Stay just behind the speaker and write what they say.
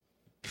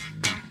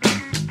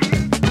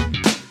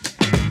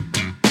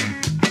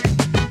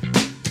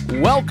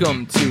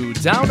Welcome to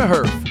Down to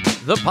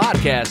Herf, the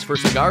podcast for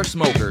cigar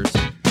smokers,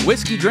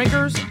 whiskey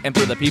drinkers, and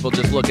for the people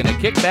just looking to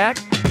kick back,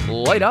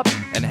 light up,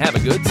 and have a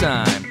good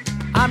time.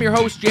 I'm your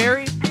host,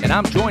 Jerry, and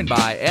I'm joined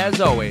by,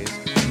 as always,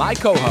 my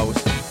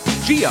co-host,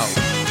 Gio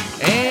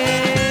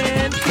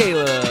and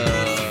Caleb.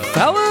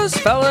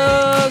 Fellas,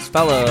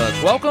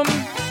 welcome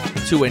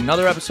to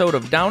another episode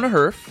of Down to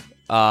Herf.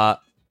 I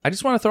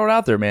just want to throw it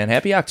out there, man.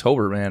 Happy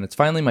October, man. It's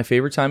finally my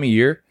favorite time of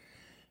year.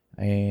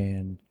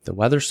 And the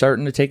weather's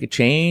starting to take a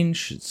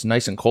change. It's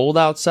nice and cold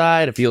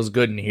outside. It feels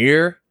good in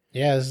here.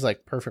 Yeah, this is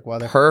like perfect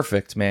weather.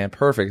 Perfect, man.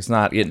 Perfect. It's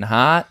not getting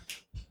hot.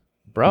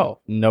 Bro.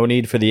 No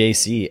need for the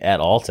AC at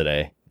all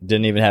today.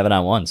 Didn't even have it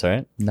on once,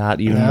 right? Not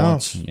even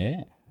once.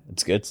 Yeah.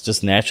 It's good. It's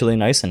just naturally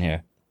nice in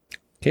here.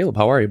 Caleb,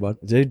 how are you, bud?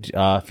 Dude,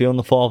 feeling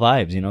the fall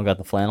vibes, got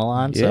the flannel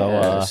on.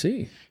 Yeah, so,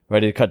 see.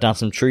 Ready to cut down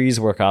some trees,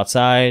 work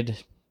outside.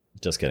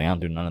 Just kidding. I don't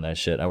do none of that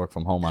shit. I work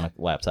from home on a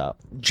laptop.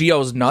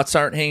 Gio's nuts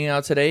aren't hanging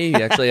out today. He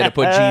actually had to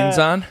put jeans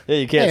on. Yeah,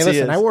 you can't see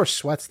listen, us. I wore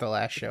sweats the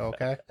last show,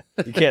 okay?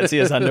 You can't see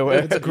his underwear.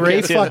 It's a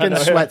great fucking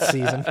sweat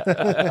season.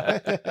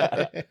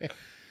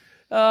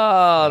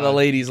 Oh, the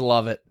ladies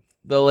love it.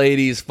 The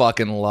ladies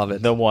fucking love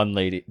it. The one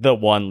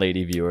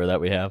lady viewer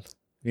that we have.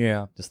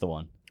 Yeah. Just the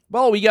one.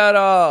 Well, we got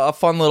a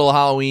fun little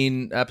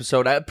Halloween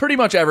episode. Pretty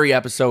much every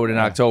episode in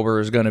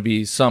October is going to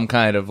be some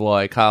kind of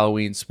like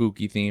Halloween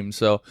spooky theme.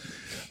 So,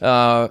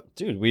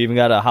 dude, we even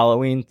got a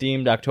Halloween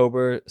themed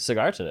October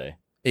cigar today.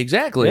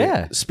 Exactly.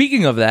 Yeah.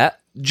 Speaking of that,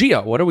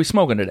 Gio, what are we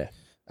smoking today?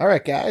 All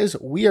right, guys,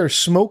 we are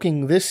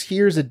smoking this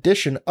year's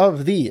edition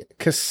of the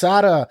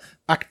Quesada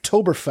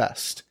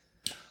Oktoberfest,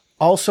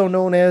 also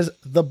known as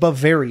the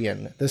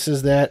Bavarian. This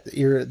is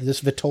this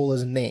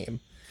Vitola's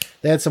name.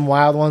 They had some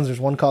wild ones. There's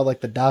one called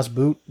like the Das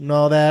Boot and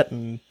all that.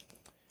 And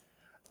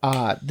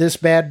this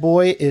bad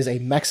boy is a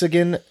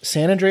Mexican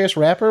San Andreas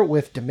wrapper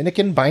with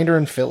Dominican binder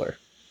and filler.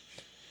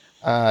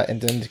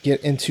 And then to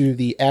get into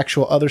the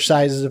actual other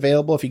sizes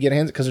available, if you get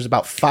hands, because there's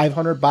about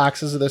 500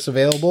 boxes of this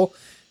available.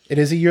 It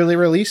is a yearly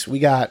release. We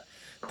got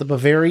the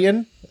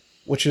Bavarian,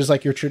 which is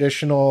like your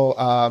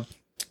traditional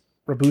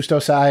Robusto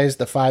size,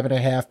 the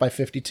 5.5 by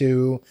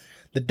 52.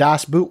 The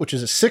Das Boot, which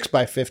is a 6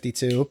 by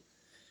 52.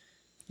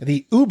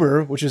 The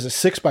Uber, which is a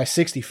 6 by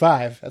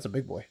 65. That's a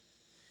big boy.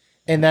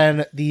 And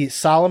then the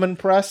Solomon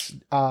Press.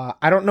 I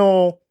don't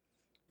know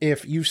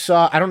if you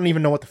saw. I don't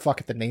even know what the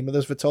fuck the name of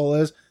this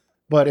Vitola is.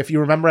 But if you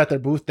remember at their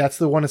booth, that's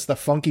the one. It's the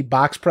funky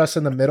box press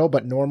in the middle,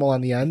 but normal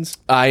on the ends.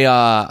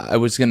 I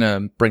was going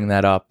to bring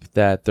that up,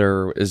 that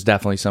there is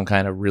definitely some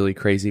kind of really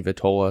crazy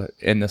Vitola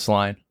in this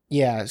line.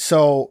 Yeah,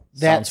 so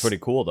that's... Sounds pretty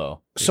cool, though.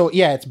 So,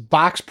 yeah, it's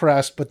box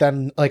press, but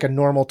then like a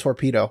normal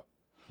torpedo.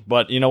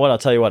 But you know what? I'll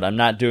tell you what. I'm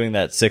not doing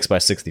that 6 by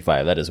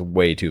 65. That is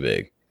way too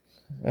big.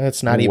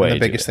 It's not even the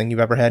biggest thing you've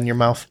ever had in your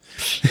mouth.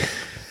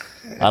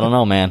 I don't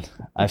know, man.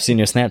 I've seen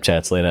your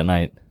Snapchats late at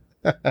night.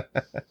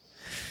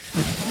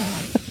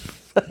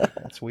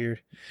 That's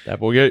weird.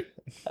 That will get.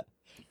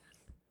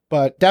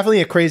 But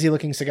definitely a crazy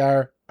looking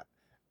cigar.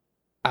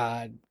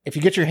 If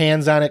you get your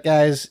hands on it,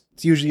 guys,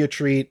 it's usually a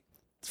treat.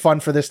 It's fun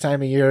for this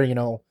time of year,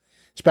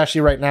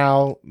 especially right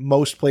now.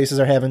 Most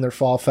places are having their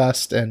fall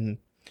fest, and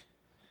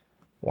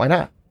why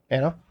not?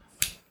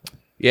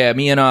 Yeah,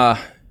 me and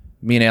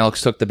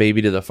Alex took the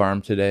baby to the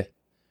farm today.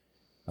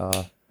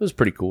 It was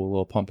pretty cool. A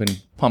little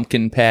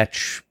pumpkin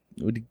patch.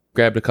 We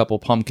grabbed a couple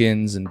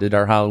pumpkins and did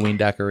our Halloween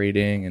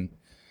decorating, and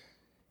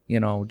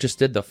just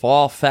did the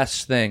fall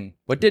fest thing.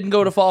 What didn't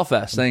go to fall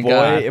fest? Thank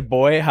God.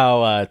 Boy,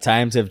 how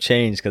times have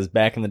changed. Because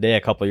back in the day,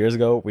 a couple of years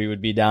ago, we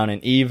would be down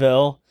in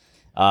Eville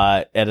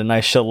at a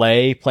nice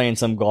chalet, playing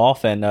some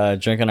golf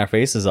and drinking our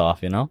faces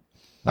off. I'm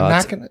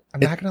not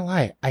gonna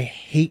lie. I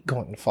hate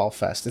going to Fall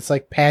Fest. It's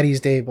like Patty's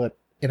Day, but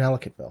in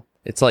Ellicottville.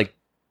 It's like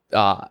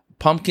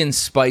pumpkin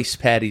spice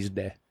Patty's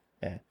Day.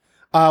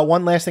 Yeah.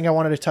 One last thing I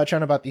wanted to touch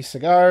on about these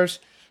cigars.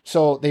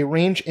 So they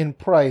range in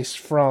price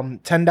from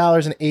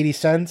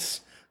 $10.80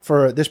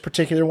 for this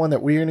particular one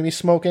that we're going to be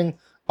smoking,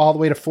 all the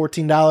way to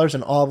 $14,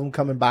 and all of them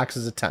come in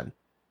boxes of 10.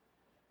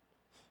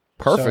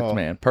 Perfect,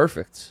 man.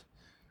 Perfect.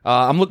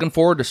 I'm looking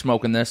forward to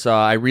smoking this.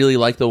 I really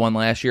liked the one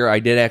last year. I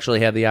did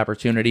actually have the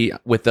opportunity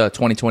with the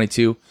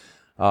 2022.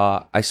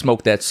 I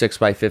smoked that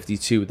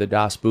 6x52, the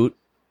Das Boot.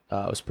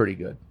 It was pretty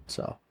good.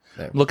 So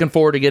I'm looking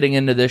forward to getting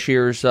into this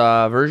year's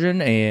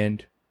version.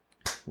 And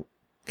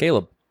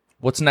Caleb,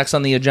 what's next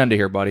on the agenda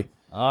here, buddy?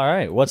 All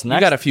right. What's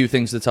next? You got a few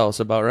things to tell us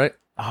about, right?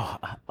 Oh,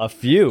 a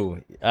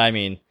few. I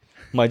mean,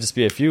 might just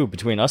be a few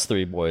between us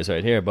three boys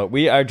right here. But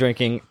we are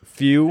drinking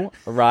Few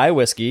Rye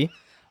Whiskey.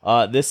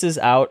 This is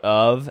out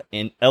of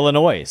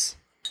Illinois.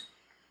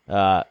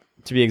 To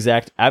be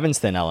exact,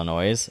 Evanston,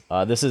 Illinois.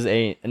 This is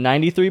a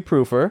 93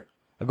 proofer.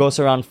 It goes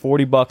around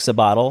 $40 a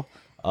bottle.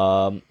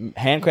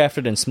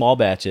 Handcrafted in small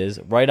batches,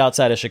 right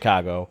outside of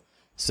Chicago.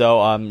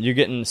 So you're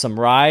getting some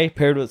rye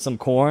paired with some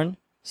corn.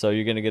 So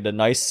you're gonna get a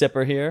nice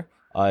sipper here.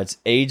 It's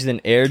aged in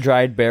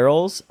air-dried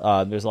barrels.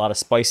 There's a lot of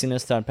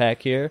spiciness to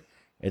unpack here.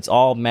 It's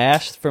all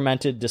mashed,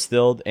 fermented,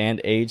 distilled, and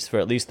aged for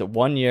at least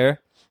 1 year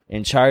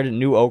in charred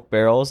new oak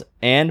barrels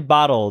and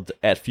bottled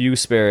at Few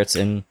Spirits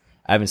in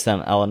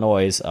Evanston,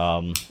 Illinois.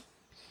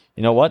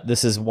 You know what?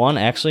 This has won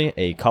actually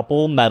a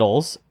couple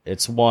medals.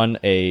 It's won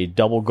a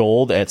double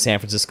gold at San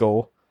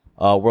Francisco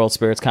World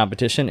Spirits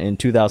Competition in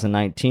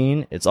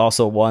 2019. It's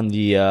also won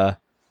the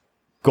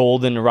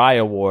Golden Rye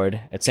Award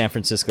at San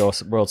Francisco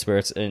World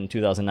Spirits in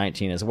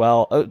 2019 as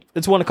well.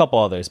 It's won a couple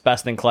others.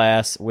 Best in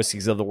Class,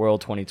 Whiskeys of the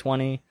World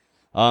 2020.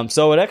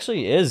 So it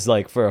actually is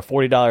like for a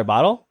 $40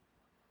 bottle.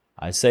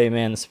 I say,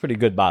 man, it's a pretty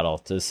good bottle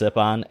to sip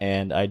on.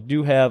 And I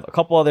do have a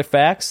couple other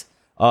facts.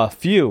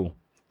 Few.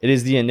 It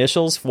is the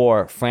initials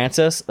for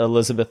Frances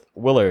Elizabeth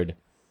Willard,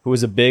 who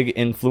is a big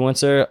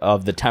influencer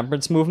of the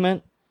temperance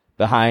movement.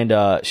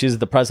 She's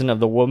the president of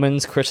the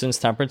Women's Christian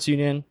Temperance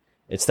Union.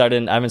 It started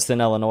in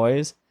Evanston,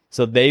 Illinois.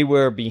 So they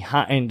were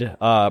behind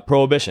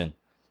Prohibition.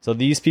 So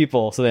these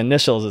people, so the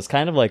initials is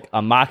kind of like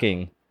a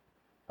mocking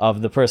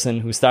of the person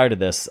who started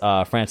this,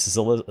 Frances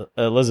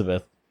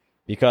Elizabeth,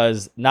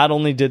 because not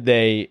only did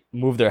they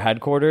move their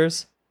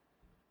headquarters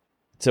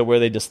to where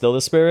they distill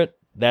the spirit,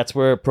 that's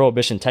where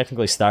Prohibition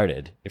technically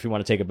started, if you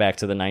want to take it back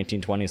to the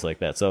 1920s like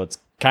that. So it's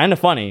kind of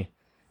funny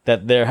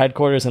that their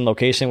headquarters and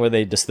location where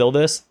they distill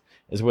this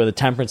is where the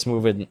temperance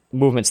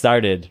movement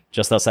started,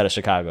 just outside of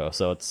Chicago.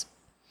 So it's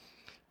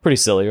pretty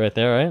silly right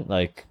there, right?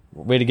 Like,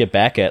 way to get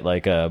back at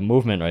like a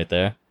movement right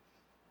there.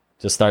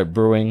 Just start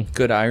brewing.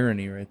 Good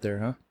irony right there,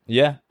 huh?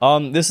 Yeah.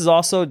 This is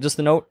also just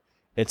a note.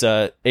 It's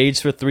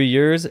aged for 3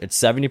 years. It's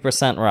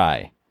 70%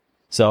 rye.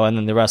 So, and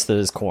then the rest of it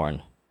is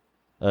corn.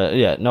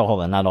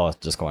 Hold on, not all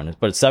just corn,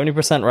 but it's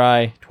 70%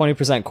 rye,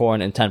 20%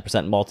 corn, and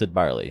 10% malted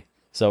barley.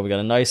 So we got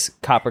a nice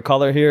copper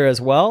color here as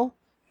well.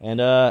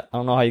 And I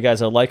don't know how you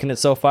guys are liking it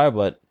so far,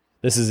 but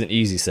this is an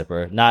easy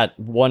sipper. Not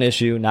one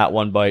issue, not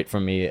one bite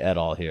from me at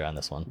all here on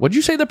this one. What'd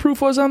you say the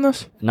proof was on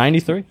this?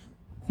 93.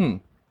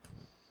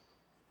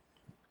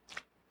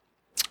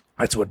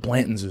 That's what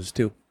Blanton's is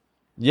too.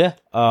 Yeah,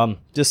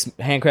 just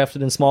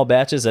handcrafted in small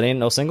batches. It ain't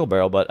no single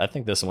barrel, but I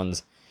think this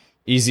one's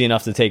easy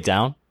enough to take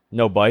down.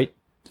 No bite.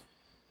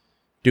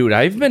 Dude,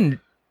 I've been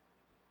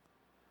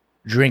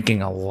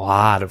drinking a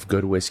lot of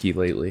good whiskey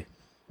lately.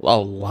 A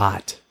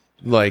lot.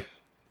 Like,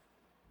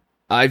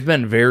 I've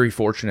been very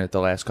fortunate the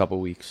last couple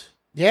weeks.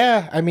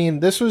 Yeah, I mean,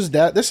 this is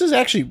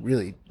actually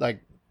really like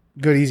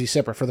good easy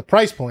sipper for the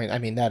price point. I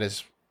mean, that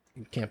is,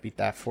 you can't beat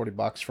that.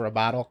 $40 for a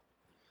bottle.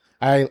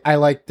 I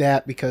like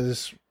that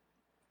because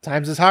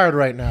times is hard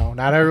right now.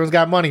 Not everyone's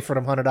got money for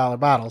them $100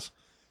 bottles.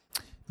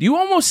 Do you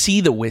almost see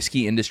the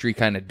whiskey industry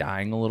kind of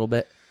dying a little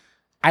bit?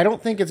 I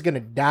don't think it's going to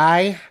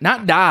die.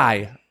 Not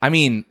die. I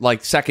mean,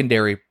 like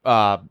secondary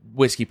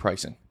whiskey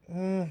pricing.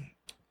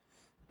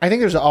 I think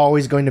there's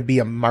always going to be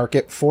a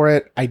market for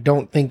it. I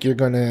don't think you're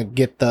going to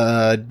get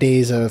the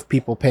days of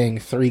people paying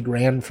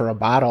 $3,000 for a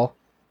bottle.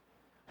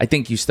 I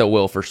think you still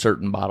will for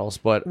certain bottles,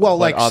 but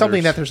like others,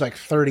 something that there's like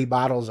 30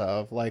 bottles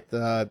of, like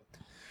the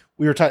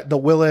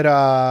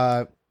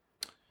Willet.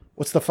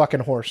 What's the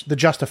fucking horse? The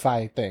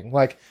Justify thing.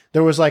 Like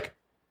there was like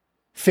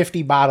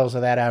 50 bottles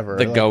of that ever.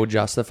 The like, Go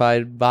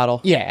Justified bottle.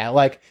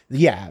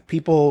 Yeah,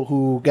 people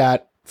who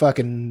got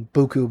fucking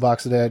buku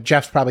bucks.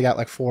 Jeff's probably got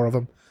like 4 of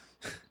them.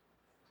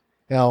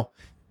 You know,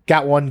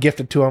 got one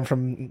gifted to him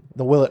from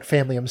the Willett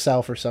family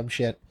himself or some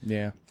shit.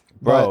 Yeah,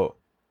 bro.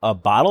 A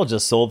bottle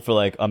just sold for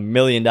like $1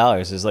 million.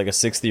 It's like a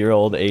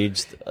 60-year-old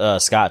aged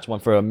Scotch.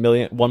 Went for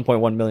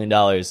 $1.1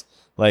 million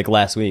like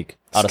last week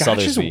out of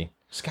Sotheby's.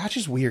 Scotch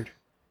is weird.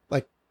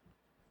 Like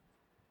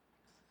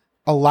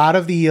a lot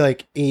of the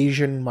like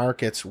Asian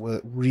markets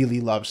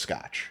really love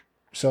Scotch,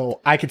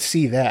 so I could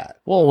see that.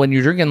 Well, when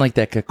you're drinking like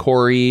that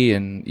Kakori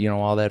and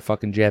all that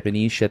fucking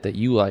Japanese shit that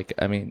you like,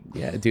 I mean,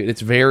 yeah, dude,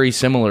 it's very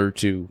similar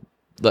to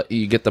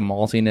you get the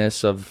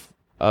maltiness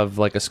of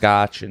like a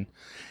Scotch, and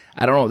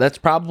I don't know. That's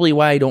probably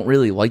why I don't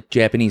really like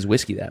Japanese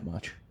whiskey that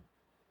much.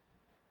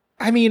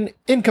 I mean,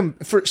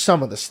 for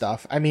some of the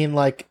stuff, I mean,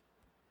 like,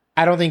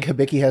 I don't think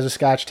Hibiki has a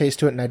Scotch taste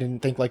to it, and I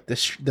didn't think like the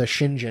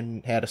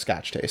Shinjin had a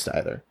Scotch taste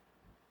either.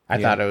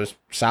 I thought it was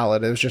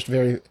solid. It was just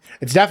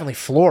it's definitely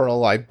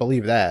floral. I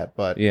believe that,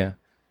 but yeah,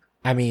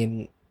 I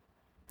mean,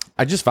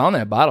 I just found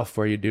that bottle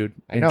for you, dude.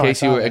 In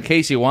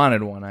case you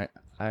wanted one,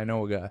 I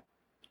know a guy.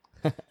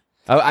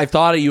 I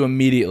thought of you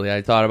immediately.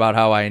 I thought about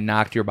how I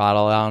knocked your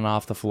bottle down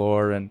off the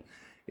floor, and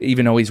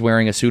even though he's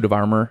wearing a suit of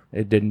armor,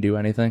 it didn't do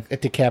anything.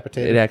 It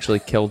decapitated. It actually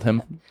killed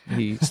him.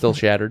 He still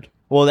shattered.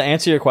 Well, to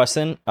answer your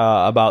question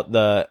about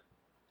the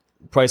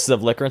prices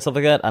of liquor and stuff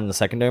like that on the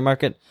secondary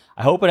market,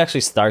 I hope it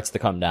actually starts to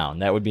come down.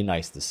 That would be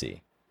nice to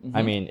see. Mm-hmm.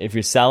 I mean, if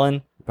you're selling,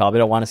 you probably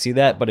don't want to see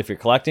that, but if you're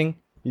collecting,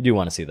 you do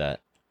want to see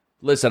that.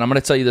 Listen, I'm going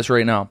to tell you this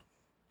right now.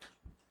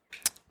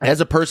 As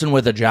a person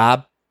with a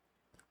job,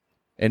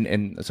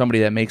 and somebody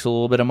that makes a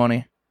little bit of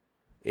money,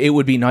 it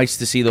would be nice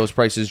to see those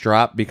prices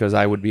drop because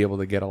I would be able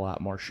to get a lot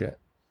more shit.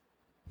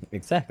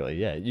 Exactly,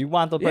 yeah. You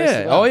want the prices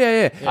Yeah, oh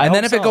yeah. And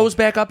then if it so. goes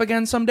back up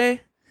again someday,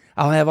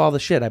 I'll have all the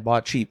shit I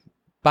bought cheap.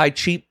 Buy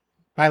cheap.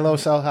 Buy low,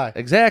 sell high.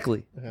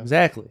 Exactly. Yeah.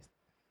 Exactly.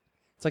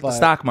 It's like the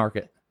stock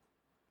market.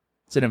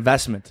 It's an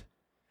investment.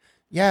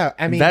 Yeah,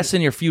 I mean... Invest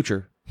in your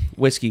future.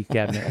 Whiskey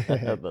cabinet.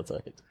 That's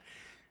right.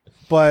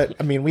 But,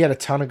 I mean, we had a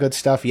ton of good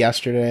stuff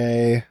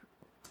yesterday.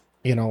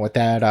 with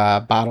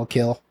that bottle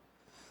kill.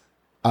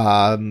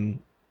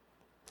 Some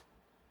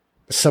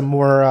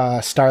more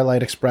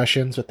Starlight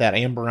Expressions with that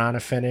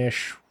Amberana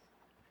finish.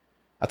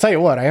 I'll tell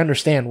you what, I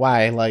understand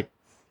why. Like,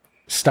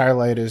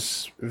 Starlight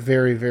is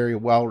very, very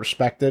well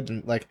respected,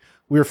 and like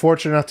we were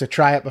fortunate enough to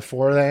try it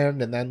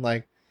beforehand, and then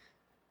like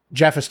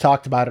Jeff has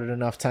talked about it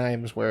enough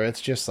times where it's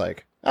just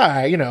like, all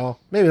right,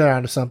 maybe they're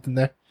onto something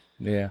there.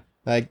 Yeah.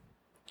 Like,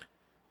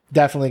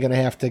 definitely gonna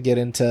have to get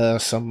into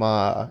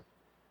some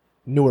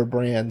newer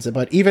brands,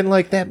 but even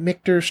like that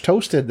Michter's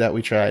Toasted that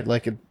we tried,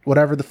 like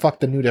whatever the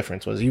fuck the new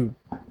difference was,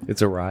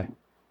 It's a rye.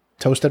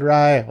 Toasted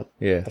rye. What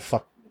Yeah. the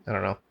fuck? I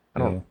don't know. I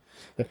don't know.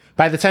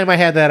 By the time I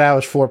had that, I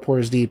was 4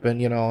 pours deep,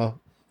 and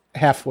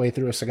halfway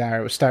through a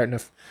cigar, it was starting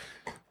to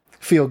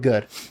feel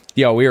good.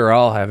 Yo, we were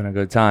all having a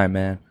good time,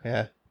 man.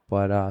 Yeah.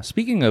 But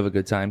speaking of a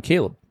good time,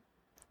 Caleb,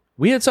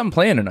 we had something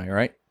planned tonight,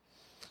 right?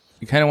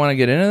 You kind of want to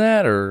get into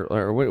that,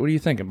 or what are you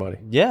thinking, buddy?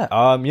 Yeah,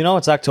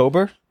 it's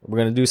October. We're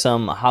going to do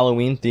some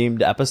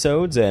Halloween-themed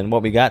episodes, and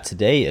what we got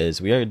today is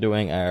we are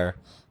doing our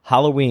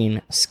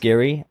Halloween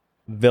Scary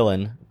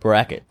Villain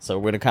Bracket. So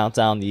we're going to count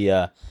down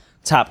the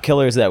top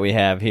killers that we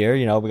have here.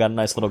 We got a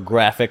nice little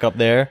graphic up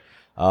there.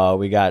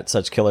 We got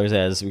such killers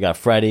as we got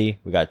Freddy,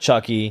 we got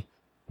Chucky,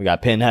 we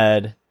got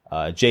Pinhead,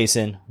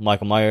 Jason,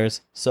 Michael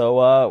Myers.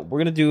 So we're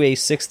gonna do a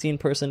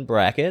 16-person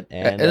bracket,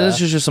 and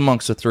this is just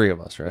amongst the three of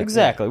us, right?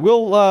 Exactly.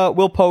 Yeah.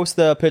 We'll post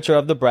the picture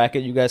of the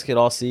bracket. You guys can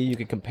all see. You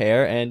can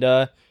compare,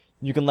 and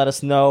you can let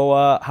us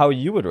know how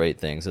you would rate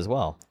things as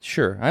well.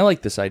 Sure, I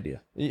like this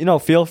idea.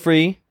 Feel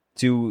free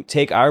to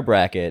take our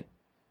bracket,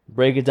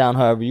 break it down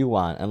however you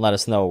want, and let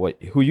us know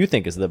who you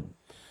think is the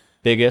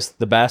biggest,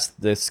 the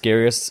best, the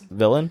scariest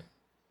villain,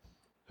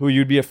 who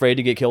you'd be afraid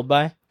to get killed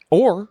by.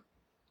 Or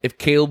if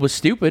Caleb was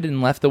stupid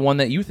and left the one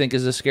that you think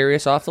is the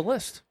scariest off the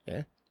list.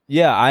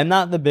 Yeah, I'm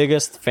not the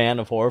biggest fan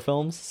of horror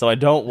films, so I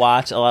don't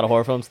watch a lot of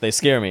horror films. They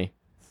scare me.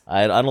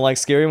 I don't like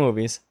scary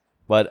movies,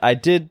 but I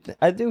do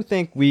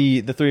think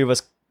the three of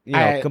us,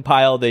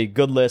 compiled a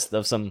good list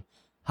of some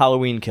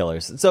Halloween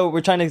killers. So we're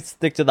trying to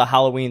stick to the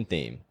Halloween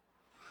theme.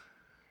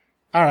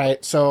 All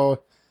right,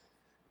 so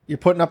you're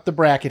putting up the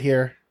bracket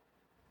here.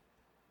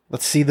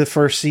 Let's see the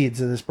first seeds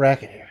of this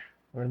bracket here.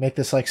 We're going to make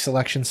this like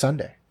Selection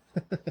Sunday.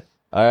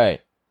 All right.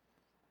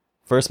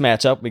 First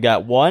matchup, we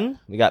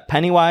got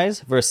Pennywise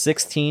versus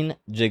 16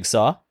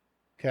 Jigsaw.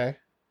 Okay.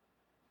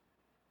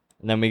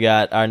 And then we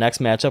got our next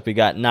matchup, we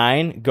got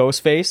 9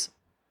 Ghostface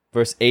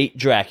versus 8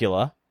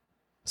 Dracula.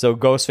 So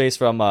Ghostface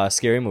from a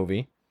Scary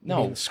Movie.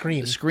 No,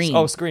 Scream. Scream.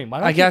 Oh, Scream. Why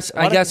do I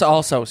guess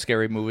also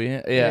Scary Movie.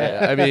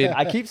 Yeah, I mean,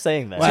 I keep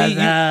saying that.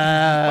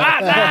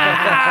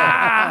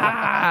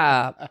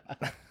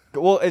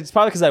 Well, it's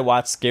probably because I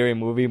watch Scary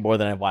Movie more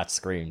than I watch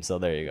Scream, so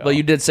there you go. But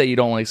you did say you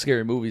don't like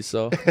scary movies,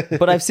 so.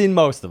 But I've seen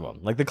most of them.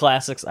 Like the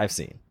classics, I've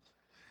seen.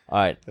 All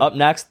right, up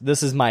next,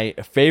 this is my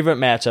favorite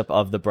matchup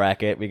of the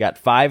bracket. We got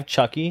 5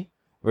 Chucky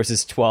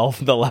versus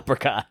 12 the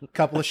Leprechaun.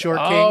 Couple of short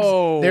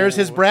kings. There's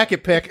his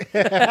bracket pick.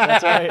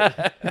 That's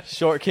right.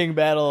 Short king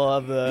battle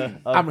of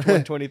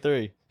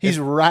 2023. He's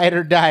ride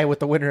or die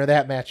with the winner of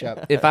that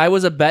matchup. If I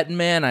was a betting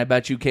man, I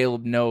bet you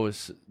Caleb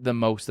knows the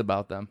most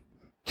about them.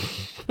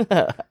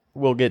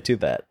 We'll get to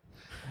that.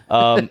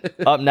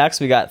 Up next,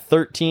 we got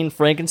 13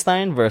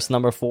 Frankenstein versus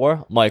number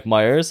 4 Mike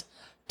Myers.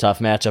 Tough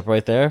matchup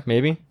right there,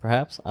 maybe,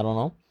 perhaps. I don't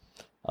know.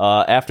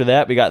 After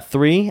that, we got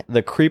 3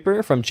 The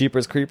Creeper from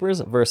Jeepers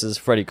Creepers versus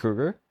Freddy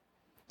Krueger.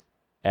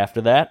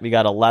 After that, we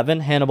got 11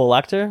 Hannibal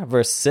Lecter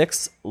versus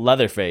 6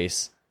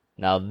 Leatherface.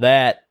 Now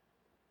that,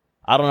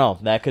 I don't know,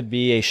 that could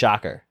be a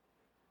shocker.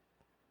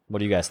 What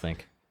do you guys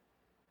think?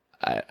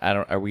 I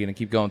don't. Are we going to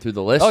keep going through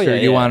the list, Oh, yeah, or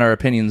do you yeah. want our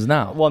opinions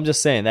now? Well, I'm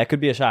just saying, that could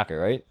be a shocker,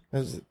 right?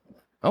 Okay.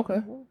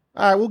 All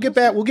right, we'll get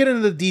back. We'll get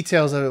into the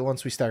details of it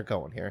once we start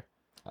going here.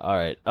 All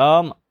right.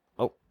 All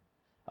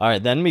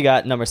right. Then we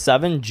got number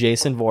 7,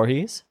 Jason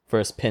Voorhees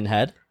versus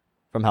Pinhead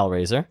from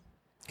Hellraiser.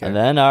 Okay. And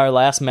then our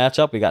last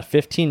matchup, we got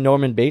 15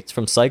 Norman Bates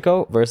from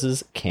Psycho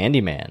versus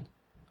Candyman.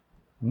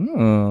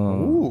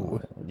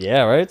 Ooh.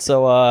 Yeah, right.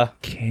 So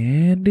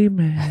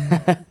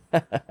Candyman.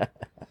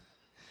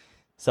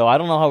 So I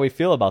don't know how we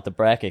feel about the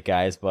bracket,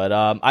 guys, but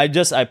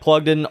I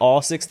plugged in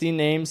all 16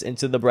 names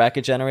into the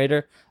bracket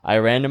generator. I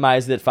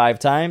randomized it 5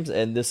 times,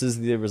 and this is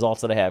the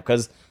results that I have.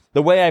 Because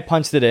the way I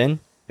punched it in,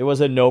 it was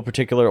in no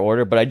particular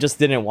order, but I just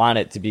didn't want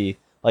it to be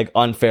like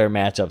unfair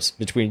matchups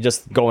between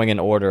just going in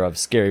order of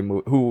scary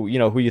who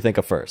you think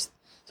of first.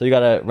 So you got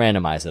to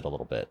randomize it a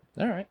little bit.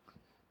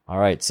 All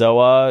right.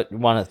 So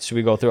should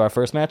we go through our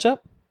first matchup?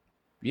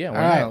 Yeah. All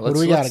right. What do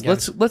we got again?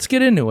 Let's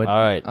get into it.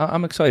 All right.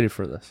 I'm excited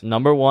for this.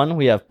 Number 1,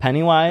 we have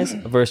Pennywise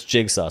versus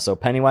Jigsaw. So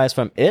Pennywise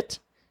from It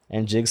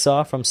and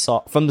Jigsaw from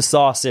the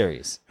Saw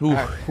series.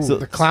 So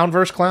the clown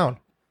versus clown.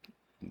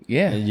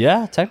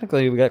 Yeah.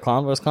 Technically we got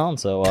clown versus clown.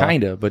 So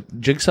Kinda, but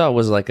Jigsaw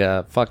was like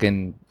a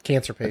fucking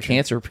Cancer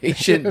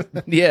patient.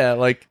 Yeah,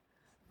 like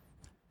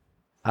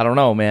I don't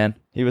know, man.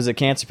 he was a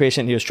cancer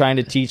patient. He was trying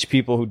to teach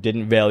people who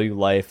didn't value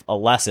life a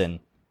lesson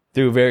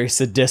through very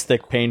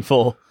sadistic,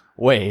 painful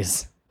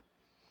ways.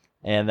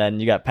 And then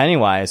you got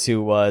Pennywise,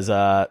 who was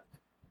a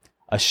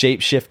a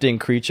shape-shifting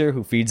creature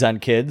who feeds on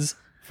kids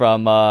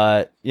from,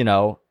 what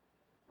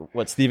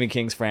Stephen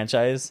King's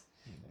franchise.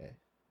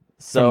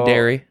 So, From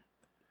Derry.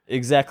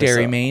 Exactly.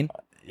 Derry, so, Maine.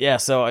 Yeah,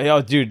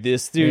 so, dude,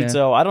 this dude,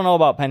 so I don't know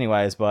about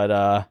Pennywise,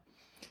 but,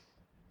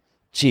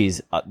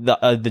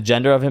 the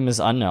gender of him is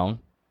unknown.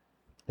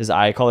 His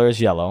eye color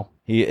is yellow.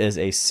 He is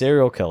a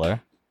serial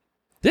killer.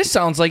 This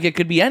sounds like it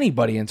could be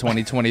anybody in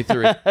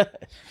 2023.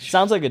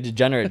 Sounds like a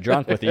degenerate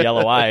drunk with the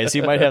yellow eyes.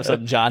 He might have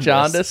some jaundice.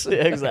 Jaundice?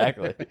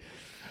 Exactly.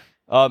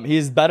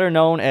 He's better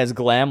known as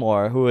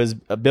Glamour, who is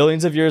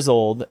billions of years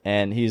old,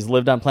 and he's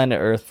lived on planet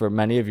Earth for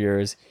many of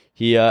years.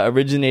 He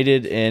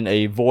originated in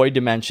a void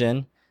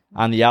dimension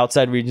on the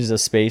outside regions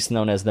of space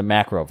known as the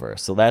Macroverse.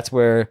 So that's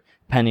where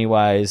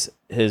Pennywise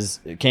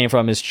came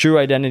from. His true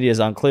identity is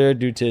unclear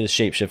due to his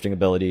shape-shifting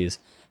abilities,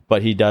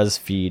 but he does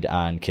feed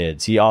on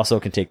kids. He also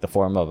can take the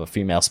form of a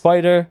female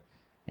spider,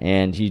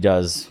 and he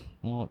does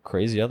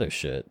crazy other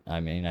shit.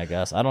 I mean, I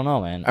guess. I don't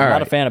know, man. I'm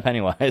not a fan of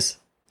Pennywise.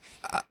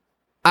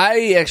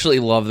 I actually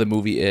love the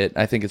movie It.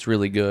 I think it's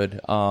really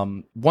good.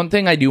 One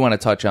thing I do want to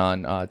touch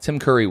on, Tim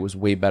Curry was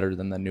way better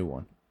than the new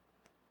one.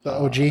 The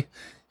OG?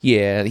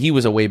 Yeah, he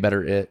was a way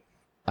better It.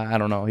 I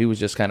don't know. He was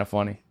just kind of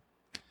funny.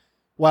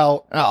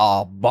 Well...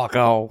 Oh,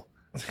 bucko.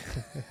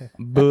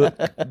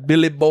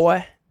 Billy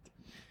boy.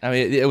 I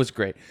mean, it was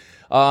great.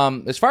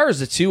 As far as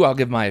the two, I'll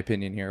give my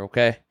opinion here,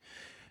 okay?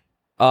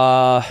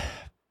 When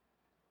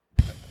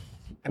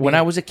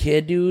I was a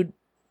kid, dude,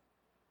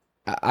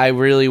 I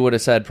really would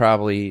have said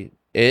probably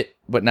It,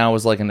 but now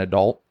as like an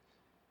adult.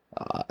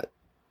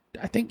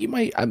 I think you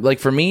might, like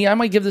for me, I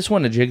might give this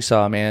one to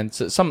Jigsaw, man.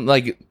 So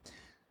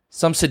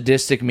some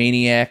sadistic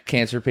maniac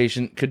cancer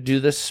patient could do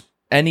this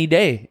any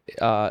day.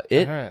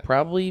 It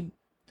probably...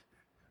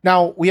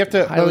 Now, we have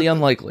to... Highly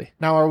unlikely.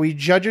 Now, are we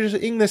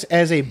judging this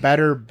as a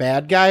better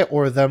bad guy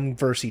or them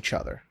versus each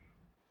other?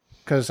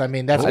 Because, I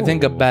mean, that's... I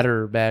think a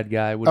better bad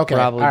guy would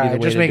probably be the way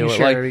just to making do it.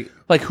 sure.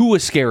 Like, who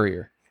was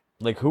scarier?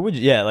 Who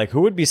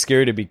would be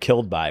scared to be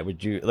killed by?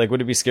 Would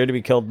it be scared to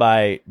be killed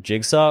by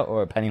Jigsaw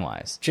or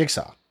Pennywise?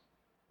 Jigsaw.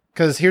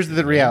 Because here's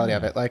the reality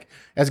of it. Like,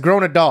 as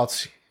grown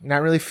adults, you're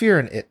not really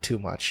fearing it too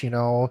much, you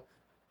know?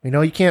 We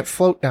know you can't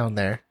float down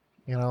there.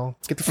 You know,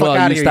 get the fuck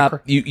out of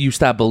here. You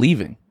stop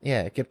believing.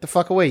 Yeah, get the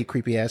fuck away, you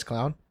creepy ass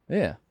clown.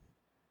 Yeah.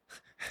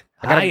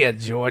 Hiya,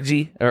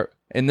 Georgie. Or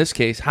in this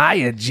case,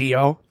 hiya,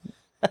 Geo.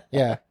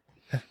 Yeah.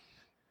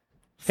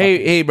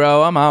 Hey,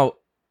 bro, I'm out.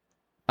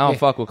 I don't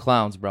fuck with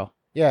clowns, bro.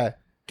 Yeah,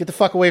 get the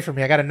fuck away from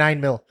me. I got a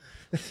 9mm.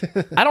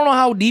 I don't know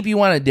how deep you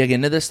want to dig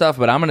into this stuff,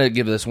 but I'm gonna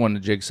give this one to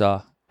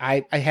Jigsaw.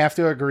 I have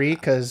to agree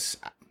because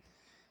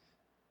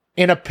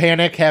in a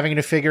panic, having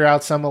to figure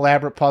out some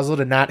elaborate puzzle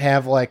to not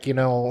have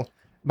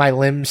my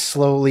limbs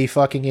slowly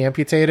fucking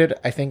amputated,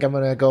 I think I'm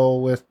going to go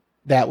with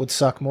that would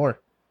suck more.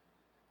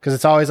 Because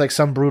it's always like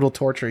some brutal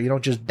torture. You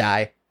don't just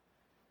die.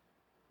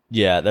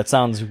 Yeah, it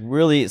sounds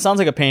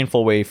like a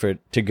painful way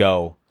to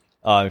go.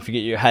 If you get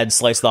your head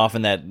sliced off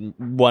in that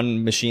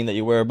one machine that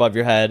you wear above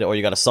your head, or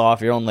you got to saw off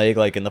your own leg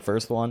like in the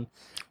first one.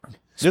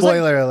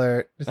 Spoiler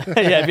alert.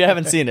 Yeah, if you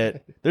haven't seen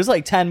it. There's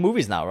 10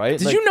 movies now, right?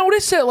 Did you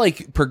notice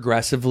that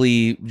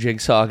progressively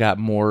Jigsaw got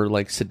more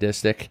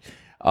sadistic?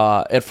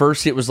 At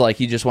first, it was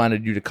he just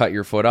wanted you to cut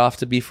your foot off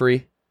to be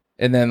free,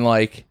 and then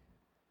take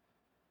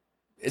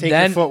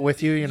your foot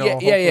with you,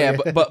 Yeah.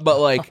 But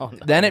oh, no.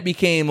 Then it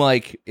became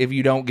if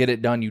you don't get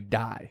it done, you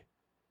die.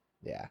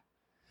 Yeah.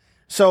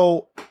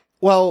 So,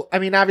 well, I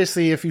mean,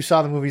 obviously, if you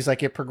saw the movies,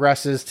 it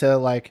progresses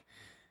to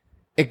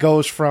it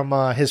goes from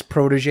his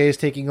proteges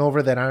taking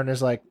over that aren't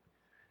as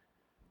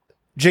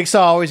Jigsaw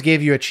always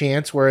gave you a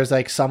chance, whereas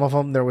some of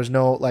them there was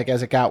no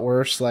as it got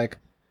worse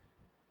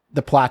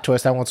the plot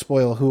twist. I won't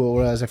spoil who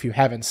it was if you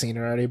haven't seen it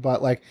already,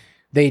 but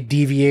they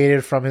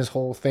deviated from his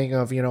whole thing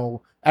of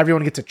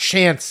everyone gets a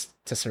chance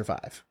to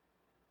survive.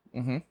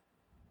 Mm-hmm.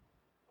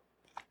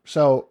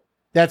 So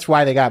that's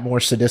why they got more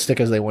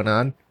sadistic as they went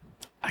on.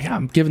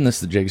 I'm giving this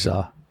to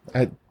Jigsaw.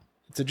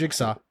 It's a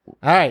Jigsaw. All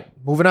right,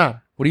 moving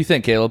on. What do you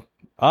think, Caleb?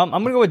 I'm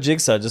gonna go with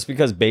Jigsaw just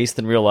because based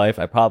in real life,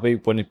 I probably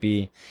wouldn't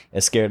be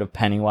as scared of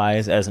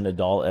Pennywise as an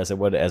adult as I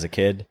would as a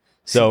kid.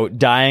 So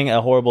dying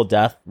a horrible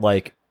death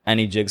like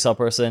any Jigsaw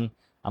person,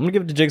 I'm going to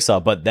give it to Jigsaw,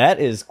 but that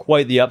is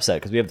quite the upset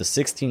because we have the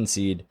 16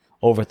 seed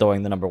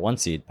overthrowing the number 1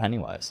 seed,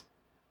 Pennywise.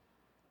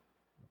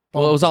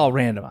 Well, it was all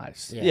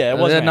randomized. Yeah, it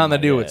wasn't nothing to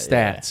do with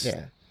stats.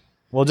 Yeah.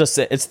 Well, just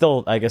it's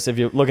still, I guess, if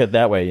you look at it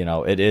that way,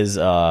 it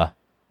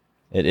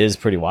is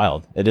pretty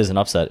wild. It is an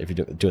upset if you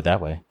do it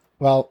that way.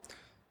 Well,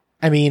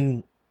 I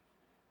mean,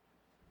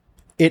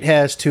 it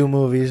has 2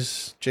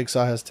 movies.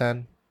 Jigsaw has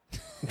 10.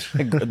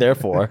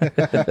 Therefore.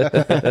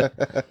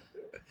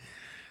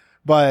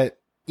 But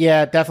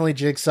yeah, definitely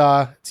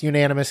Jigsaw. It's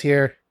unanimous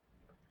here.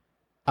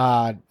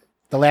 The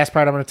last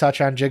part I'm going to touch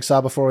on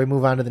Jigsaw before we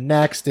move on to the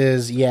next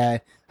is, I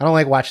don't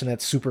like watching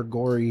that super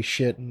gory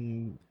shit,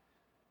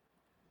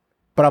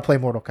 but I'll play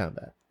Mortal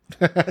Kombat.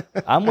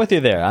 I'm with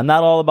you there. I'm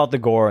not all about the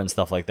gore and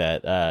stuff like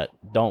that.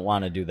 Don't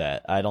want to do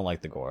that. I don't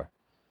like the gore.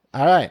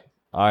 All right.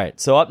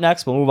 So up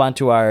next, we'll move on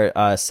to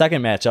our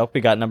second matchup.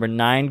 We got number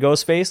 9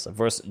 Ghostface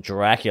versus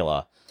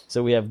Dracula.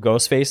 So we have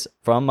Ghostface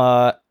from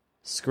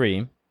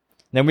Scream.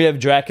 Then we have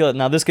Dracula.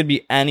 Now this could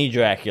be any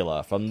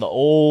Dracula, from the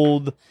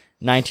old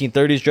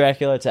 1930s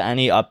Dracula to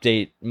any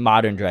update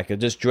modern Dracula.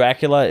 Just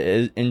Dracula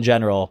in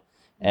general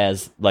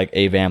as like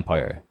a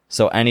vampire.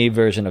 So any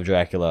version of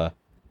Dracula,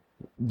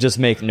 just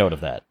make note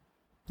of that.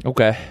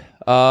 Okay.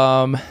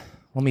 Let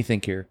me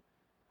think here.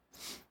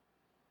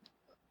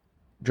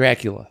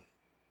 Dracula,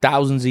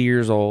 thousands of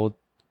years old,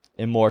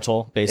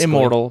 Immortal,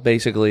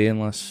 basically,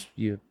 unless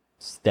you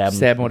stab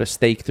him with a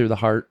stake through the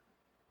heart,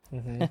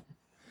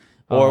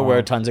 or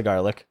wear tons of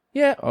garlic.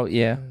 Yeah. Oh,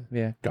 yeah.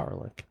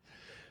 Garlic.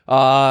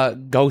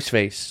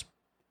 Ghostface,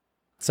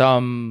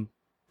 some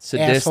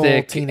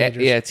sadistic,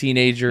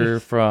 teenager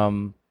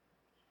from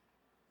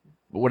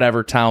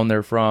whatever town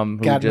they're from.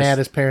 Who got mad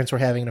his parents were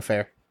having an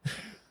affair.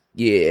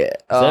 Yeah. Is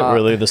that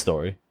really the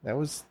story? That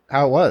was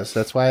how it was.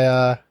 That's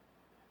why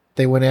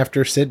they went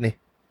after Sydney.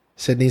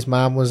 Sydney's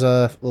mom was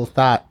a little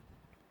thought.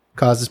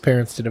 Caused his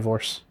parents to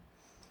divorce.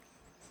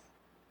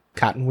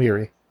 Cotton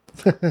weary.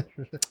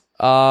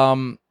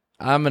 I'm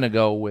gonna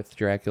go with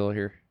Dracula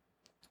here.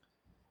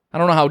 I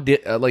don't know how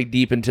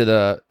deep into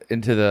the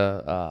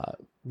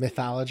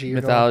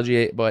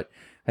mythology, but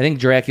I think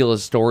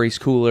Dracula's story's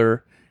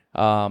cooler.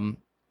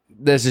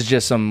 This is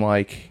just some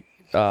like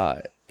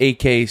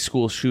AK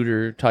school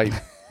shooter type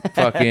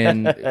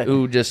fucking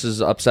who just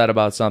is upset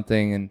about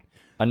something, and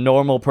a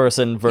normal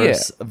person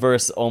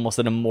versus almost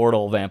an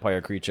immortal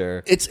vampire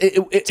creature. It's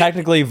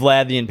technically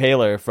Vlad the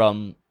Impaler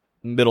from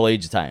Middle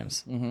Age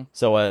times. Mm-hmm.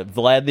 So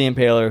Vlad the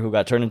Impaler who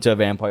got turned into a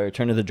vampire,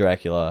 turned into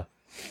Dracula,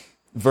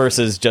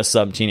 versus just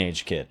some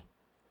teenage kid.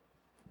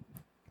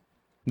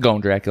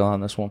 Going Dracula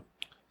on this one.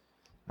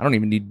 I don't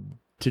even need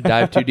to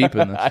dive too deep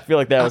in this. I feel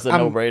like that was a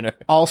no-brainer.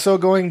 Also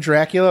going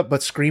Dracula,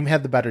 but Scream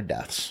had the better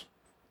deaths.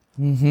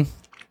 Mm-hmm.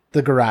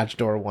 The garage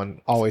door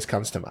one always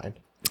comes to mind.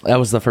 That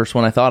was the first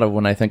one I thought of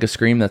when I think of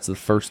Scream. That's the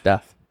first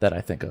death that I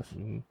think of.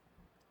 Mm-hmm.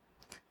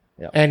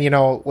 Yep. And,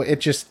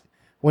 it just...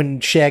 When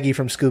Shaggy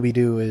from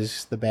Scooby-Doo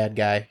is the bad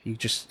guy,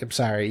 I'm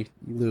sorry,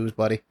 you lose,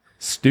 buddy.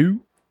 Stu?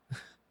 It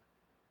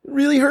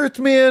really hurts,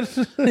 man.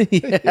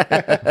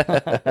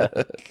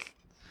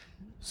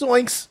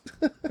 Zoinks.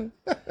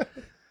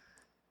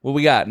 What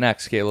we got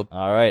next, Caleb?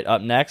 All right,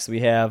 up next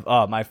we have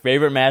my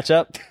favorite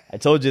matchup. I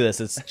told you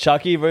this. It's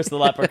Chucky versus the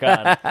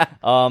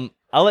Leprechaun.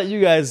 I'll let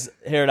you guys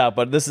hear it out,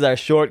 but this is our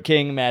short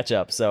king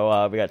matchup.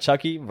 So we got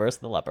Chucky versus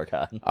the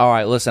Leprechaun. All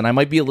right, listen, I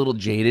might be a little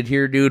jaded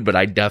here, dude, but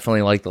I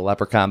definitely like the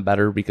Leprechaun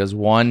better because,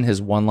 one,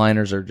 his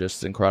one-liners are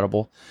just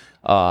incredible.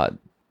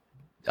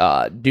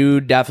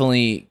 Dude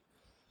definitely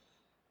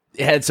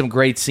had some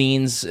great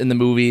scenes in the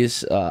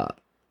movies. The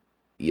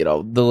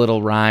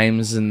little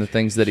rhymes and the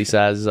things that he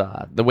says.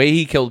 The way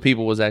he killed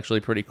people was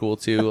actually pretty cool,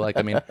 too. Like,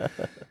 I mean,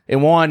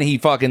 in one, he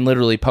fucking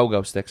literally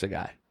pogo sticks a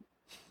guy.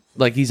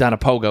 Like, he's on a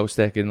pogo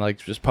stick and, like,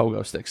 just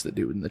pogo sticks the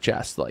dude in the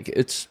chest. Like,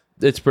 it's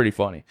pretty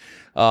funny.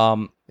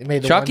 It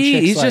made the Chucky,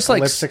 he's just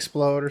like... lips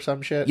explode or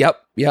some shit?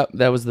 Yep.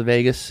 That was the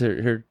Vegas.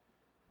 Her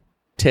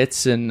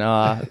tits and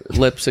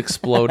lips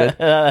exploded.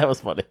 That was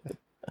funny.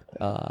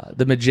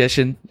 The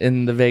magician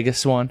in the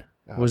Vegas one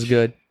was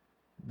good.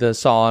 The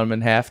saw him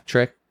in half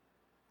trick.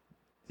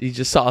 He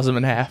just saws him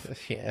in half.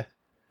 Yeah.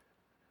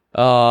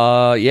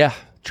 Yeah.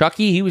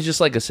 Chucky, he was just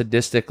like a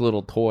sadistic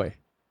little toy.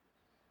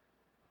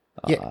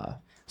 Yeah.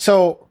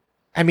 So,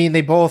 I mean,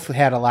 they both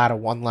had a lot of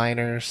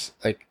one-liners.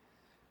 Like,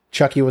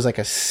 Chucky was like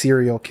a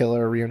serial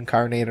killer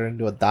reincarnated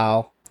into a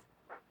doll.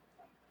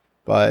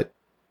 But,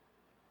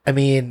 I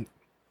mean,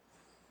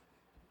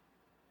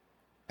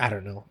 I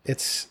don't know.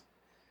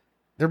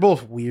 They're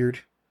both weird.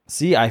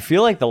 See, I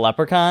feel like the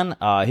Leprechaun,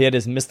 he had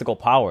his mystical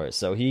powers.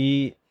 So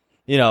he,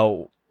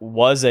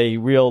 was a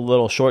real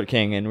little short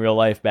king in real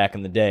life back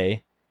in the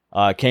day.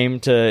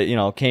 Came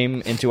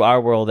into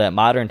our world at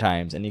modern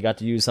times, and he got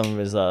to use some of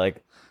his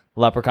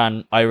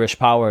leprechaun Irish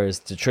powers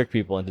to trick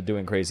people into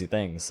doing crazy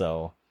things.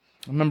 So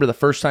I remember the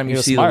first time you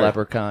see the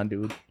Leprechaun,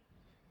 dude. It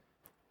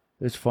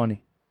was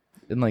funny.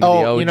 In the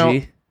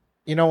OG.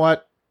 You know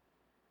what?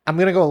 I'm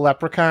gonna go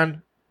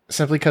Leprechaun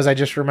simply because I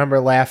just remember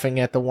laughing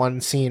at the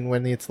one scene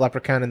when it's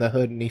Leprechaun in the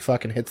hood and he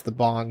fucking hits the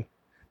bong.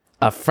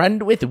 A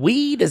friend with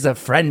weed is a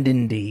friend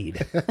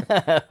indeed.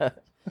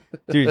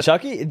 Dude,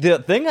 Chucky, the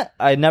thing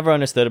I never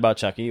understood about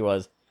Chucky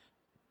was,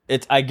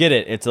 I get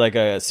it. It's like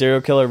a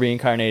serial killer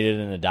reincarnated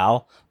in a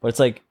doll, but it's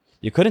like,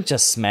 you couldn't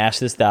just smash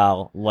this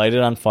doll, light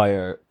it on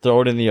fire,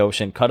 throw it in the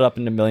ocean, cut it up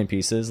into a million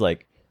pieces.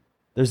 Like,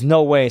 there's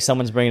no way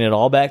someone's bringing it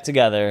all back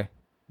together,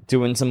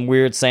 doing some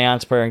weird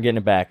seance prayer and getting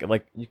it back.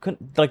 Like, you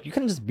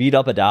couldn't just beat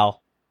up a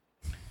doll.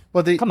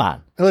 Well, come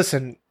on.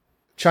 Listen,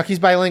 Chucky's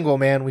bilingual,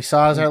 man. We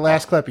saw as our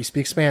last clip. He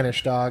speaks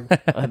Spanish, dog.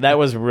 That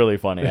was really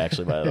funny,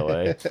 actually, by the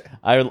way.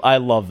 I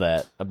love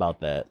that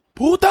about that.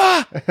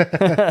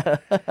 Puta!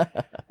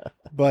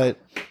 But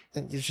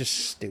it's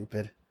just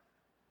stupid.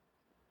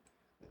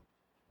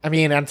 I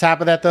mean, on top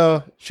of that,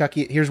 though,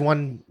 Chucky, here's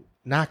one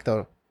knock,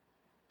 though.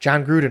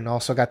 John Gruden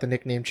also got the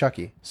nickname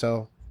Chucky.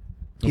 So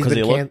he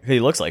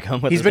looks like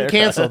him. He's been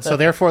canceled, so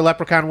therefore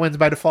Leprechaun wins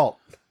by default.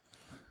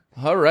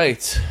 All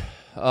right.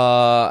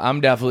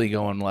 I'm definitely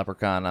going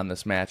Leprechaun on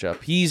this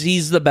matchup.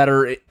 He's the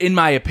better, in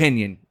my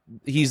opinion.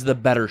 He's the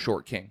better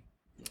short king.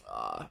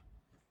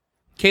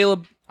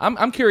 Caleb,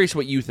 I'm curious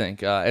what you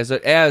think as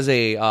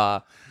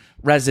a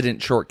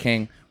resident short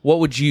king. What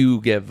would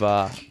you give?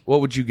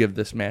 What would you give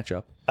this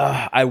matchup?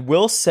 I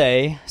will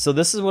say, so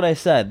this is what I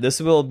said. This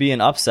will be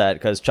an upset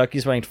because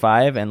Chucky's ranked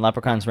 5 and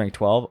Leprechaun's ranked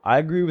 12. I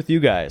agree with you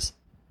guys.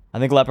 I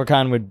think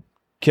Leprechaun would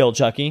kill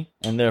Chucky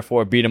and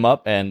therefore beat him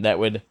up, and that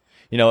would,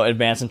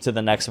 advance him to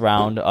the next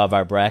round of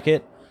our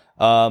bracket.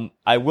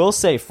 I will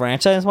say,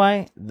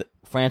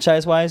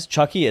 franchise-wise,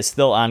 Chucky is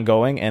still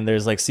ongoing, and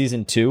there's like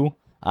season 2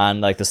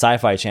 on like the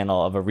Sci-Fi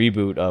Channel of a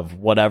reboot of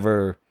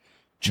whatever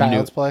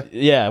Child's Play.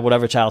 Yeah,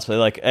 whatever Child's Play.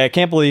 Like, I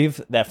can't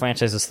believe that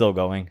franchise is still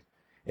going.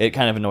 It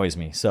kind of annoys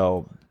me.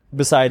 So,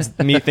 besides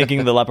me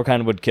thinking the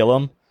Leprechaun would kill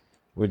him,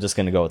 we're just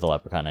going to go with the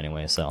Leprechaun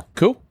anyway. So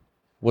cool.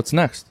 What's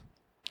next?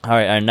 All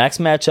right, our next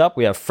matchup,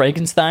 we have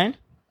Frankenstein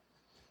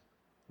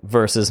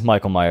versus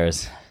Michael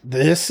Myers.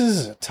 This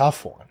is a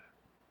tough one.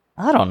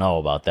 I don't know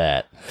about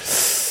that.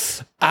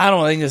 I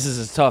don't think this is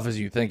as tough as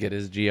you think it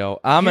is, Gio.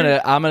 I'm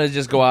gonna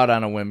just go out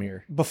on a whim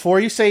here. Before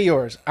you say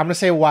yours, I'm gonna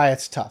say why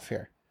it's tough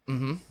here.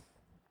 Mm-hmm.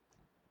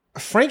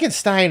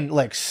 Frankenstein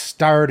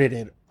started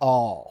it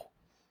all.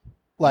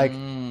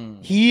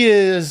 He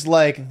is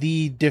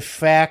the de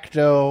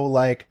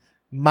facto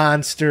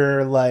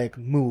monster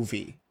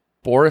movie.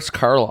 Boris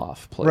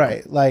Karloff played.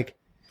 Right.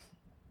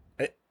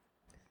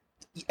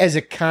 As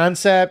a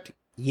concept,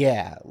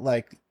 yeah,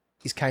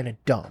 he's kind of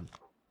dumb.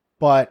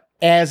 But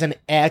as an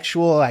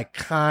actual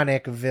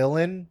iconic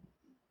villain,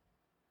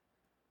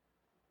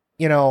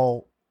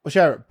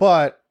 whichever.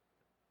 But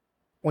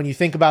when you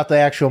think about the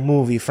actual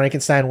movie,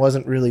 Frankenstein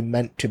wasn't really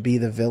meant to be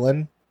the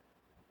villain.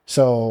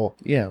 So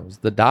yeah, it was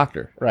the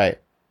doctor.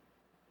 Right.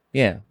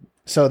 Yeah.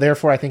 So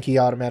therefore, I think he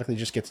automatically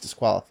just gets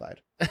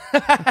disqualified.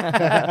 All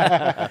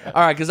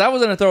right, because I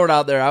was going to throw it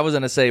out there. I was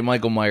going to say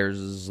Michael Myers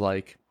is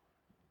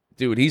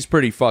dude, he's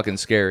pretty fucking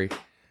scary.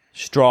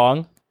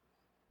 Strong,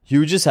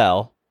 huge as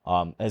hell,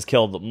 has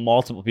killed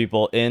multiple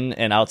people in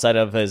and outside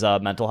of his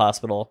mental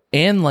hospital.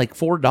 And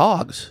 4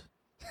 dogs.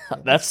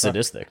 That's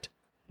sadistic.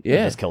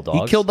 Yeah. He killed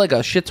dogs. He killed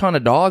a shit ton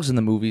of dogs in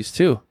the movies,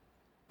 too.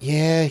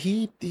 Yeah,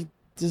 he's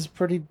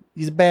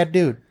a bad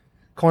dude.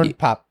 Corn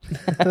pop.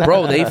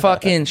 Bro, they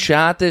fucking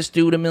shot this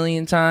dude a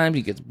million times.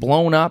 He gets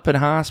blown up in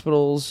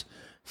hospitals.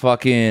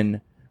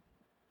 Fucking,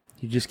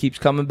 he just keeps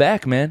coming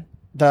back, man.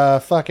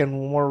 The fucking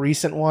more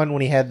recent one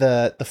when he had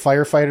the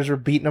firefighters were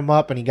beating him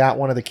up and he got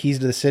one of the keys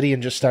to the city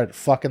and just started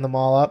fucking them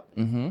all up.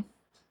 Mm-hmm.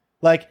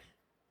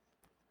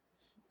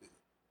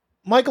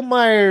 Michael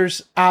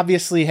Myers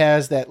obviously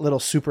has that little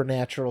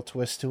supernatural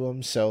twist to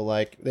him, so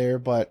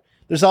but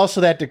there's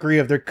also that degree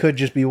of there could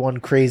just be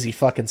one crazy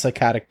fucking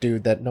psychotic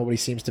dude that nobody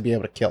seems to be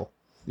able to kill.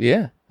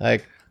 Yeah.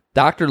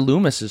 Dr.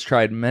 Loomis has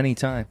tried many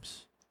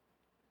times.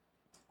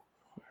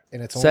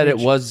 And it's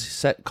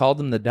called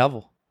him the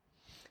devil.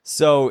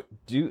 So,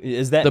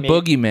 is that the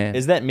boogeyman?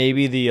 Is that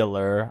maybe the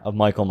allure of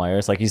Michael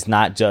Myers? He's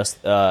not just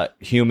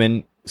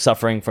human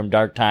suffering from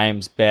dark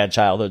times, bad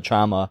childhood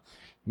trauma.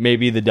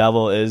 Maybe the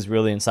devil is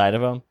really inside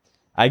of him.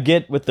 I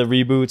get with the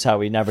reboots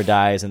how he never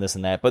dies and this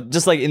and that, but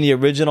just in the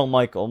original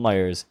Michael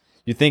Myers,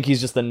 you think he's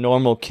just a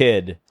normal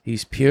kid.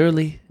 He's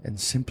purely and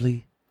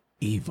simply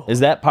evil. Is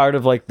that part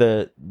of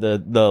the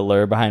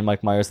allure behind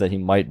Mike Myers, that he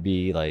might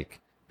be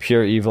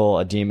pure evil,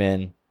 a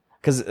demon?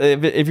 Because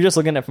if you're just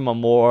looking at it from a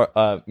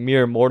more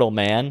mere mortal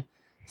man,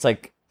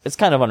 it's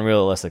kind of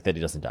unrealistic that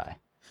he doesn't die.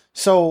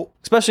 So,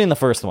 especially in the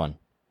first one,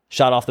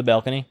 shot off the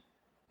balcony.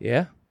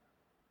 Yeah,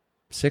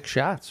 6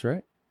 shots,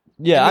 right?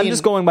 Yeah, I'm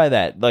just going by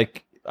that.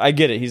 I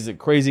get it, he's a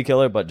crazy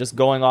killer, but just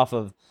going off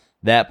of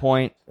that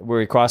point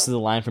where he crosses the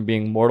line from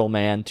being mortal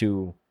man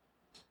to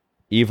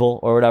evil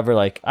or whatever,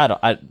 I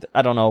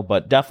don't know,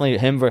 but definitely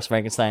him versus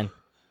Frankenstein,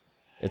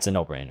 it's a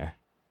no-brainer.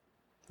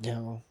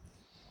 Yeah,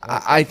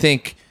 I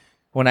think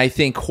when I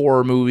think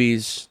horror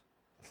movies,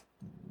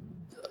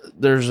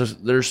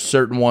 there's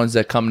certain ones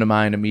that come to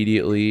mind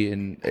immediately,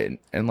 and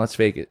let's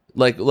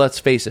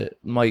face it,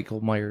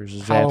 Michael Myers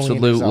is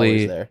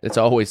Halloween it's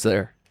always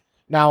there.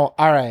 Now,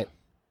 all right.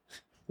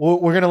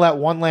 We're going to let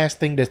one last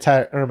thing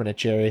determine it,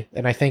 Jerry,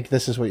 and I think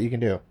this is what you can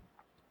do.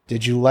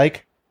 Did you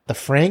like the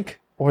Frank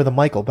or the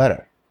Michael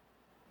better?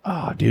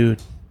 Oh,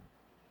 dude.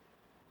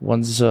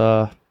 One's,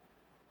 Damn.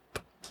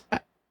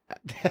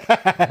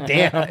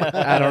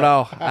 I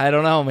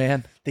don't know,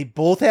 man. They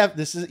both have,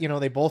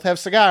 they both have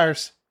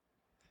cigars.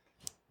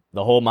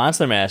 The whole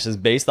Monster Mash is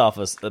based off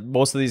of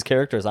most of these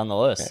characters on the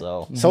list,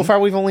 so. So far,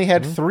 we've only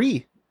had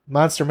 3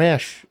 Monster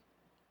Mash.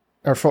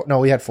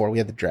 We had 4. We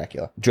had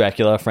the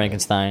Dracula,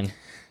 Frankenstein.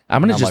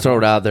 I'm going to just throw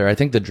it out there. I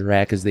think the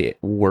Drac is the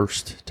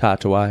worst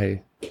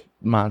Tatooine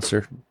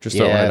monster. Just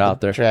throwing it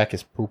out there. Drac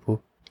is poo-poo.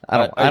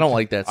 I don't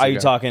like that cigar. Are you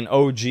talking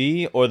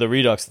OG or the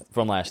Redux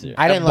from last year?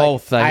 I didn't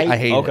both. I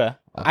hate it. Okay.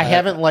 I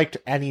haven't liked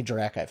any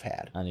Drac I've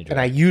had. Any Drac. And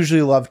I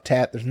usually love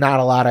Tat. There's not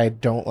a lot I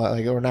don't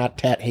like. We're not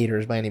Tat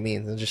haters by any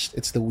means.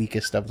 It's the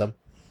weakest of them.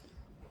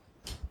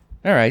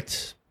 All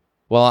right.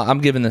 Well,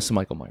 I'm giving this to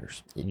Michael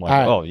Myers.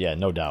 right. Oh, yeah,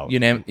 no doubt.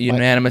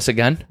 Unanimous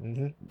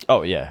again?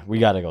 Oh, yeah, we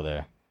got to go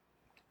there.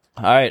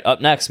 All right, up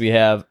next, we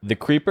have The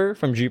Creeper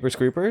from Jeepers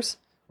Creepers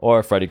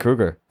or Freddy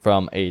Krueger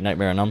from A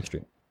Nightmare on Elm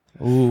Street.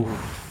 Ooh.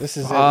 This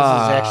is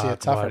actually a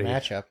tougher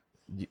matchup.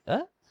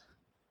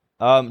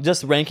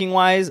 Just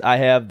ranking-wise, I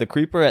have The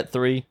Creeper at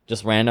 3,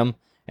 just random,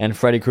 and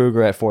Freddy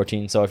Krueger at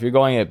 14. So if you're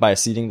going it by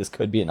seeding, this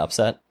could be an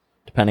upset,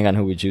 depending on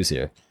who we choose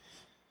here.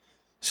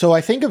 So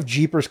I think of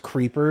Jeepers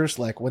Creepers,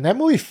 like when that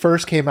movie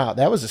first came out,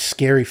 that was a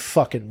scary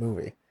fucking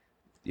movie.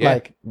 Yeah.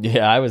 Like,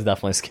 Yeah, I was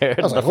definitely scared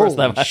I was the like, first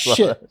holy time I saw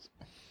shit. it.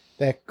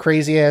 That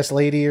crazy ass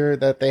lady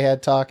that they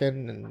had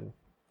talking, and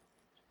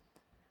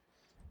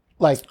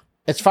like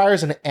as far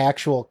as an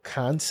actual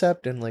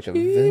concept and like a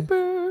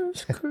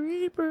Creepers.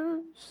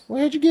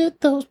 where'd you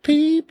get those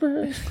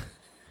peepers?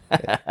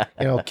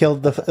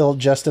 Killed the old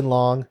Justin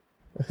Long,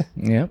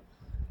 Yep.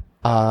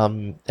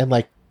 and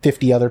like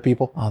 50 other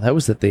people. Oh, that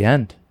was at the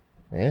end.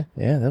 Yeah,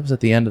 Yeah, that was at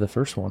the end of the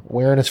first one.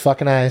 wearing his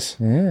fucking eyes,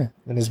 Yeah.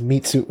 and his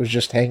meat suit was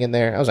just hanging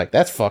there. I was like,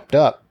 that's fucked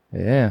up.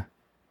 Yeah.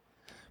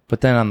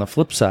 But then on the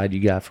flip side, you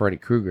got Freddy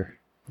Krueger.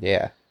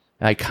 Yeah,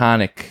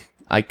 Iconic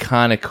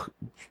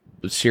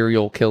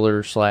serial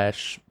killer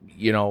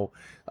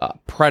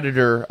 /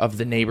 predator of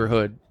the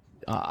neighborhood.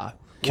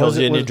 Kills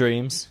you in your was-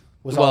 dreams.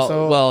 was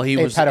also he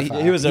a was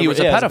pedophile. he was a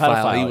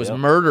pedophile. He was yep.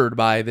 murdered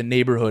by the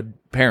neighborhood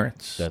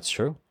parents. That's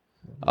true.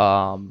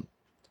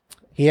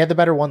 He had the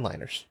better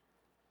one-liners.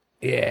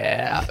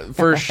 Yeah,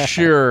 for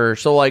sure.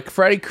 So like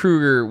Freddy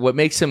Krueger, what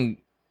makes him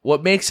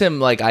like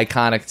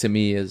iconic to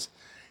me is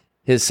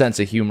his sense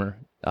of humor.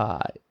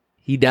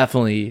 He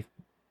definitely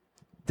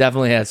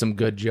has some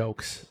good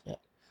jokes.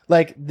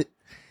 Like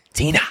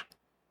Tina.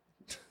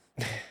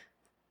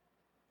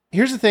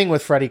 here's the thing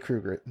with Freddy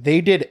Krueger. They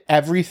did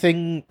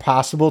everything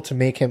possible to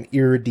make him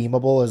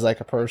irredeemable as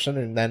like a person,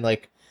 and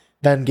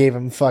then gave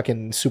him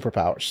fucking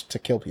superpowers to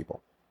kill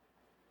people.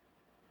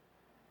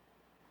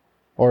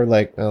 Or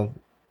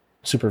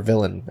super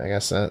villain, I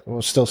guess.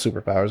 Still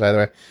superpowers either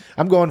way.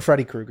 I'm going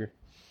Freddy Krueger.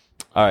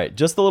 All right,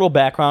 just a little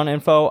background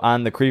info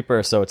on the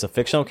Creeper. So it's a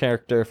fictional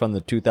character from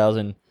the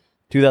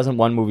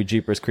 2001 movie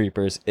Jeepers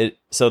Creepers.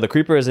 So the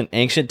Creeper is an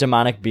ancient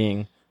demonic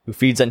being who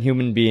feeds on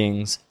human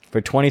beings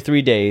for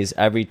 23 days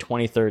every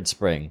 23rd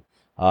spring.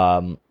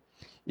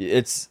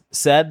 It's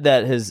said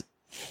that his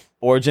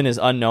origin is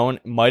unknown.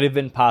 Might have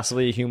been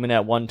possibly a human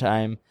at one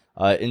time.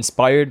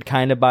 Inspired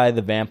kind of by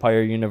the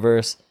vampire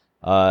universe.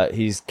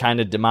 He's kind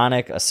of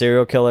demonic, a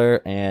serial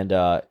killer,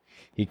 and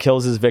he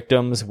kills his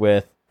victims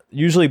with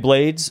usually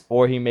blades,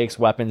 or he makes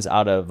weapons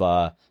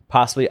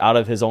possibly out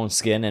of his own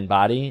skin and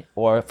body,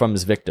 or from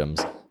his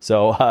victims.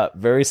 So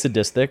very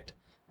sadistic,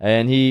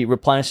 and he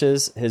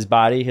replenishes his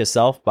body,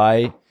 himself,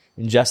 by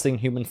ingesting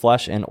human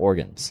flesh and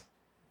organs.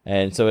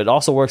 And so it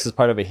also works as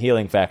part of a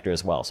healing factor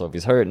as well. So if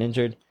he's hurt and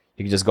injured,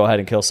 he can just go ahead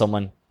and kill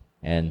someone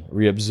and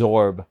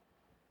reabsorb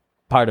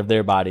part of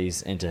their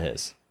bodies into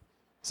his.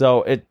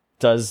 So it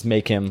does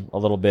make him a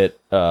little bit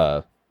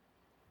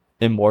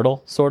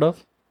immortal, sort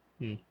of,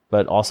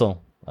 but also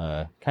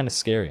kind of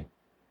scary.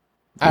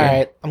 All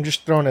right, I'm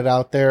just throwing it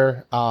out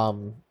there.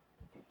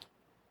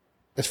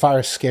 As far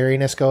as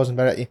scariness goes, and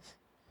better, you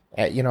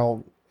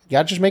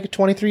gotta just make it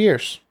 23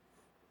 years.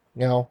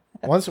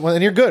 Once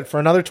and you're good for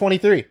another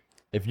 23.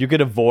 If you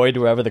could avoid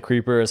wherever the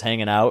Creeper is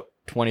hanging out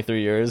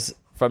 23 years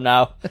from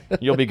now,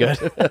 you'll be good.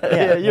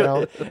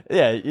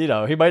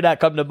 He might not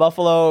come to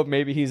Buffalo.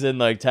 Maybe he's in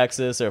like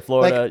Texas or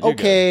Florida. Like,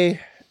 okay,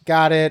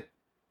 got it.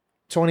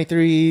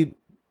 23,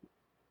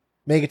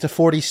 make it to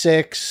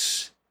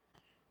 46,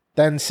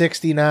 then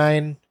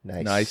 69.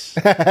 Nice.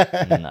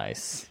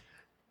 Nice.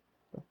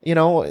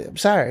 I'm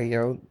sorry,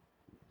 and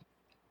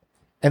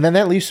then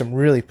that leaves some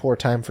really poor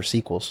time for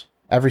sequels.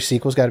 Every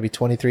sequel's got to be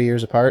 23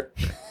 years apart.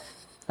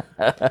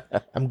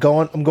 I'm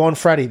going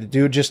Freddy. The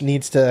dude just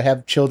needs to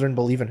have children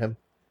believe in him.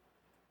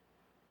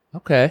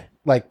 Okay.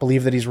 Like,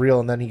 believe that he's real,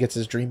 and then he gets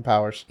his dream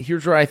powers.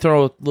 Here's where I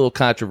throw a little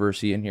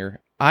controversy in here.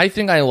 I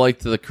think I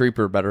liked the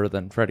Creeper better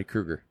than Freddy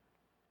Krueger.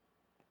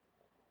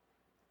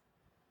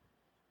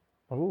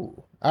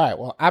 Ooh. All right,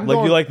 well,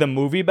 You like the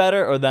movie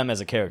better or them as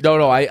a character?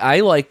 No,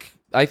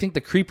 I think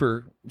the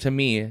Creeper, to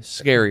me, is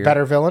scarier.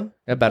 Better villain?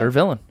 A better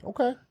villain.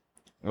 Okay.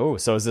 Oh,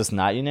 so is this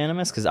not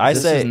unanimous? Because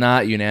This is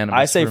not unanimous.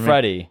 I say for me.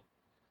 Freddy.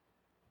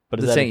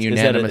 But This ain't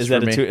unanimous for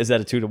me. Is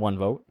that a 2-1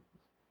 vote?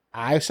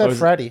 I said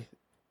Freddy.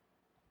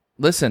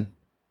 Listen,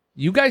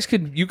 you guys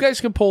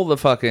could pull the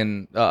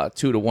fucking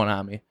 2-1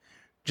 on me.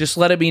 Just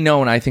let it be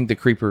known I think the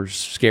Creeper's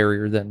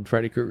scarier than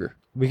Freddy Krueger.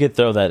 We could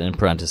throw that in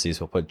parentheses.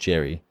 We'll put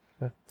Jerry.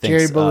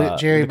 Jerry The believed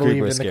Creeper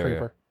in is the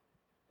scarier.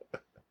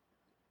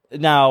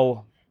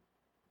 Creeper.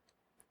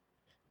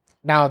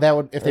 Now, that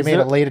would, if they Is made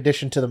there- a late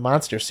addition to the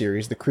Monster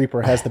series, the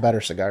Creeper has the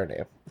better cigar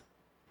name.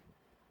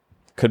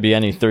 could be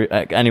any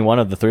one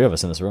of the three of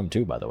us in this room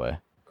too, by the way.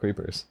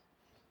 Creepers.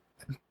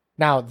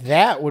 Now,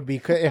 that would be...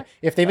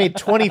 If they made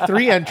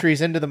 23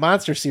 entries into the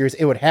Monster series,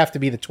 it would have to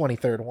be the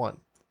 23rd one.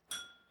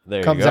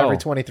 There Comes you go. every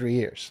 23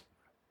 years.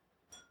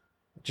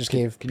 Just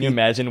gave. Can you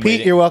imagine?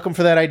 Pete, you're welcome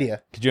for that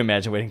idea. Could you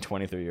imagine waiting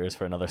 23 years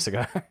for another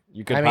cigar?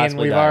 You could. I mean,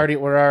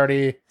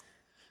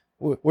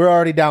 we're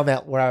already down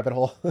that rabbit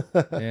hole.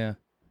 Yeah.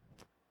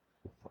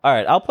 All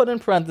right, I'll put in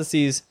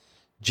parentheses.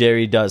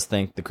 Jerry does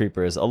think the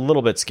Creeper is a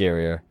little bit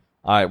scarier.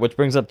 All right, which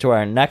brings up to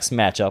our next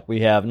matchup.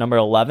 We have number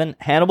 11,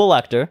 Hannibal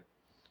Lecter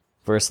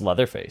versus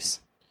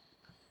Leatherface.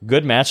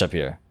 Good matchup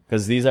here,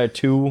 because these are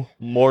two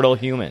mortal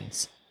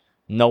humans.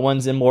 No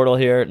one's immortal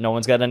here. No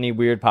one's got any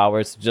weird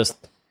powers.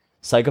 Just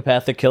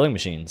psychopathic killing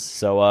machines.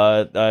 So,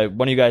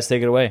 one of you guys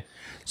take it away.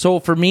 So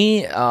for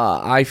me,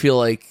 I feel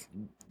like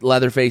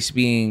Leatherface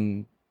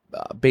being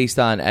based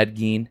on Ed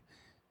Gein,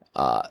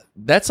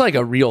 that's like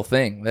a real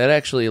thing. That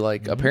actually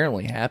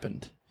apparently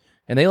happened.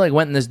 And they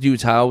went in this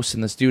dude's house,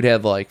 and this dude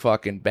had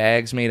fucking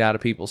bags made out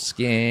of people's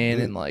skin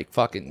and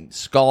fucking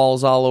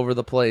skulls all over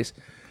the place.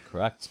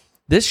 Correct.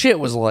 This shit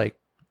was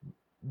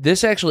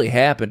this actually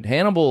happened.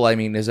 Hannibal, I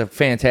mean, is a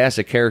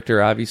fantastic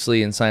character,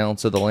 obviously, in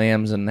Silence of the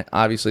Lambs and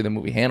obviously the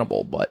movie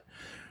Hannibal. But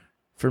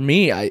for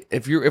me,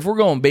 if we're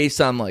going based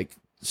on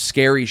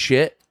scary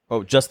shit.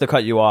 Oh, just to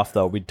cut you off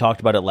though, we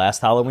talked about it last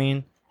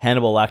Halloween.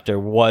 Hannibal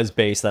Lecter was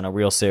based on a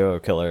real serial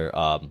killer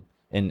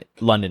in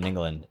London,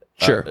 England.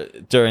 Sure.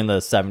 During the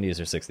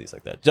 70s or 60s,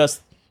 like that.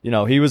 Just,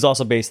 he was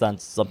also based on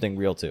something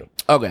real too.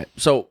 Okay,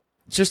 so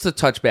just to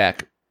touch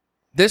back,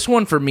 this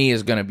one for me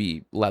is going to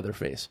be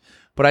Leatherface.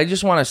 But I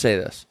just want to say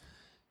this.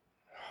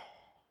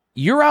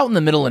 You're out in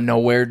the middle of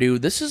nowhere,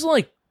 dude. This is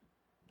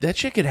that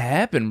shit could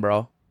happen,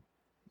 bro.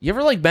 You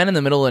ever been in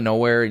the middle of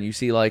nowhere and you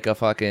see a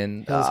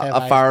fucking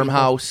a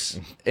farmhouse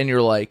and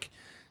you're like,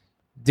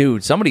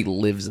 dude, somebody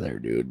lives there,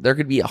 dude. There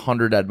could be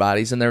 100 dead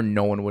bodies in there.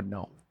 No one would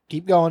know.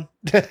 Keep going.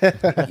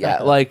 Yeah,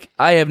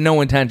 I have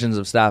no intentions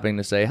of stopping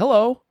to say,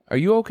 hello, are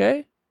you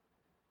okay?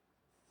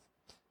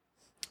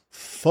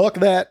 Fuck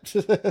that.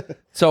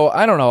 So,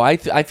 I don't know. I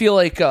feel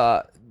like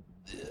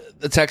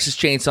the Texas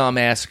Chainsaw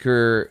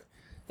Massacre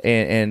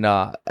and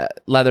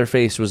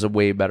Leatherface was a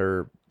way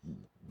better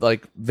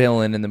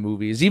villain in the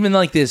movies. Even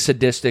the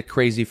sadistic,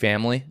 crazy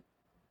family.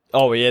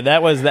 Oh, yeah,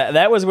 that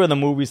was where the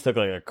movies took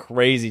a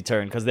crazy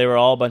turn, because they were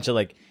all a bunch of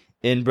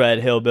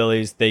inbred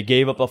hillbillies. They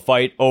gave up a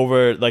fight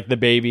over the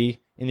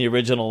baby in the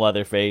original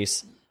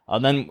Leatherface.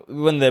 And then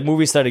when the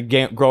movie started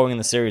growing in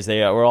the series,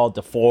 they were all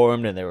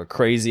deformed and they were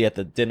crazy at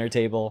the dinner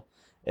table.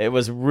 It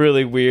was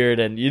really weird,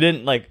 and you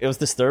didn't it was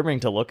disturbing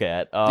to look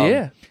at.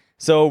 Yeah.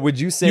 So would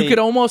you say you could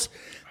almost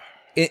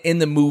in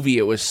the movie?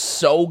 It was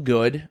so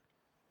good.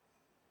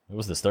 It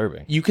was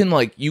disturbing. You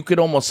could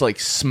almost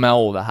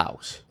smell the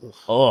house.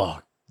 Oh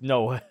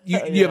no!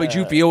 But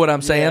you feel what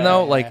I'm saying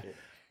though,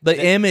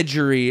 the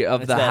imagery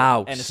of the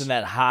house, and it's in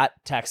that hot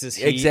Texas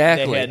heat.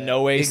 Exactly. They had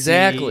no AC.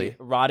 Exactly.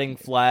 Rotting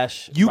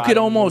flesh. You could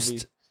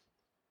almost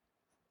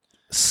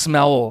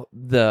smell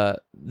the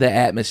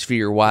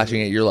atmosphere watching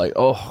it. You're like,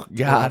 oh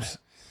God.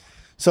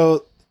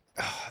 So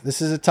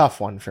this is a tough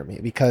one for me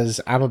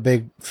because I'm a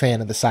big fan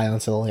of the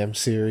Silence of the Lambs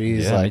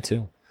series. Yeah, me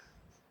too.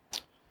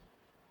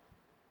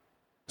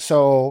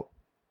 So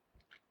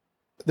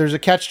there's a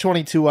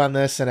catch-22 on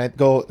this, and I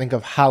go think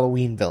of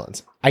Halloween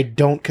villains. I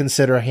don't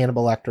consider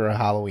Hannibal Lecter a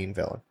Halloween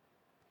villain.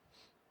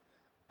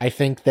 I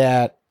think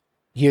that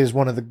he is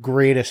one of the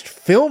greatest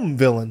film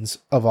villains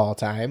of all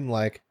time,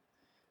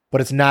 but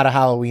it's not a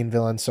Halloween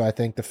villain, so I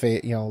think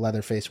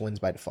Leatherface wins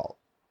by default.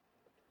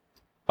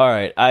 All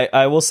right,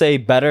 I will say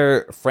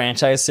better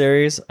franchise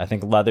series. I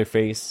think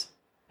Leatherface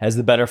has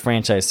the better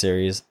franchise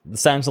series. The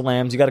Silence of the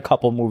Lambs, you got a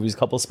couple movies, a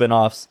couple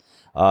spin-offs.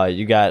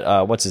 You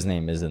got, what's his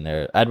name is in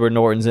there? Edward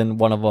Norton's in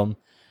one of them.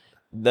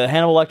 The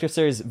Hannibal Lecter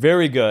series,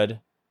 very good.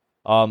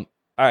 All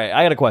right,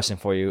 I got a question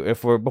for you.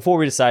 Before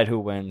we decide who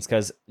wins,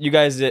 because you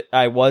guys,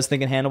 I was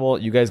thinking Hannibal.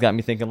 You guys got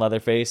me thinking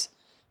Leatherface.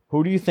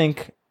 Who do you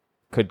think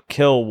could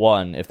kill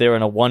one if they were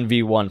in a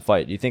 1v1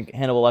 fight? Do you think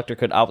Hannibal Lecter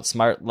could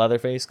outsmart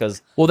Leatherface?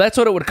 Well, that's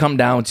what it would come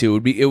down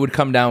to. It would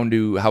come down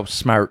to how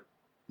smart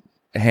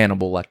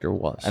Hannibal Lecter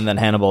was. And then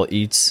Hannibal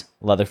eats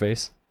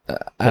Leatherface?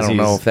 I don't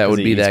know if that would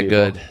be that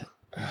good.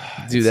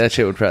 Dude, that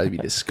shit would probably be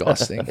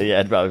disgusting. Yeah,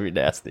 it'd probably be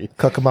nasty.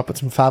 Cook them up with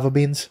some fava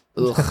beans.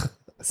 Ugh.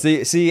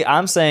 See,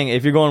 I'm saying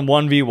if you're going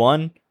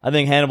 1v1, I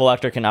think Hannibal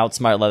Lecter can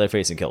outsmart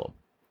Leatherface and kill him.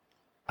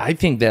 I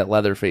think that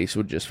Leatherface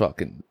would just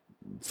fucking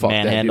fuck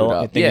manhandle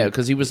that dude up. Yeah,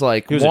 because he was a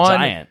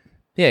giant.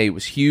 Yeah, he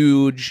was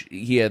huge.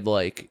 He had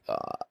I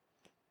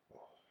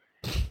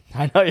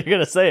know you're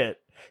gonna say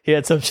it. He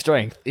had some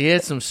strength. He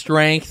had some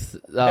strength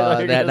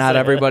that not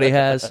everybody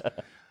has.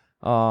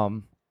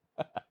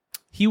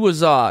 He was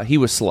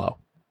slow.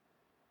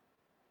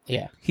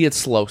 Yeah, he had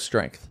slow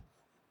strength.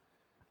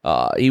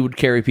 He would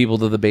carry people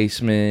to the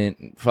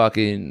basement,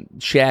 fucking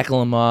shackle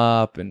them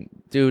up, and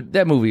dude,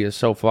 that movie is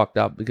so fucked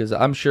up because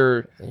I'm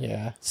sure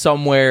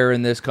somewhere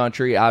in this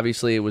country,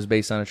 obviously it was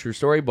based on a true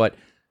story, but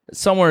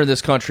somewhere in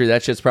this country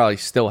that shit's probably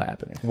still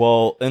happening.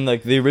 Well, in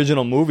the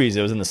original movies,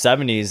 it was in the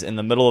 70s in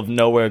the middle of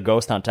nowhere,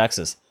 ghost town,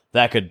 Texas.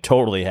 That could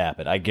totally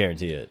happen. I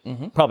guarantee it.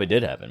 Mm-hmm. Probably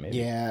did happen, maybe.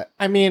 Yeah,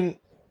 I mean,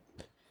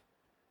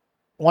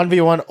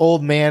 1v1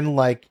 old man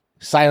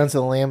Silence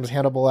of the Lambs,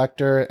 Hannibal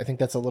Lecter. I think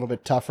that's a little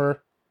bit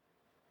tougher.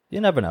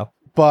 You never know.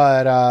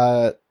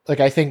 But like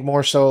I think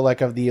more so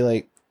like of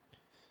the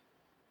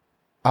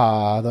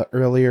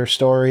earlier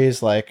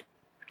stories, like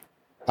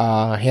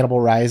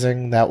Hannibal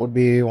Rising, that would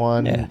be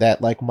one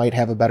that like might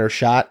have a better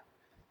shot,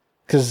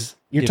 because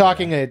you're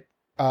talking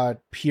a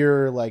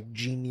pure like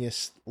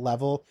genius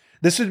level.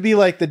 This would be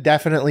like the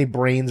definitely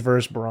brains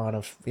versus brawn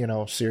of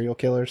serial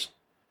killers.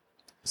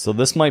 So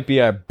this might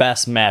be our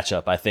best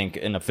matchup, I think,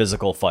 in a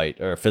physical fight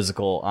or a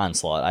physical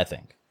onslaught, I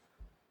think.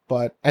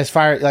 But as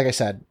far, like I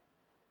said,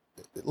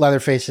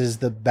 Leatherface is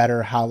the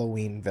better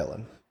Halloween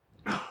villain.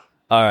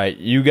 All right,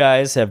 you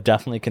guys have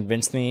definitely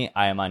convinced me.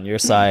 I am on your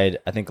side.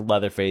 I think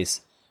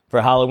Leatherface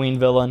for Halloween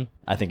villain,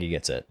 I think he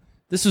gets it.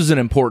 This was an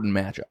important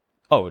matchup.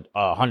 Oh,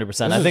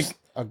 100%. I think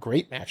a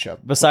great matchup.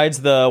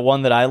 Besides the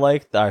one that I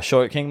liked, our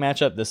Short King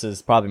matchup, this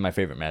is probably my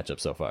favorite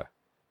matchup so far.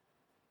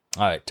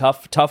 All right,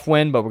 tough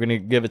win, but we're going to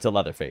give it to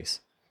Leatherface.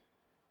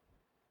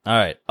 All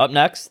right, up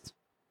next,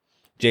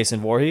 Jason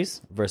Voorhees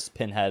versus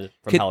Pinhead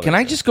from Hellraiser. Can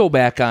I just go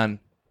back on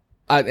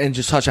and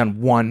just touch on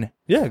one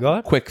go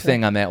ahead. quick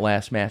thing on that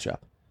last matchup?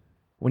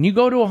 When you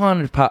go to a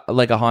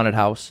haunted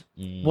house,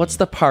 what's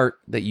the part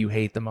that you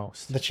hate the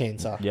most? The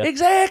chainsaw. Yep.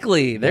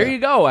 Exactly. There you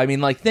go. I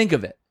mean, like, think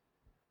of it.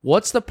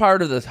 What's the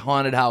part of the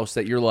haunted house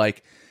that you're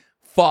like,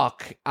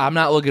 fuck, I'm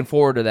not looking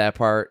forward to that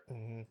part?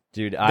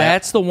 Dude,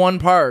 that's the one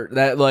part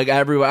that, like,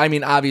 everyone, I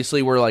mean,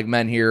 obviously we're like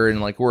men here and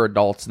like we're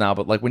adults now,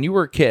 but like when you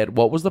were a kid,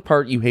 what was the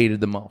part you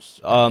hated the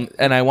most?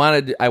 And I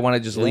want to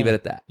just leave it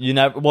at that.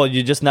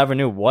 You just never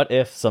knew. What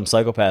if some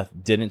psychopath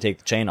didn't take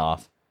the chain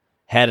off,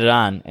 had it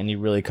on, and he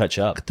really cut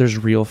you up? There's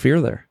real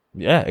fear there.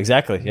 Yeah,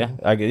 exactly.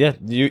 Yeah,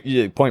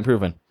 you point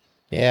proven.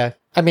 Yeah,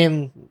 I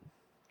mean,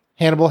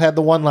 Hannibal had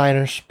the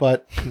one-liners,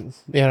 but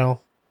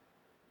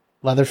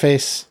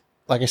Leatherface,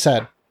 like I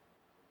said,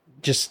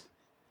 just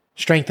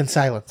strength and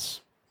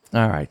silence.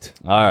 All right.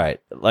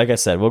 Like I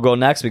said, we'll go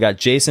next. We got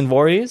Jason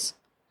Voorhees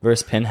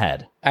versus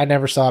Pinhead. I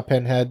never saw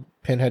Pinhead.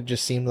 Pinhead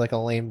just seemed like a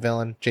lame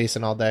villain.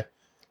 Jason all day.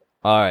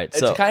 All right.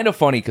 So it's kind of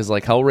funny because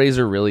like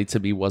Hellraiser really to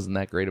me wasn't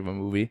that great of a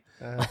movie.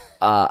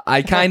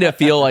 I kind of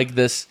feel like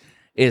this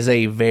is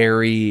a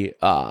very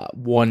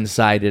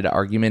one-sided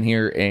argument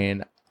here,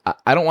 and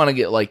I don't want to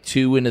get like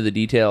too into the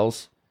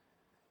details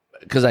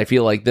because I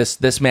feel like this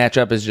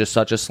matchup is just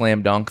such a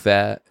slam dunk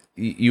that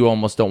you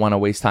almost don't want to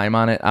waste time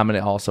on it. I'm going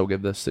to also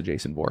give this to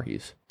Jason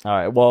Voorhees. All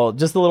right. Well,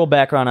 just a little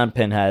background on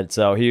Pinhead.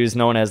 So he was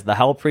known as the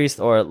Hell Priest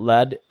or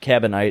Lead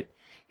Cabinite.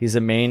 He's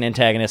the main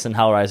antagonist in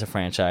Hellraiser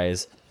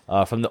franchise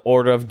from the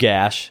Order of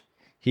Gash.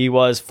 He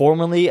was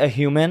formerly a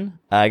human.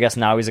 I guess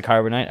now he's a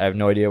Carbonite. I have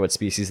no idea what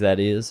species that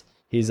is.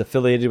 He's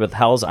affiliated with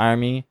Hell's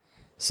Army.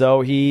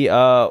 So he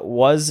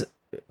was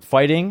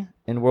fighting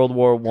in World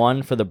War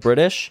I for the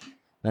British,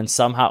 then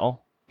somehow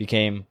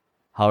became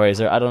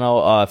Hellraiser. I don't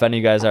know if any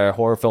of you guys are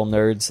horror film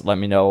nerds. Let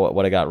me know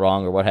what I got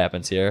wrong or what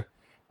happens here.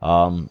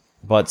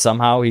 But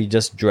somehow he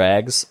just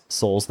drags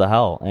souls to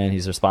hell, and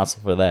he's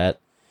responsible for that.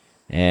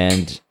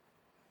 And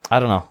I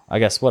don't know. I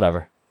guess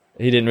whatever.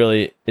 He didn't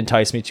really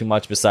entice me too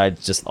much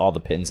besides just all the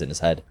pins in his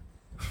head.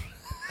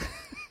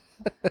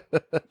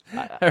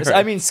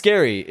 I mean,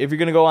 scary. If you're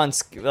going to go on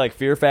like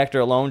fear factor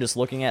alone, just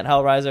looking at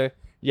Hellraiser,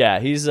 yeah,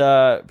 he's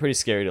pretty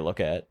scary to look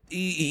at.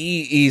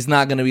 He's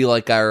not going to be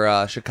like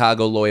our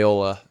Chicago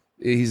Loyola.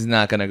 He's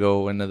not going to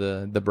go into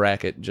the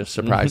bracket just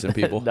surprising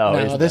people.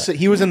 No,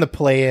 he was in the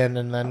play-in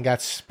and then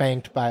got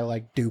spanked by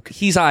like Duke.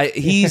 He's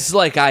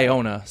like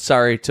Iona.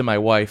 Sorry to my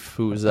wife,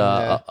 who's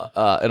an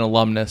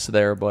alumnus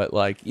there, but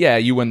like, yeah,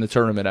 you win the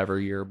tournament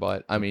every year.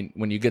 But I mean,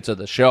 when you get to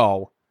the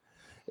show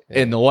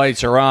and the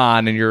lights are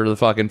on and you're the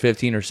fucking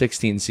 15 or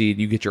 16 seed,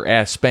 you get your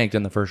ass spanked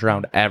in the first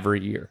round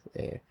every year.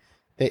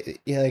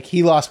 Yeah, like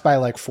he lost by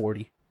like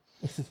 40.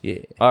 Yeah.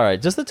 All right,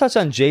 just to touch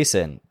on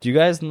Jason, do you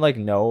guys like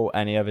know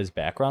any of his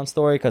background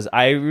story? Because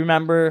I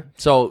remember.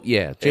 So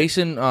yeah,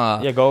 Jason.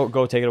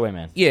 Go take it away,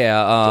 man.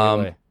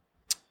 Yeah.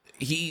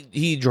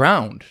 He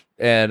drowned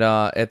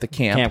at the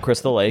Camp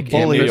Crystal Lake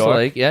in New York. Crystal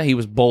Lake. Yeah, he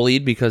was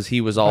bullied because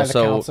he was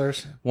also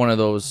one of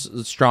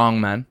those strong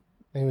men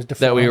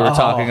that we were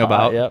talking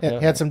about. He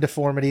had some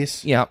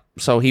deformities. Yeah,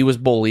 so he was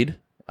bullied,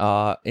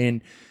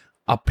 and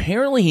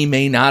apparently he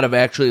may not have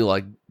actually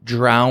like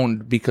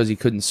drowned because he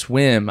couldn't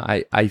swim.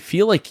 I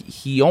feel like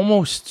he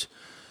almost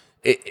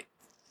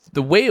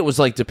the way it was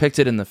like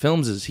depicted in the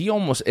films is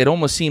it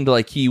almost seemed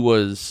like he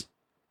was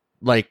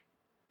like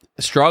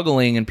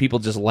struggling and people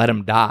just let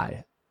him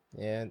die.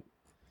 Yeah.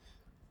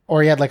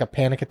 Or he had like a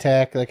panic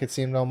attack, like it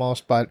seemed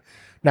almost. But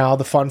now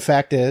the fun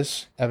fact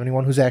is,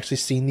 anyone who's actually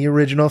seen the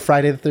original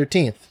Friday the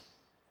 13th,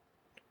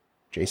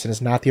 Jason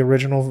is not the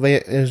original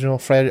Friday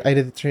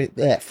the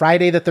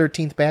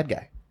 13th bad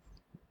guy.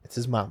 It's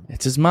his mom.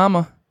 It's his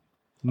mama.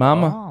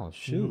 Oh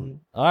shoot! Mm-hmm.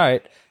 All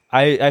right,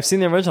 I've seen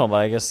the original, but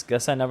I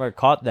guess I never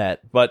caught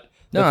that. But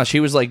no, she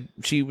was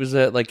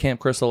at like Camp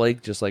Crystal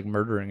Lake, just like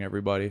murdering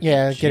everybody.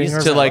 Yeah, getting her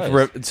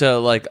avenge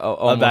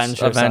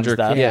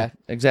her. Yeah,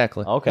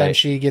 exactly. Okay. Then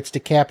she gets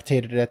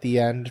decapitated at the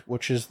end,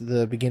 which is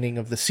the beginning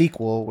of the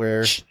sequel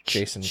where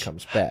Jason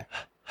comes back.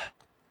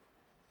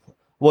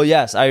 Well,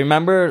 yes, I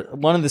remember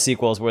one of the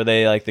sequels where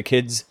they like the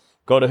kids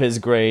go to his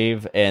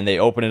grave, and they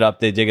open it up,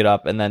 they dig it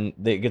up, and then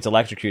it gets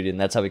electrocuted, and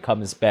that's how he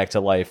comes back to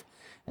life.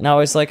 And I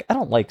was like, I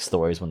don't like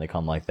stories when they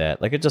come like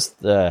that. Like, it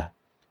just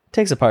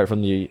takes apart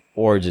from the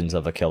origins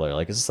of a killer.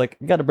 Like, it's just like,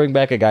 you got to bring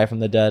back a guy from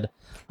the dead.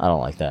 I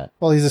don't like that.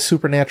 Well, he's a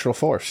supernatural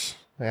force,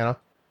 you know?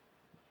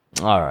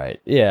 All right,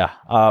 yeah.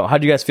 How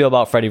do you guys feel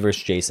about Freddy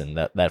vs. Jason,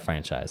 that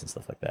franchise and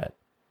stuff like that?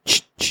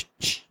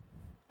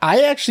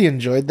 I actually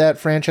enjoyed that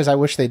franchise. I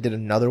wish they did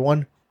another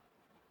one.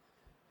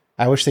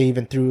 I wish they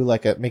even threw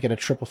make it a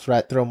triple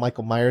threat, throw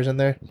Michael Myers in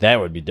there. That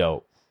would be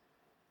dope.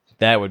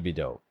 That would be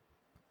dope.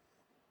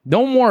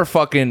 No more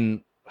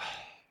fucking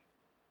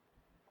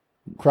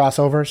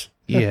crossovers.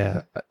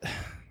 Yeah.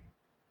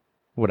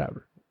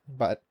 Whatever.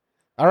 But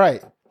all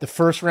right, the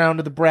first round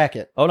of the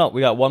bracket. Oh no,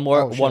 we got one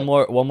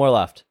more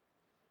left.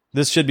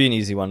 This should be an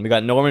easy one. We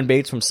got Norman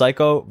Bates from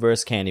Psycho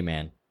versus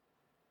Candyman.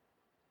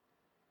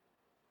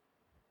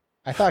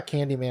 I thought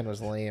Candyman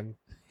was lame.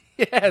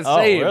 Yeah, same.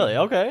 Oh, really?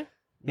 Okay.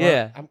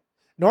 Yeah.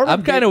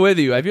 I'm kind of with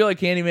you. I feel like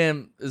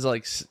Candyman is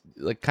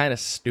like kind of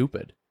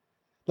stupid.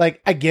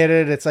 Like, I get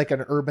it. It's like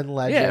an urban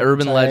legend. Yeah,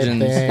 urban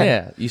legends. Thing.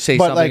 Yeah. You say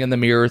something in the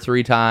mirror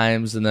 3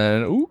 times and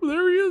then, ooh,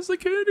 there he is, the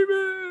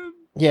Candyman.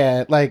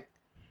 Yeah, like,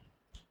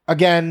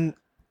 again,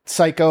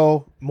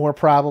 Psycho, more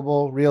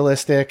probable,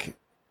 realistic.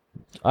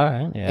 All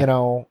right, yeah. You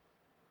know,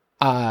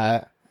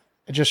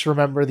 just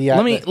remember the...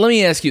 Let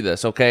me ask you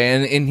this,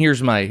 okay? And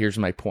here's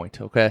my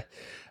point, okay?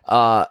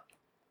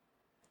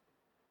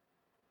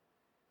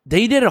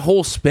 They did a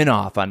whole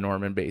spin-off on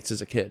Norman Bates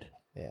as a kid.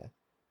 Yeah.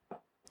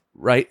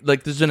 Right?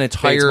 Like, there's an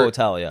entire... Bates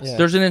Motel, yes. Yeah.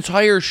 There's an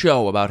entire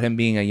show about him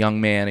being a young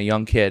man, a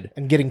young kid.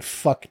 And getting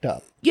fucked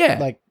up. Yeah.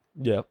 Like...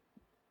 Yeah.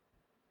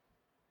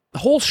 The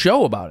whole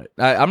show about it.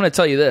 I'm going to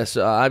tell you this.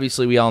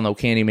 Obviously, we all know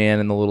Candyman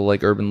and the little,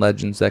 like, urban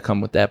legends that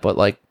come with that. But,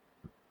 like,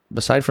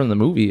 aside from the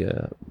movie, any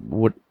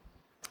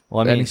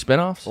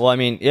spinoffs? Well, I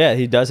mean, yeah,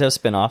 he does have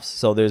spinoffs.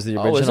 So there's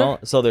the original.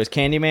 So there's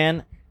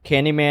Candyman,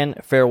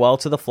 Farewell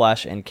to the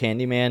Flesh, and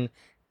Candyman,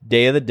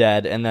 Day of the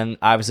Dead, and then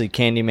obviously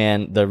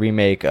Candyman, the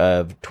remake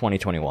of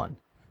 2021,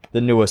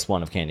 the newest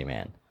one of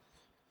Candyman.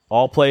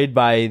 All played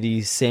by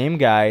the same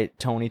guy,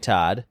 Tony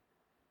Todd.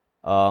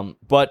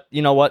 But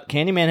you know what?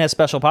 Candyman has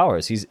special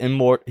powers. He's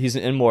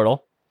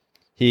immortal.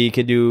 He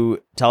can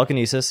do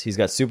telekinesis. He's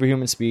got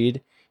superhuman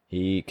speed.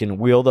 He can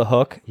wield a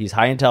hook. He's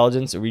high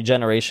intelligence,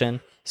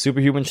 regeneration,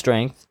 superhuman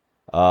strength.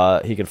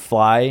 He can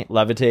fly,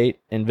 levitate,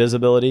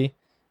 invisibility,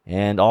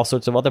 and all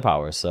sorts of other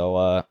powers.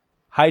 So,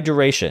 high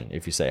duration,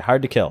 if you say.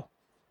 Hard to kill.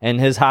 And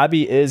his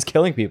hobby is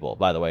killing people,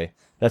 by the way.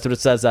 That's what it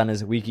says on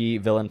his Wiki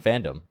Villain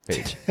Fandom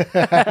page.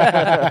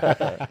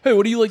 Hey,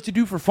 what do you like to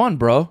do for fun,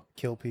 bro?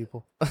 Kill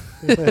people.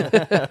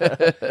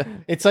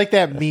 It's like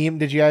that meme.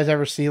 Did you guys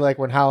ever see, like,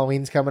 when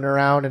Halloween's coming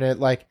around and it,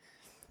 like,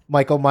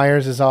 Michael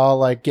Myers is all,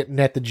 like, getting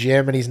at the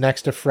gym and he's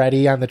next to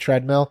Freddy on the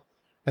treadmill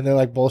and they're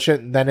like, bullshit,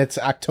 and then it's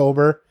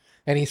October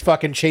and he's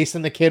fucking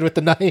chasing the kid with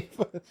the knife.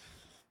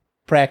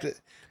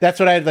 Practice. That's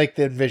what I'd like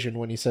to envision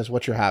when he says,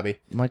 "What's your hobby?"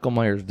 Michael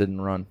Myers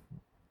didn't run.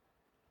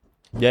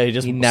 Yeah,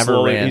 he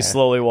never ran. He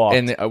slowly walked.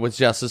 And it was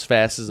just as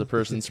fast as a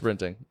person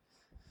sprinting.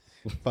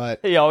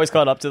 But he always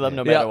caught up to them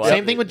no matter what.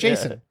 Same thing with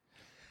Jason.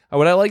 Yeah.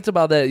 What I liked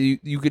about that,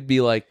 you could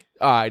be like,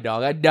 all right,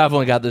 dog, I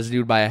definitely got this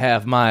dude by a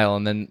half mile,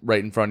 and then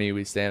right in front of you,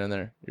 he's standing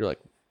there. You're like,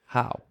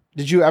 how?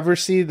 Did you ever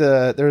see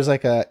there was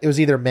like it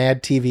was either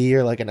Mad TV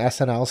or like an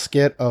SNL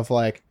skit of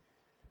like,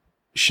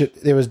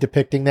 it was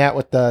depicting that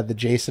with the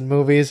Jason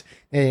movies,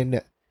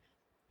 and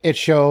it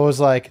shows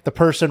like the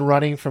person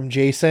running from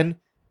Jason,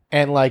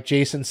 and like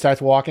Jason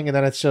starts walking, and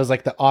then it shows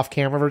like the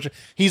off-camera version.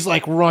 He's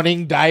like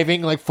running,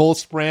 diving, like full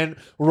sprint,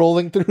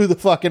 rolling through the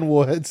fucking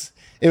woods.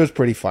 It was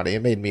pretty funny.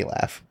 It made me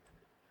laugh.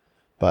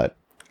 But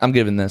I'm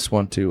giving this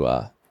one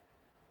to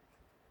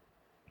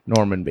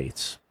Norman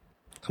Bates,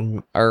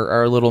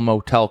 our little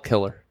motel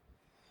killer.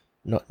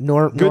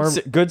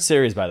 Good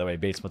series, by the way.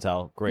 Bates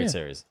Motel, great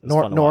series.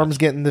 Norm's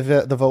getting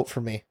the vote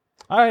for me.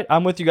 All right,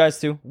 I'm with you guys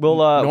too.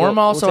 Norm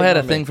also had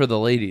a thing for the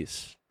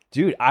ladies.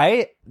 Dude,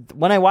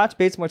 when I watched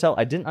Bates Motel,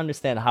 I didn't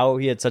understand how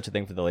he had such a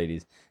thing for the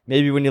ladies.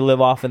 Maybe when you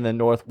live off in the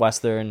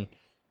northwestern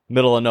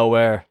middle of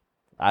nowhere,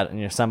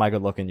 you're semi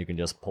good looking, you can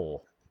just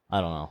pull. I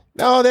don't know.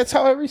 No, that's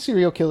how every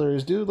serial killer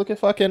is, dude. Look at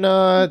fucking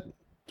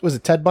was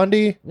it Ted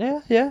Bundy?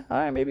 Yeah. All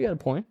right, maybe you got a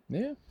point.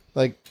 Yeah.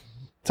 Like,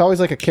 it's always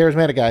like a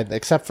charismatic guy,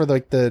 except for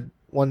like the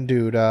one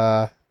dude,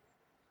 Ed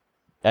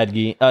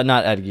Gein,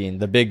 not Ed Gein,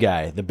 the big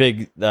guy, the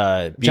big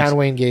John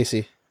Wayne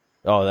Gacy.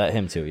 Oh, that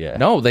him too, yeah.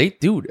 No,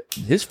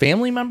 his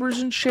family members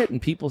and shit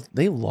and people,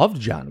 they loved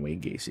John Wayne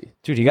Gacy.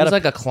 Dude, he was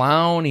like a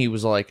clown. He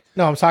was like,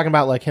 no, I'm talking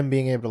about like him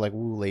being able to like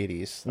woo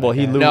ladies. Well,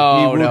 he wooed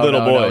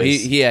little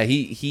boys.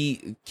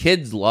 He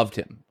kids loved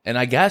him, and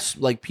I guess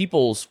like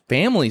people's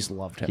families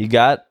loved him. He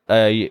got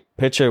a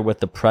picture with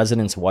the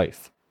president's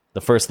wife,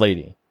 the first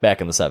lady, back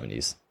in the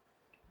 70s.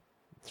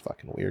 It's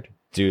fucking weird,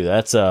 dude.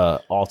 That's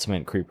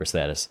ultimate creeper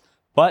status.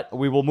 But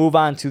we will move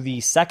on to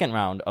the second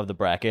round of the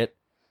bracket.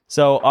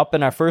 So up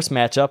in our first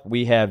matchup,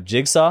 we have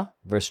Jigsaw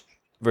versus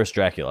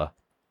Dracula.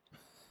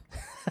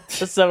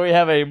 So we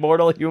have a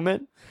mortal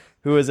human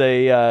who is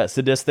a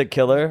sadistic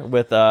killer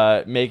with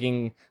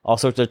making all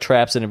sorts of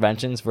traps and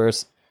inventions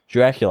versus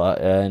Dracula,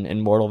 an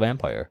immortal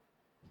vampire.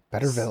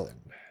 Better villain.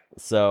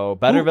 So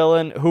better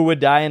villain who would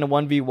die in a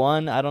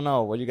 1v1. I don't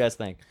know. What do you guys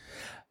think?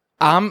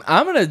 I'm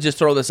gonna just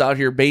throw this out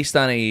here based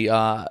on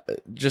a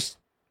just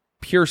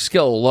pure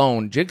skill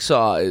alone.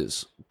 Jigsaw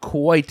is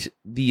quite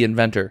the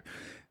inventor.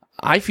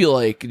 I feel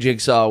like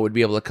Jigsaw would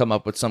be able to come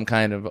up with some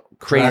kind of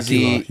crazy.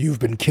 Dracula, you've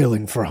been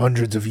killing for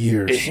hundreds of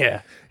years.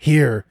 Yeah.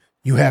 Here,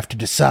 you have to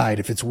decide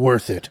if it's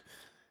worth it.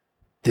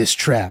 This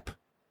trap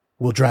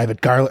will drive a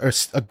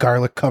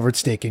garlic-covered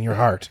stake in your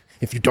heart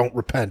if you don't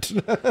repent.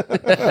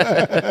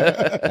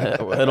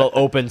 It'll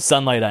open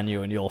sunlight on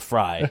you and you'll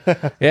fry.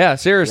 Yeah,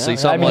 seriously,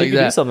 something like you could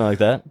that. do something like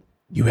that.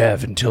 You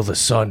have until the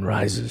sun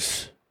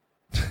rises.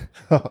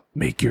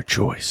 Make your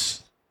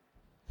choice.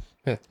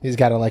 He's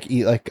got to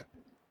eat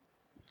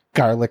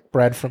garlic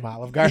bread from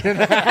Olive Garden.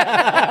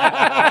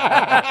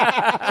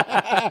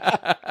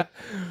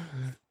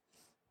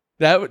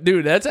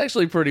 That's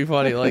actually pretty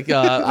funny.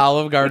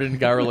 Olive Garden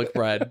garlic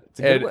bread,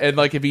 and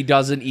if he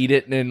doesn't eat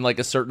it in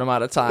a certain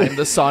amount of time,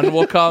 the sun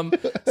will come.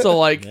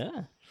 So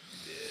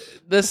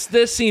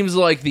this seems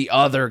like the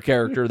other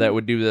character that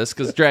would do this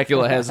because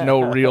Dracula has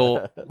no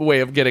real way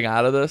of getting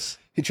out of this.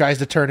 He tries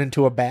to turn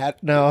into a bat.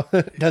 No,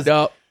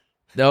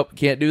 nope,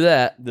 can't do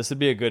that. This would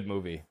be a good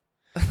movie.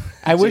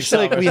 I wish we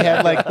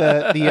had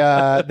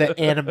the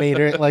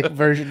animator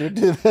version to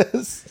do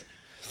this.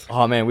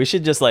 Oh man, we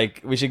should go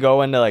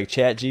into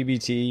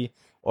ChatGPT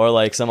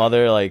or some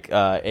other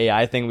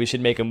AI thing. We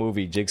should make a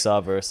movie,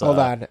 Jigsaw versus. Hold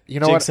on, you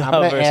know what? I'm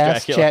gonna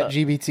ask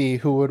ChatGPT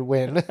who would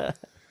win.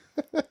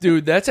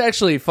 Dude, that's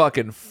actually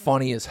fucking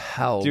funny as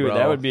hell, dude. Bro.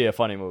 That would be a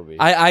funny movie.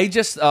 I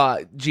just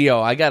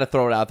Gio, I gotta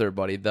throw it out there,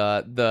 buddy.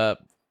 The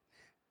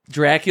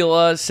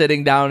Dracula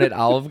sitting down at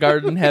Olive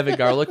Garden having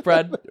garlic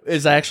bread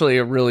is actually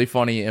a really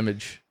funny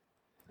image.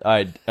 All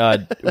right,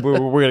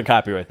 we're gonna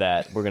copyright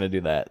that. We're gonna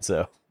do that.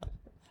 So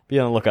be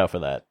on the lookout for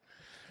that.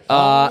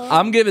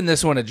 I'm giving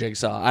this one a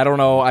Jigsaw. I don't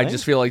know. I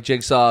just feel like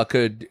Jigsaw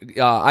could.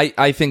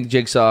 I think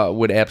Jigsaw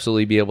would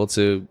absolutely be able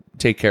to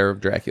take care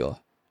of Dracula.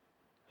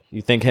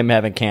 You think him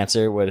having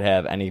cancer would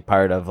have any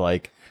part of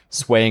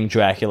swaying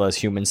Dracula's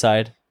human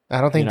side?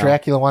 I don't think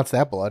Dracula wants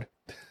that blood.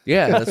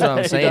 Yeah, that's what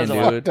I'm saying,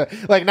 dude.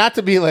 Not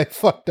to be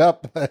fucked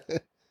up,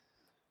 but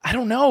I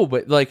don't know,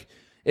 but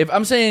if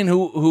I'm saying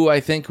who I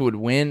think would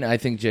win, I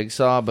think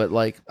Jigsaw. But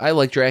I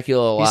like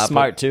Dracula a lot. He's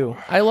smart too.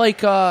 I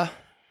like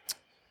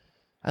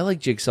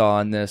Jigsaw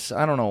on this.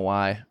 I don't know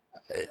why.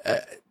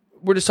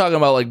 We're just talking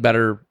about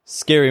better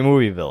scary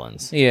movie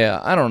villains. Yeah,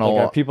 I don't know.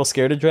 Are people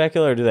scared of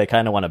Dracula, or do they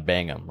kind of want to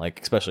bang him?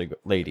 Especially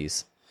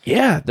ladies.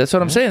 Yeah, that's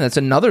what I'm saying. That's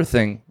another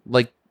thing.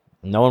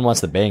 No one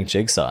wants to bang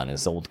Jigsaw on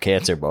his old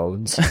cancer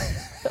bones.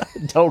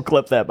 Don't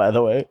clip that, by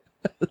the way.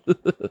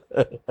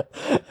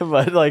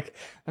 But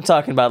I'm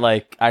talking about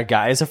are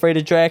guys afraid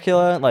of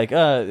Dracula?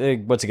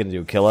 What's he gonna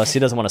do? Kill us? He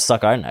doesn't want to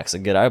suck our necks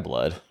and get our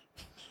blood.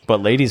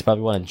 But ladies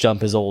probably want to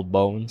jump his old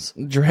bones.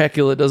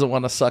 Dracula doesn't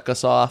want to suck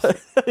us off.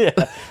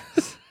 Yeah.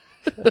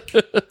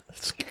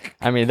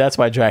 I mean, that's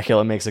why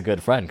Dracula makes a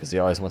good friend, because he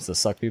always wants to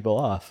suck people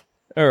off.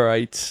 All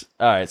right.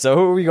 So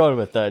who are we going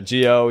with?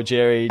 Gio,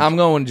 Jerry? I'm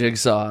going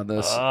Jigsaw on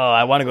this. Oh,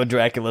 I want to go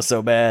Dracula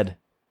so bad.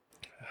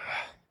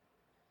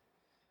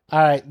 All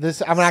right,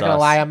 I'm not gonna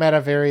lie. I'm at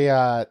a very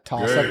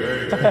toss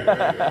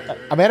up.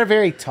 I'm at a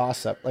very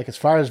toss up. As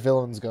far as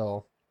villains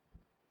go,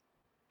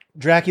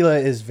 Dracula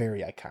is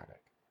very iconic.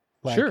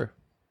 Sure.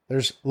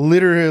 There's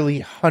literally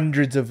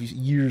hundreds of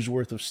years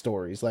worth of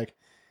stories.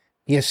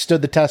 He has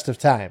stood the test of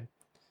time.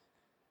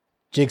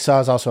 Jigsaw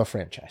is also a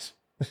franchise.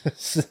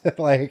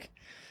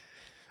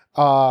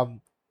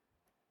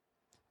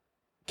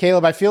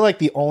 Caleb, I feel like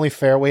the only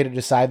fair way to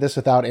decide this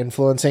without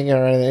influencing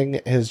or anything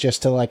is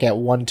just to at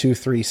 1, 2,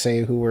 3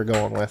 say who we're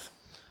going with.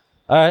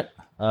 All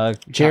right,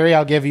 Jerry,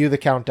 I'll give you the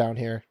countdown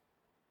here.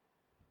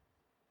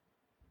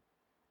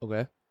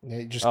 Okay.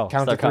 Yeah, just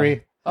count to 3.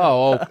 Counting.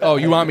 Oh!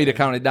 You want me to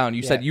count it down?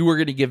 You said you were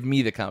going to give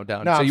me the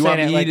countdown. No, so I'm you want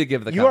saying me to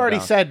give the you countdown. You already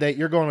said that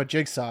you're going with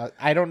Jigsaw.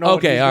 I don't know.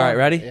 Okay, all right,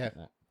 ready? Yeah.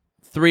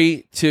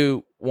 3,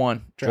 2,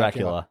 1.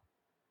 Dracula.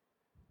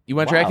 You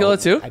went Dracula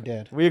too? I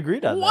did. We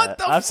agreed on that. What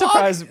the I'm fuck?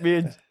 surprised me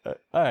and... all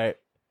right.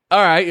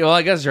 All right. Well,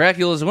 I guess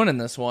Dracula's winning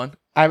this one.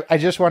 I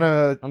just want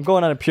to... I'm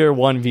going on a pure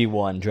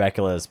 1v1.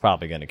 Dracula is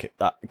probably going to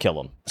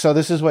kill him. So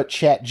this is what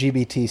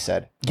ChatGPT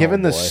said.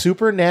 Given the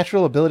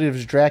supernatural ability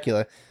of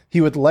Dracula, he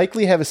would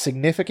likely have a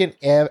significant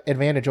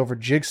advantage over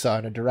Jigsaw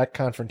in a direct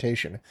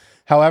confrontation.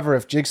 However,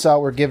 if Jigsaw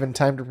were given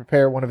time to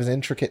prepare one of his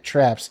intricate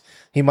traps,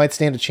 he might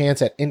stand a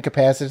chance at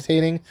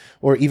incapacitating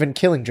or even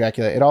killing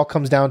Dracula. It all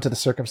comes down to the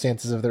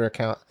circumstances of their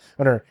account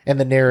and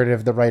the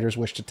narrative the writers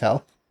wish to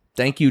tell.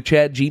 Thank you,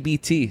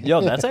 ChatGPT.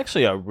 Yo, that's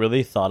actually a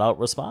really thought out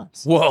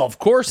response. Well, of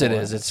course it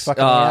is. It's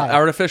fucking AI.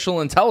 artificial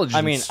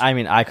intelligence. I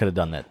mean, I could have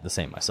done that the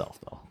same myself,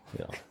 though.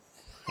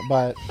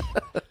 But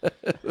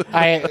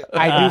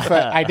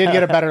I did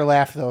get a better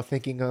laugh though,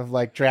 thinking of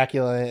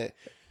Dracula.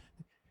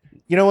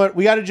 You know what?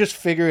 We got to just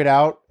figure it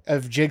out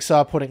of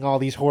Jigsaw putting all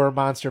these horror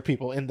monster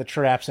people in the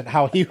traps and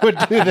how he would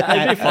do that.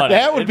 It'd be funny.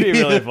 That would It'd be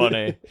really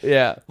funny.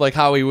 Yeah, like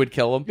how he would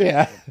kill him.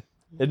 Yeah.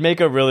 It'd make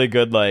a really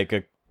good like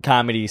a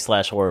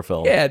comedy/horror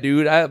film. Yeah,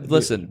 dude.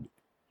 Listen,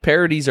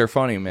 parodies are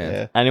funny, man.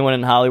 Yeah. Anyone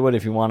in Hollywood,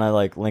 if you want to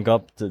like link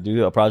up to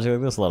do a project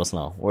like this, let us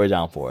know. We're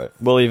down for it.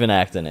 We'll even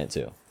act in it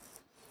too.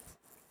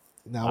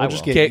 No, I we'll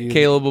just will. get you.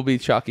 Caleb will be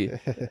Chucky.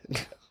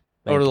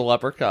 Or the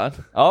Leprechaun.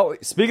 Oh,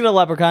 speaking of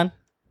Leprechaun,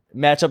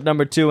 matchup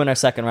number 2 in our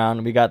second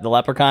round, we got the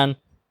Leprechaun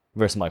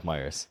versus Mike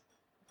Myers.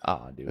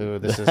 Ah, dude. Ooh,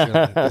 this is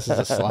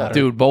a slaughter.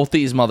 Dude, both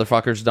these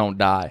motherfuckers don't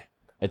die.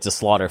 It's a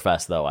slaughter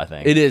fest, though. I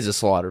think It is a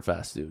slaughter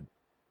fest, dude.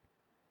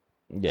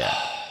 Yeah,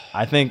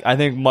 I think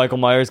Michael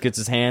Myers gets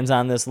his hands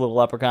on this little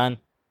Leprechaun.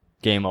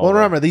 Game over. Well,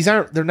 remember,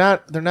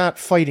 they're not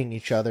fighting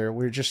each other.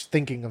 We're just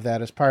thinking of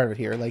that as part of it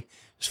here. Like,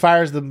 as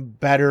far as the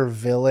better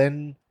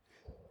villain,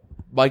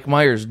 Mike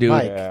Myers, dude.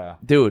 Mike. Yeah.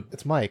 Dude,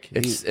 it's Mike.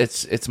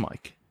 it's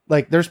Mike.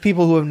 Like, there's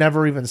people who have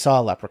never even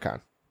saw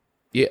Leprechaun.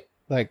 Yeah.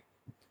 Like,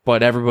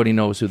 But everybody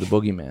knows who the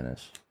boogeyman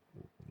is.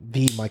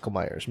 the Michael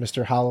Myers,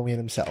 Mr. Halloween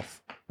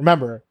himself.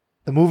 Remember,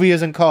 the movie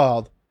isn't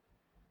called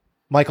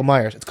Michael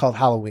Myers. It's called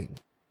Halloween.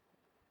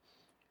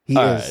 He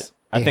All is right.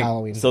 I a think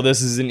Halloween. so.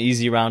 This is an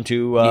easy round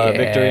 2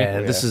 victory.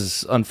 Yeah, this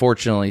is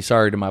unfortunately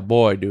sorry to my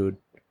boy, dude.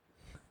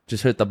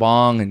 Just hit the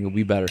bong and you'll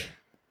be better.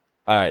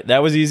 All right,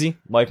 that was easy.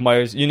 Mike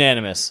Myers,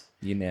 unanimous.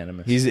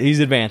 Unanimous. He's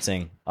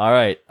advancing. All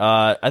right,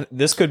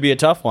 this could be a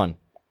tough one.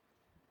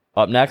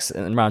 Up next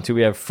in round 2,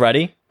 we have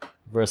Freddy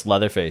versus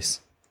Leatherface.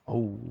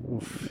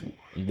 Oh,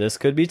 This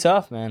could be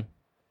tough, man.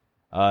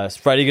 Is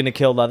Freddy going to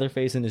kill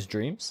Leatherface in his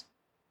dreams?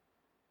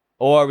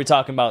 Or are we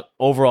talking about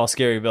overall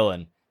scary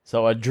villain?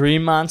 So a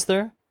dream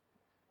monster,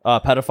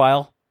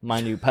 pedophile,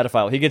 mind you,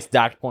 pedophile. He gets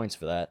docked points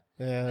for that.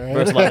 Yeah, right?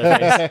 Versus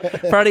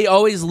Leatherface. Freddy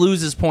always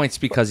loses points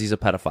because he's a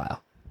pedophile.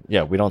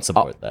 Yeah, we don't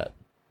support that.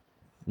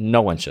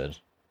 No one should.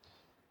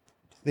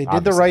 They did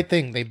Obviously. the right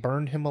thing. They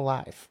burned him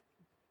alive.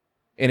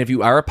 And if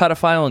you are a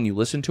pedophile and you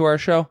listen to our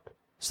show,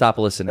 stop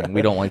listening.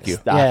 We don't like you.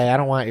 Stop. Yeah, I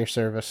don't want your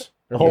service.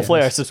 or Hopefully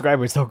our business.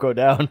 subscribers don't go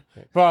down.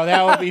 Bro,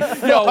 that would be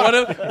Yo,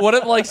 what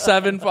if like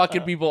 7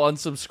 fucking people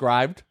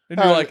unsubscribed? And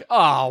you're like,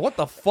 oh, what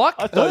the fuck?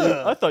 I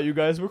thought you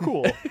guys were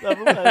cool.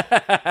 Never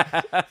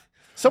mind.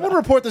 Someone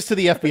report this to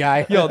the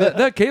FBI. Yo,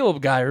 that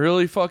Caleb guy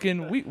really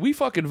fucking, we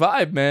fucking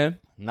vibe, man.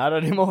 Not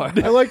anymore.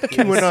 I like the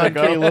QAnon,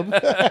 Sicko.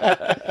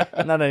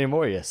 Caleb. Not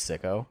anymore, you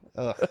sicko.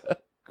 Ugh,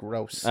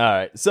 gross. All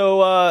right.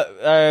 So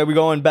are we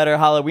going better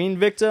Halloween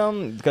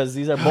victim? Because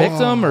these are both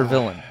Victim or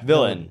villain?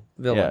 villain.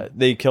 Villain. Yeah,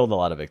 they killed a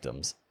lot of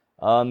victims.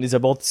 These are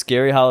both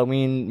scary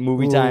Halloween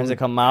movie Ooh. times that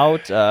come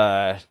out.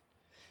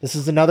 This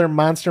is another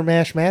Monster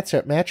Mash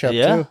matchup,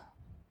 Yeah. too.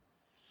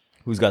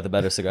 Who's got the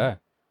better cigar?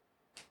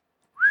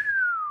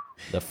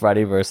 The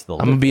Freddy versus the...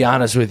 I'm going to be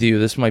honest with you.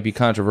 This might be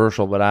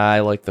controversial, but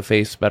I like the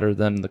face better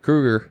than the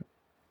Kruger.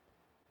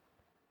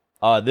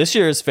 This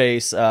year's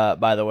face,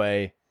 by the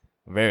way,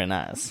 very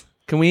nice.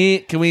 Can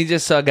we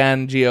just,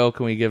 again, Gio,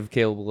 can we give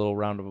Caleb a little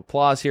round of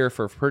applause here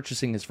for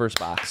purchasing his first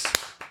box?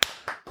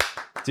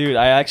 Dude,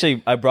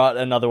 I brought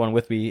another one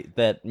with me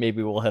that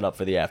maybe we'll hit up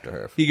for the after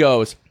Herf. He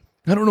goes,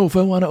 I don't know if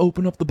I want to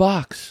open up the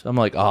box. I'm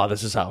like, oh,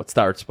 this is how it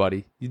starts,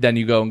 buddy. Then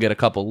you go and get a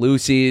couple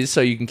Lucy's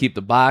so you can keep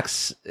the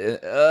box.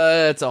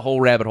 It's a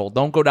whole rabbit hole.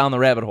 Don't go down the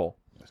rabbit hole.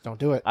 Just don't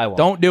do it. I won't.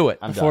 Don't do it.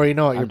 I'm Before done. you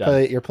know it, I'm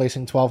done. you're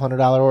placing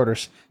 $1,200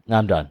 orders. No,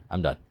 I'm done.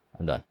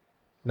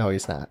 No,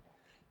 he's not.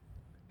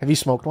 Have you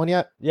smoked one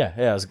yet? Yeah,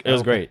 it was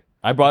Okay. great.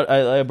 I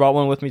brought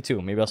one with me too.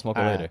 Maybe I'll smoke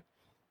it later.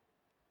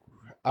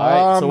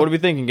 All right. So what are we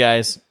thinking,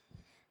 guys?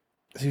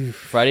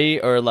 Freddy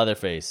or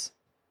Leatherface?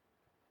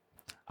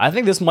 I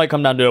think this might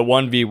come down to a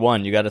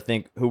 1v1. You got to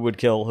think who would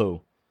kill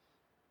who.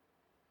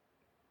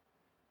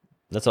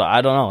 That's what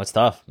I don't know. It's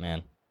tough,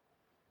 man.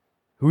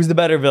 Who's the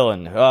better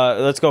villain?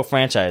 Let's go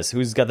franchise.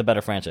 Who's got the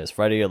better franchise,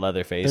 Freddy or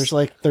Leatherface? There's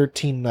like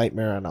 13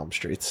 Nightmare on Elm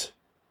Streets.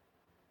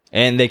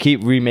 And they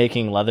keep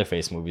remaking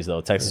Leatherface movies, though.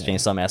 Texas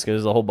Chainsaw Massacre.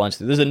 There's a whole bunch.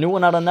 There's a new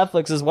one out on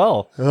Netflix as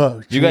well. Oh,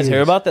 Did you guys hear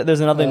jeez. about that?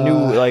 There's another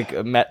new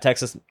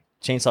Texas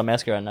Chainsaw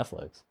Massacre on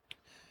Netflix.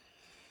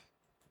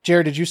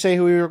 Jared, did you say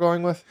who we were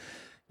going with?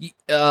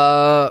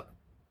 I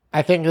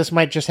think this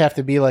might just have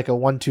to be like a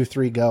 1, 2,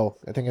 3 go.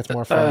 I think it's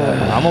more fun.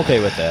 I'm okay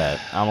with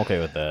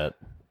that.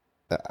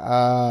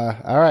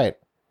 All right.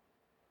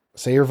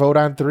 Say your vote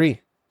on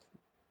 3.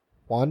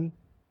 1,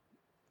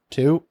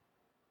 2,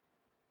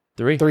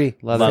 3.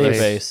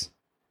 Leatherface.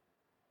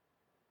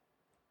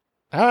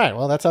 All right.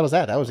 Well, that settles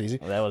that. That was easy.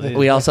 That was easy.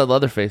 We all said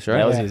Leatherface, right?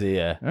 That was Yeah. easy,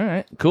 yeah. All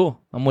right,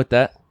 cool. I'm with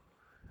that.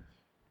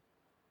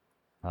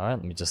 All right,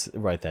 let me just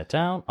write that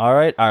down. All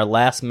right, our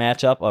last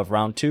matchup of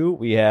round 2,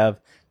 we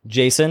have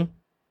Jason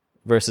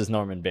versus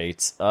Norman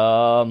Bates.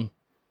 I'm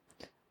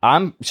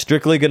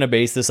strictly going to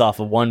base this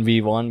off of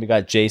 1v1. We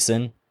got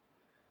Jason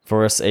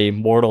versus a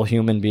mortal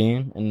human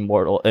being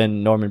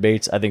and Norman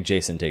Bates. I think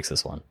Jason takes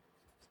this one.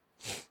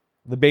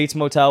 The Bates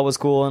Motel was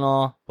cool and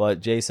all,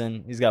 but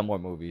Jason, he's got more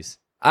movies.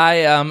 I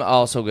am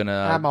also going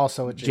I'm to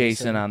also with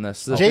Jason on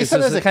this. Jason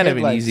this is is a kind kid, of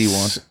an like, easy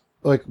one.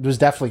 Like, was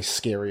definitely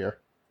scarier.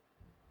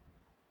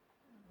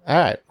 All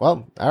right.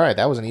 Well, all right.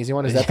 That was an easy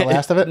one. Is that the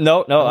last of it? No.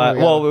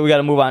 We got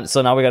to move on.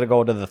 So now we got to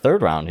go to the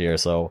third round here.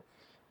 So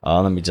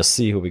let me just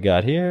see who we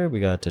got here. We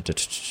got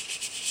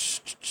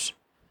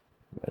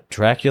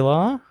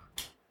Dracula.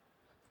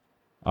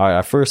 All right,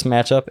 our first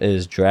matchup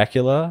is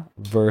Dracula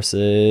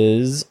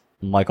versus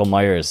Michael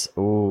Myers.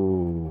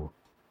 Ooh.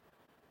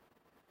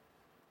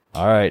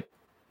 All right.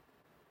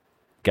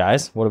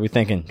 Guys, what are we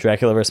thinking?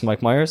 Dracula versus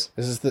Mike Myers?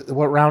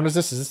 What round is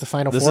this? Is this the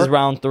final four? This is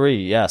round 3.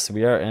 Yes,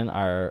 we are in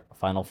our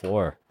final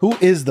 4. Who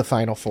is the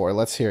final 4?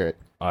 Let's hear it.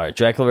 All right,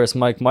 Dracula versus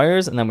Mike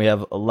Myers, and then we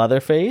have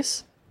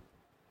Leatherface.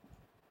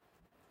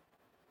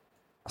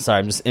 Sorry,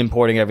 I'm just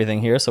importing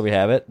everything here so we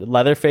have it.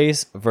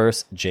 Leatherface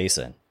versus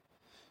Jason.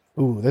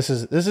 Ooh, this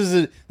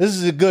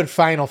is a good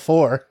final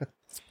 4.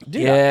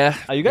 Dude, Yeah.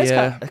 Are you guys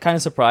kind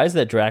of surprised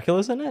that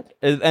Dracula's in it?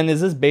 And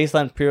is this based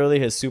on purely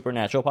his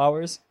supernatural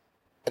powers?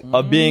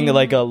 Of being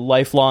like a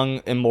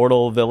lifelong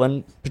immortal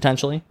villain,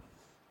 potentially?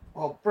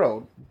 Oh,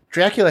 bro,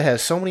 Dracula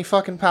has so many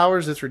fucking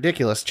powers, it's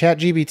ridiculous.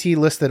 ChatGPT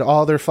listed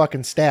all their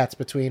fucking stats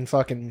between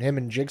fucking him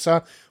and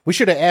Jigsaw. We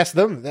should have asked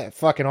them that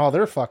fucking all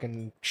their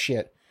fucking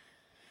shit.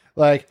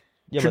 Like,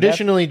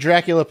 traditionally,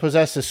 Dracula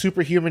possesses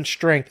superhuman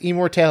strength,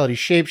 immortality,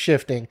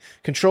 shape-shifting,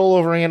 control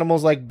over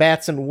animals like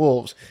bats and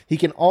wolves. He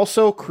can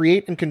also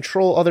create and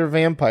control other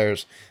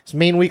vampires. His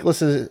main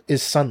weakness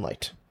is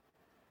sunlight.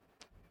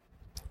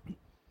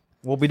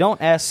 Well, we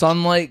don't ask...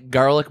 Sunlight,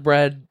 garlic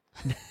bread,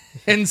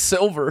 and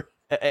silver.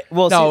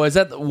 Is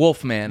that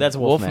Wolfman? That's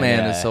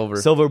Wolfman. Is silver.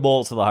 Silver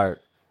bullet to the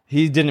heart.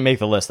 He didn't make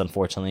the list,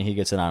 unfortunately. He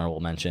gets an honorable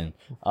mention.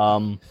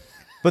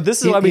 But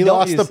this is why we don't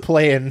lost the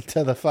play-in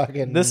to the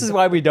fucking... This is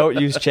why we don't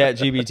use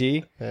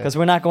ChatGPT, because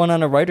we're not going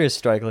on a writer's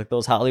strike like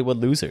those Hollywood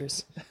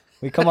losers.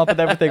 We come up with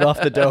everything off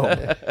the dome.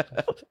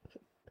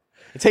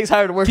 It takes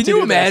hard work to do this. Can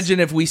you imagine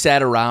if we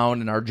sat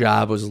around and our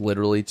job was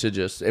literally to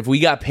just... If we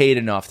got paid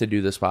enough to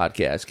do this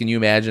podcast, can you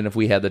imagine if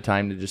we had the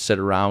time to just sit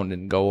around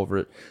and go over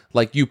it?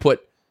 Like, you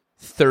put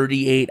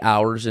 38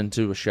 hours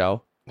into a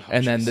show,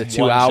 and then the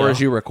 2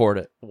 hours you record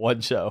it. One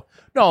show.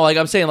 No, like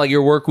I'm saying, like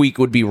your work week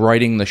would be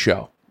writing the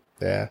show.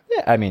 Yeah.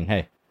 Yeah, I mean,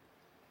 hey.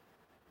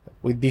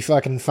 We'd be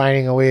fucking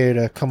finding a way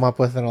to come up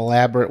with an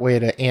elaborate way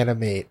to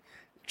animate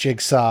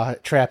Jigsaw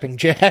trapping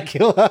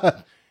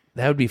Dracula.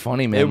 That would be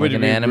funny, man. It would like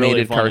an be animated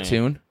really funny.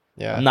 cartoon.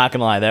 Yeah. I'm not going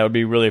to lie. That would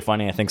be really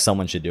funny. I think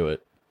someone should do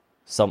it.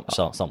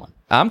 Someone.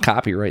 I'm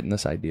copywriting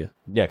this idea.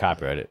 Yeah,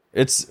 copyright it.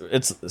 It's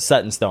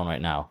set in stone right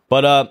now.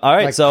 But, all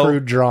right, like so...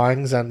 crude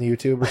drawings on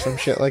YouTube or some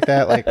shit like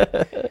that. Like,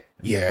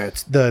 yeah,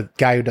 it's the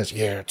guy who does,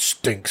 yeah, it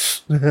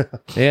stinks. Yeah,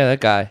 that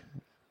guy.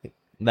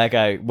 That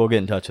guy, we'll get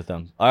in touch with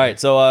him. All right,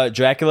 so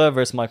Dracula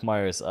versus Mike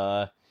Myers.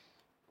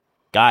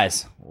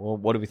 Guys,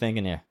 what are we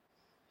thinking here?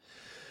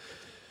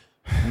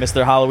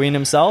 Mr. Halloween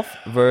himself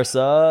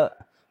versus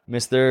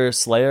Mr.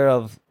 Slayer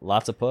of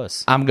Lots of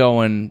Puss. I'm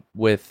going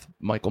with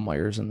Michael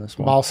Myers in this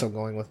I'm one. also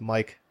going with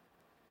Mike.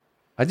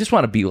 I just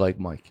want to be like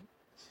Mike.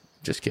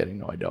 Just kidding.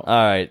 No, I don't.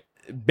 All right.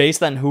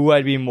 Based on who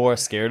I'd be more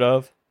scared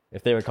of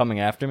if they were coming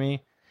after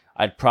me,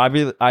 I'd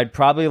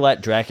probably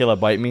let Dracula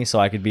bite me so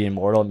I could be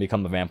immortal and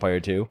become a vampire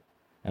too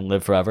and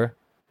live forever.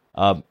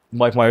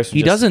 Mike Myers.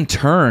 He doesn't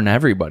turn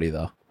everybody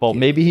though. Well,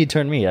 maybe he'd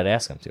turn me. I'd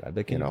ask him to. I'd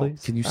be like,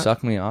 please? Can you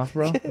suck me off,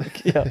 bro?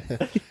 Yeah.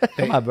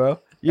 Come on, bro.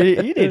 You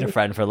need a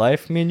friend for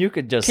life. I mean, you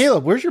could just...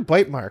 Caleb, where's your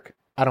bite mark?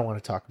 I don't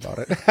want to talk about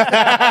it.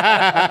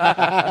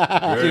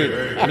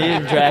 Dude, me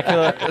and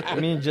Dracula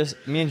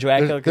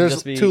can There's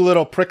just be... 2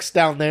 little pricks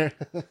down there.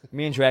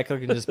 Me and Dracula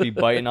can just be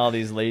biting all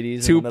these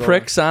ladies. 2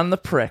 pricks on the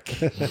prick.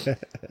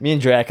 Me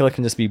and Dracula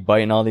can just be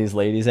biting all these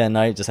ladies at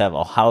night. Just have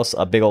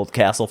a big old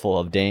castle full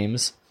of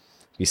dames.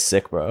 Be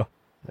sick, bro.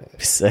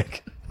 Be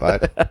sick.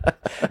 But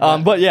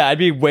yeah, I'd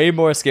be way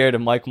more scared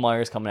of Mike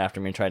Myers coming after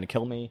me and trying to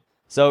kill me.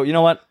 So you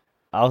know what?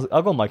 I'll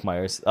go Mike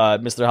Myers.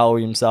 Mr.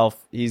 Halloween himself.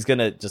 He's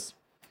gonna just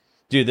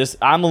do this.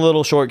 I'm a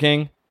little short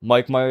king.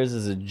 Mike Myers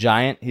is a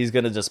giant. He's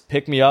gonna just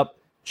pick me up,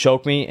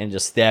 choke me, and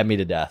just stab me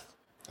to death.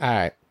 all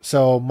right.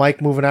 So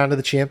Mike moving on to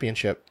the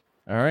championship.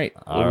 All right.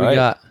 What All do right. we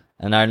got?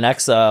 And our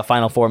next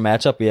Final Four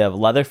matchup, we have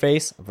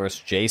Leatherface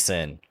versus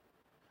Jason.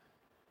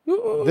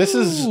 This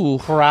is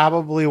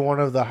probably one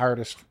of the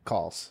hardest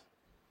calls.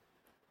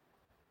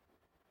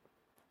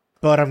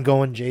 But I'm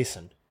going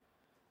Jason.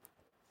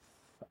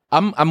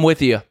 I'm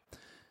with you.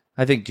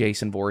 I think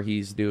Jason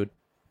Voorhees, dude.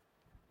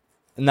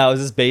 Now, is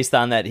this based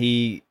on that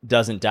he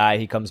doesn't die,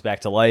 he comes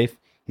back to life?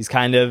 He's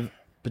kind of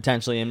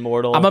potentially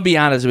immortal. I'm gonna be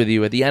honest with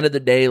you. At the end of the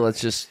day,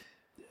 let's just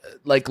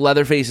like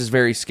Leatherface is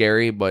very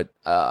scary, but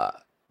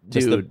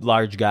just dude, a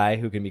large guy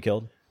who can be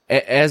killed.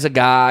 As a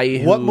guy,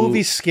 who, What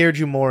movie scared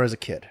you more as a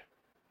kid?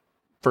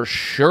 for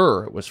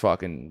sure it was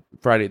fucking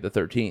Friday the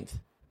 13th.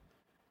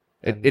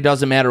 It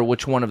doesn't matter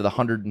which one of the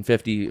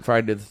 150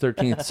 Friday the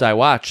 13th I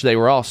watched; they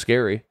were all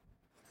scary.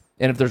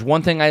 And if there's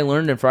one thing I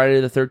learned in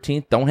Friday the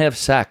 13th, don't have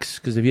sex,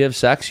 because if you have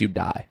sex, you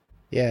die.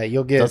 Yeah,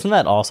 you'll get... Doesn't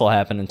that also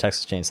happen in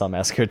Texas Chainsaw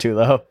Massacre too,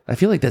 though? I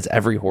feel like that's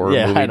every horror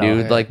Yeah, movie, I know,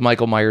 dude. yeah. Like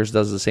Michael Myers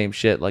does the same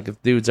shit. Like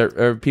if dudes are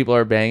or people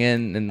are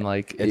banging and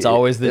like It's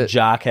always the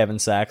jock having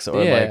sex,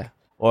 or Yeah.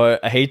 Or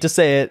I hate to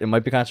say it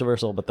might be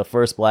controversial, but the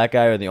first black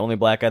guy or the only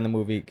black guy in the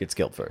movie gets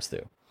killed first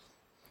too.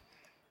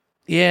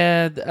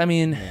 Yeah, I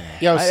mean,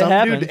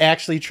 some dude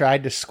actually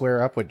tried to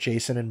square up with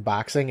Jason in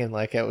boxing, and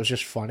like it was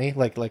just funny,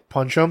 like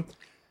punch him,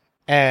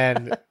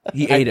 and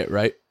he ate it,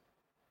 right?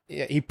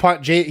 Yeah, he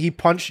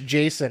punched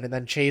Jason, and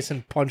then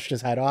Jason punched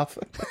his head off.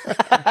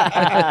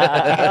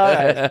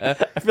 I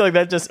feel like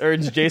that just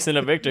earns Jason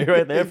a victory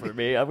right there for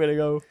me. I'm gonna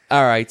go.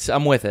 All right,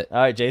 I'm with it. All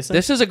right, Jason.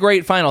 This is a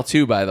great final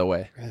two, by the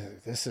way.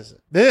 This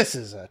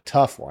is a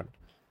tough one.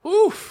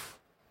 Oof.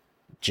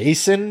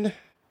 Jason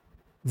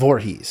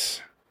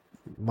Voorhees,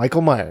 Michael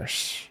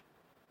Myers,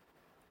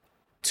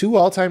 2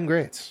 all-time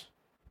greats.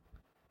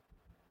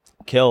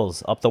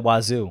 Kills up the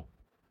wazoo.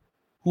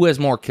 Who has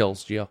more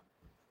kills, Gio?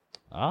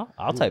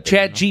 I'll type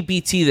Chat it.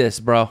 GPT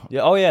this, bro.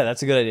 Yeah, oh yeah,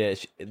 that's a good idea.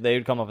 They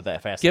would come up with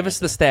that fast. Give us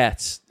the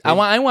stats.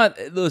 I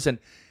want. Listen,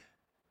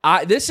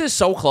 this is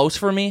so close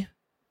for me,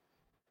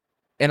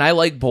 and I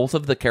like both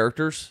of the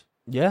characters.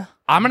 Yeah,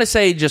 I'm gonna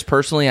say just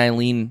personally, I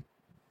lean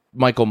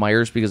Michael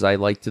Myers because I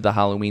liked the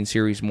Halloween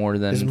series more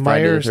than Is Friday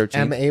Myers the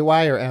 13th.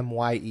 M-A-Y or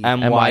M-Y-E?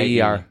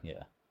 M-Y-E-R.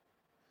 Yeah,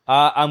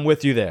 I'm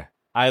with you there.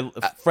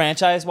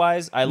 Franchise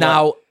wise,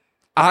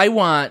 I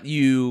want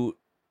you.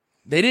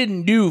 They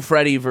didn't do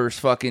Freddy versus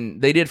fucking.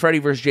 They did Freddy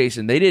versus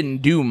Jason. They didn't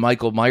do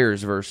Michael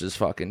Myers versus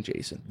fucking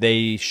Jason.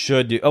 They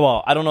should do. Oh,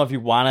 well, I don't know if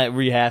you want to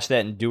rehash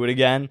that and do it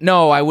again.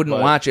 No, I wouldn't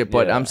watch it.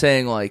 But yeah. I'm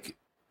saying like,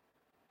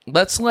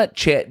 let's let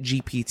Chat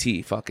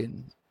GPT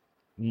fucking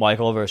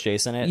Michael versus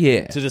Jason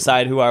Yeah. to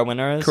decide who our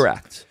winner is.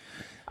 correct.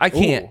 I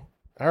can't.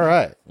 All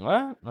right. All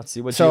right, let's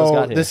see what Gio's So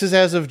got here. this is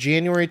as of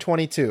January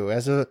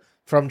 22,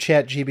 from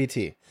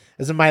ChatGPT.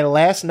 This is my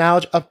last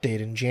knowledge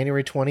update in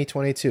January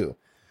 2022.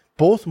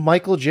 Both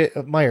Michael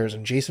Myers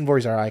and Jason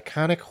Voorhees are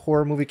iconic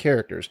horror movie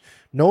characters,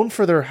 known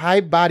for their high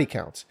body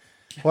counts.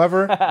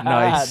 However,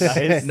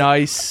 Nice.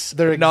 Nice.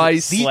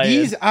 Nice.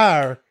 these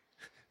are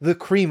the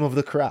cream of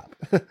the crop.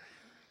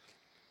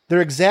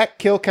 Their exact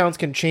kill counts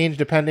can change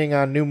depending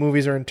on new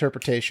movies or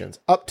interpretations.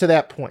 Up to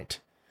that point,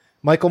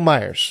 Michael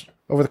Myers.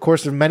 Over the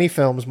course of many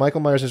films,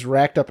 Michael Myers has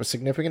racked up a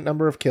significant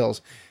number of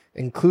kills,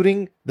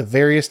 including the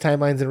various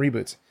timelines and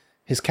reboots.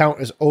 His count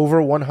is over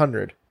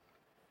 100.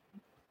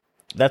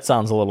 That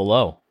sounds a little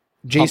low.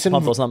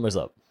 Pump those numbers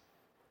up.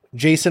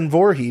 Jason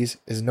Voorhees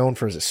is known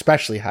for his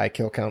especially high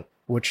kill count,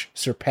 which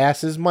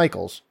surpasses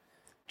Michael's.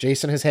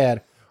 Jason has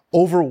had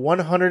over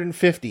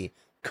 150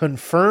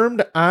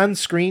 confirmed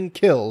on-screen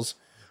kills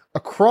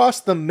across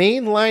the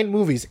mainline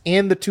movies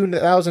and the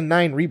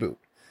 2009 reboot.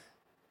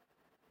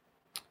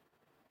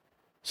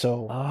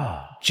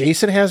 So,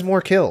 Jason has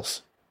more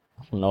kills.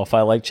 I don't know if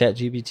I like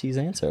ChatGPT's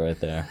answer right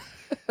there.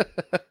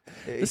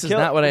 This is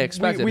not what I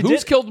expected.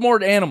 Who's killed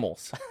more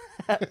animals?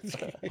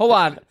 Hold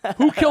on.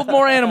 Who killed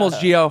more animals,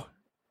 Gio?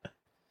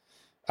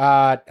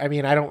 I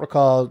mean, I don't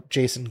recall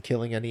Jason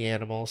killing any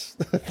animals.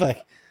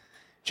 Like,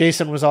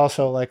 Jason was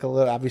also like a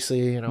little,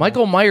 obviously,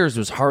 Michael Myers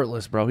was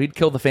heartless, bro. He'd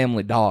kill the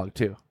family dog,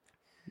 too.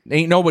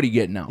 Ain't nobody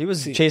getting out. He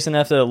was chasing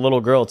after a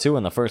little girl, too,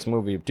 in the first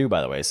movie, too, by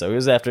the way. So he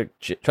was after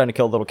trying to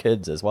kill little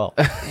kids as well.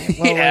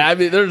 Yeah, I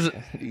mean,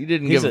 he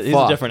didn't give a fuck. He's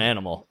a different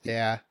animal.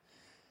 Yeah.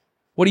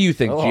 What do you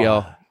think,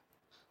 Gio?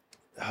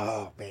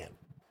 Oh, man.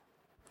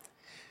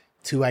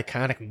 2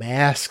 iconic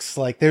masks.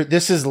 Like,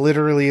 this is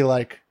literally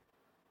like...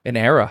 An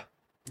era.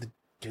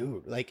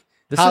 Dude, like...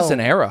 This is an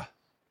era.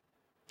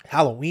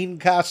 Halloween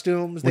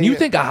costumes. When you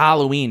think of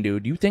Halloween,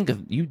 dude, you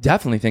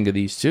definitely think of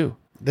these, too.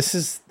 This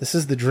is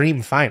the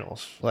dream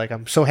finals. Like,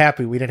 I'm so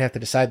happy we didn't have to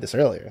decide this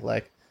earlier.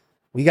 Like,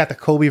 we got the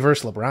Kobe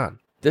versus LeBron.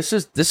 This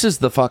is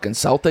the fucking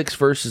Celtics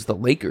versus the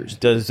Lakers.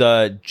 Does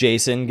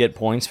Jason get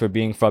points for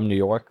being from New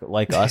York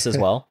like us as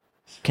well?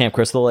 Camp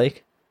Crystal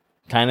Lake?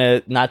 Kind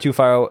of not too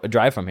far a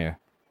drive from here.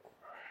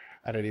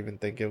 I didn't even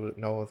think it was...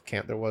 No,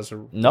 camp there was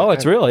a... No,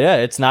 it's real, yeah.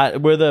 It's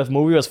not... Where the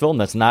movie was filmed,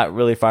 that's not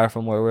really far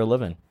from where we're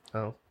living.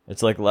 Oh.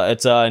 It's like...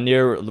 It's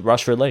near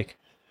Rushford Lake.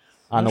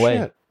 On the way.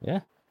 Shit. Yeah.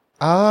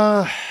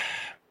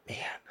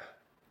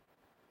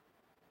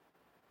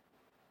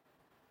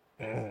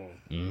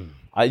 Man.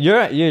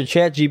 Your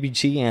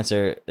ChatGPT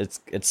answer,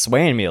 it's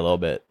swaying me a little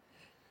bit.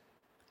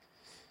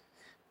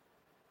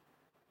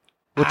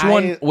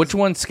 Which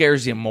one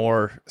scares you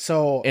more?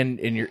 So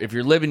if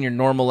you're living your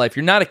normal life,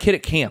 you're not a kid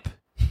at camp.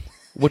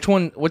 Which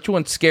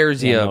one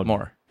scares you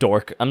more?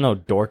 Dork. I'm no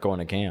dork going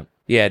to camp.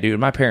 Yeah, dude.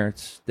 My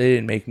parents, they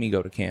didn't make me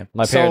go to camp.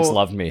 My parents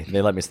loved me.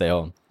 They let me stay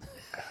home.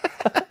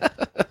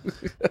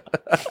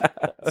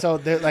 So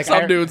they're like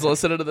some dudes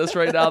listening to this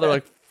right now. They're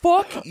like,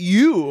 "Fuck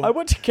you!" I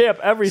went to camp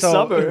every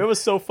summer. It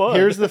was so fun.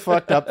 Here's the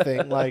fucked up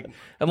thing: like,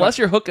 unless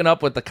you're hooking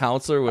up with the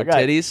counselor with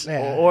titties,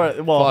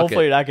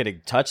 hopefully you're not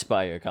getting touched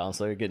by your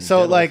counselor. You're getting so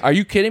diddled. like, are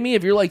you kidding me?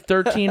 If you're like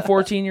 13,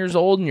 14 years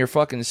old and your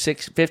fucking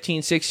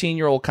 15,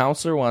 16-year-old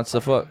counselor wants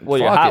to fuck, well,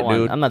 you're fuck hot it, one.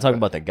 dude. I'm not talking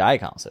about the guy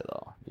counselor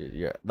though.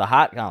 You're the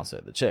hot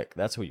counselor, the chick.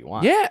 That's who you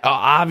want. Yeah,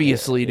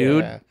 obviously,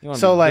 dude. yeah. You want to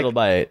So be like, diddled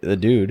by the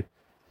dude.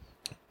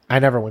 I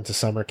never went to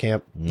summer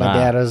camp. My Nah.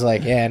 dad was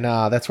like, yeah,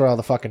 no, that's where all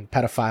the fucking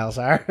pedophiles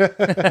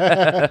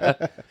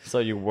are. So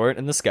you weren't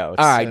in the Scouts.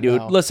 All right,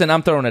 dude. No. Listen,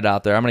 I'm throwing it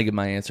out there. I'm going to give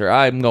my answer.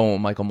 I'm going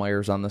with Michael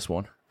Myers on this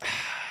one.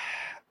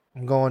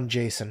 I'm going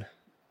Jason.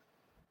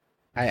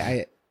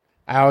 I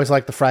always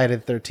like the Friday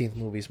the 13th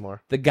movies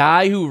more. The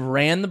guy who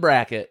ran the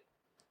bracket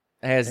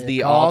has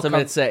the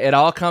ultimate say. It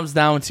all comes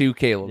down to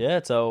Caleb. Yeah,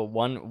 it's a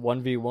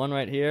 1v1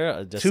 right here. A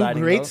Two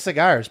deciding great vote.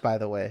 cigars, by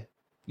the way.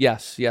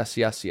 Yes. The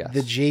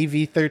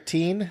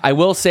JV13. I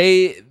will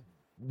say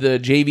the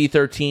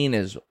JV13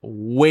 is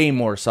way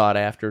more sought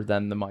after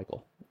than the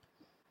Michael.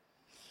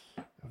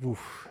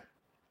 Oof.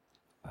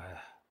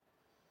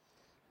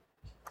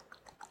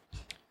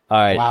 All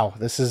right. Wow,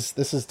 this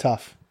is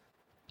tough.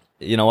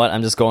 You know what?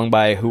 I'm just going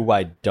by who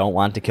I don't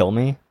want to kill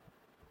me.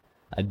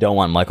 I don't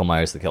want Michael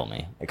Myers to kill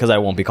me because I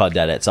won't be caught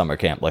dead at summer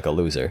camp like a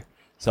loser.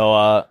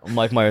 So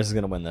Mike Myers is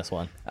going to win this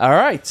one. All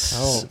right.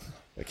 Oh,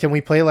 can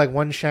we play like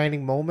One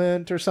Shining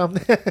Moment or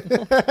something?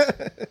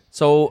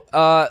 So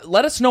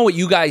let us know what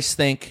you guys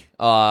think.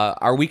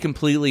 Are we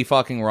completely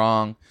fucking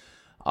wrong?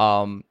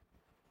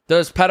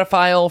 Does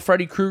pedophile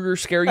Freddy Krueger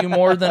scare you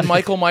more than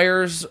Michael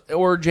Myers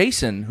or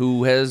Jason,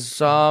 who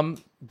has...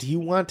 Do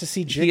you want to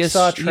see He has-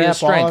 Jigsaw he has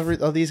trap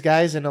strength. all of these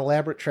guys in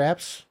elaborate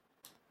traps?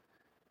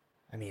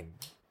 I mean,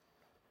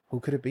 who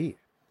could it be?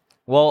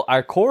 Well,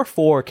 our core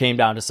four came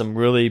down to some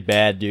really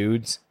bad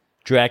dudes.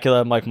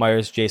 Dracula, Mike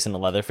Myers, Jason,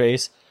 and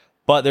Leatherface.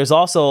 But there's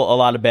also a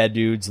lot of bad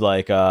dudes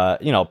like,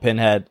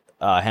 Pinhead,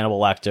 Hannibal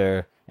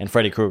Lecter, and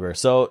Freddy Krueger.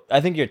 So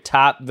I think your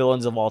top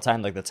villains of all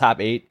time, like the top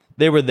 8,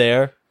 they were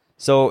there.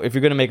 So if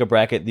you're going to make a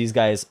bracket, these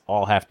guys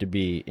all have to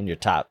be in your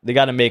top. They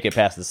got to make it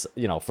past this,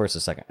 first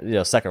or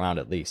second, second round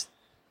at least.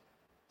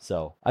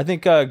 So I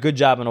think good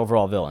job on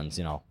overall villains,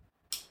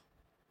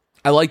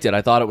 I liked it.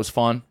 I thought it was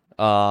fun.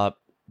 But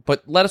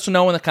let us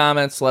know in the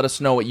comments. Let us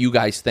know what you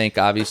guys think.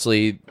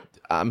 Obviously,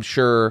 I'm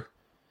sure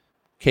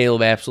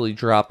Caleb absolutely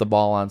dropped the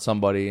ball on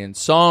somebody, and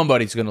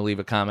somebody's going to leave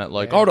a comment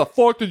like, "Oh, the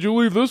fuck did you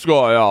leave this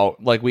guy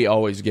out?" Like we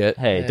always get.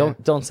 Hey, Yeah.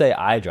 don't say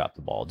I dropped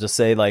the ball. Just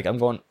say like I'm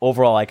going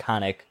overall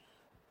iconic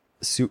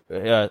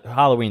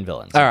Halloween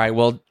villains. All right.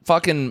 Well,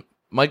 fucking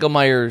Michael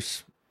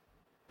Myers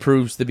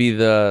proves to be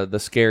the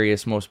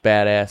scariest, most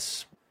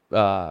badass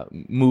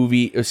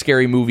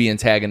scary movie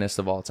antagonist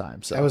of all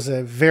time. So That was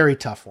a very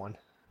tough one.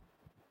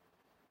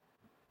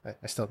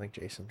 I still think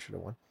Jason should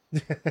have won.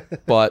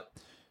 But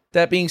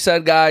that being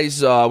said,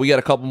 guys, we got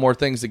a couple more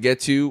things to get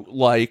to,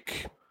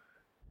 like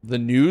the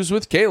news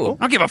with Caleb.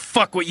 I don't give a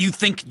fuck what you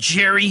think,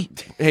 Jerry.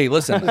 Hey,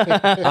 listen,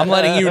 I'm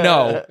letting you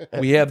know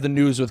we have the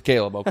news with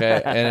Caleb,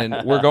 okay? And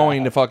we're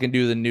going to fucking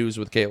do the news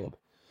with Caleb.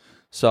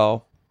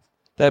 So,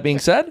 that being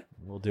said,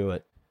 We'll do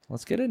it.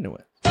 let's get into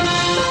it.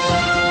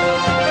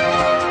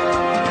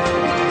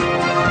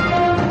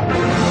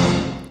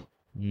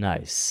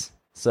 Nice.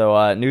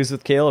 So news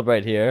with Caleb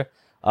right here.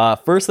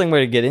 First thing we're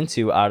going to get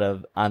into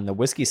on the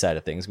whiskey side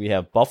of things, we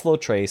have Buffalo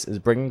Trace is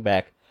bringing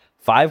back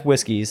 5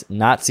 whiskeys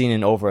not seen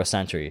in over a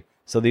century.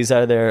 So these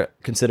are their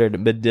considered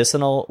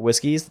medicinal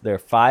whiskeys. They're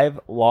 5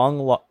 long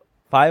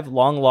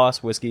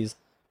lost whiskeys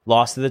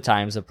lost to the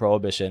times of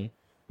Prohibition.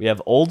 We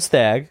have Old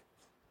Stag,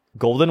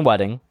 Golden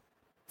Wedding,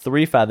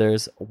 Three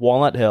Feathers,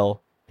 Walnut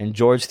Hill, and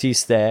George T.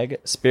 Stagg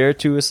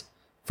Spiritus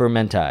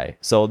Fermenti.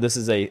 So this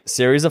is a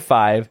series of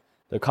 5.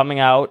 They're coming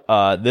out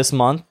this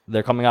month.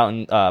 They're coming out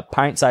in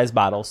pint-sized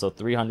bottles, so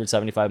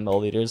 375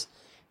 milliliters.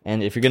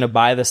 And if you're going to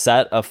buy the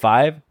set of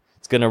 5,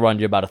 it's going to run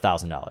you about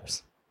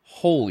 $1,000.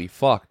 Holy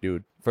fuck,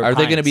 dude. For Are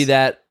they going to pints. be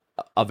that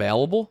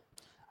available?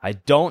 I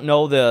don't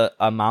know the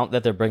amount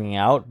that they're bringing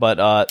out,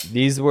 but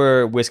these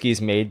were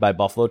whiskeys made by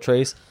Buffalo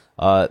Trace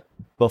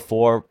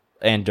before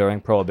and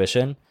during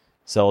Prohibition.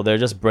 So they're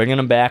just bringing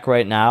them back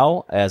right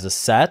now as a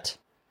set.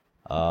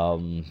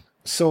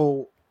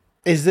 So,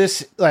 is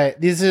this like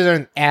these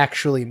aren't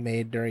actually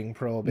made during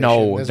Prohibition?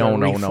 No, These no, are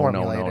no, no,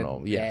 reformulated.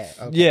 no. Yeah.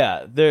 Okay.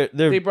 Yeah, they're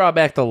They brought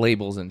back the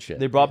labels and shit.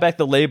 They brought back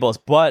the labels,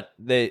 but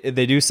they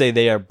do say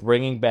they are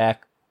bringing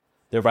back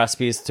their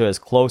recipes to as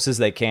close as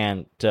they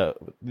can to.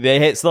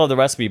 They still have the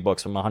recipe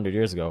books from 100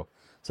 years ago,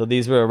 so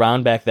these were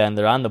around back then.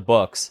 They're on the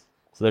books,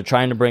 so they're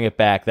trying to bring it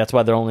back. That's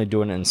why they're only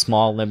doing it in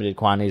small, limited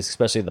quantities,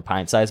 especially the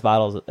pint-sized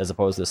bottles as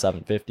opposed to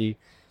 750.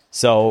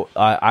 So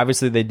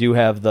obviously they do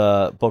have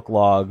the book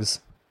logs,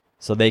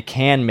 so they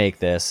can make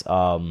this.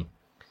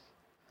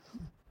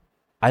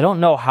 I don't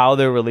know how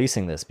they're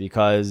releasing this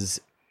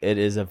because it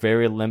is a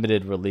very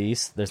limited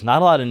release. There's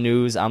not a lot of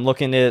news. I'm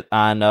looking at it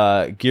on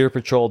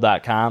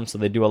gearpatrol.com, so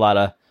they do a lot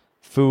of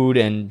food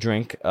and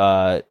drink,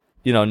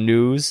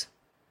 news.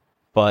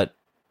 But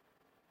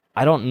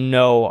I don't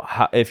know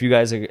how, if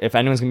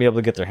anyone's gonna be able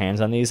to get their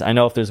hands on these. I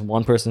know if there's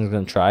one person who's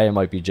gonna try, it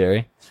might be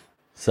Jerry.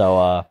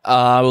 So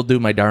I will do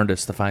my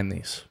darndest to find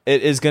these.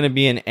 it is gonna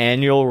be an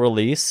annual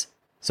release.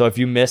 So if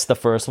you missed the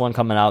first one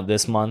coming out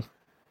this month,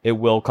 it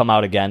will come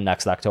out again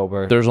next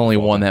October. There's only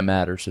one that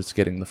matters. It's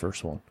getting the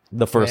first one.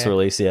 The first Yeah.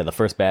 release, the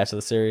first batch of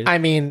the series. I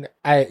mean,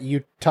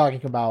 you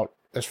talking about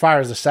as far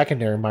as the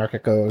secondary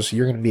market goes,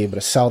 you're going to be able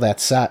to sell that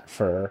set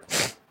for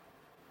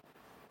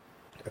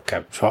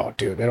Okay. Oh,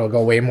 dude, it'll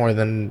go way more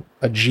than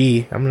a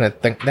G. I'm gonna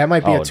think that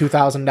might be a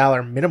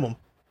 $2,000 minimum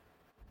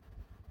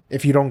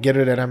if you don't get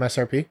it at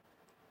MSRP.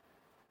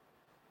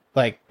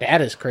 Like,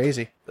 that is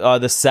crazy.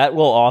 The set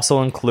will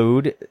also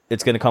include,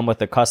 it's going to come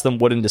with a custom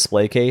wooden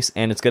display case,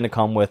 and it's going to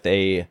come with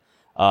a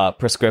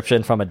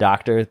prescription from a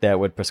doctor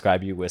that would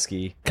prescribe you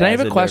whiskey. Can I have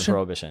a question?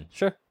 Prohibition.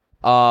 Sure.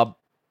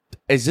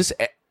 Is this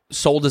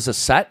sold as a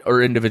set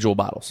or individual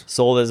bottles?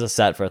 Sold as a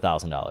set for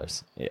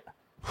 $1,000. Yeah.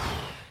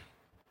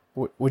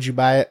 Would you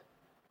buy it?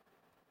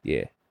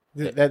 Yeah.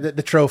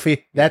 The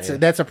trophy. That's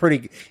a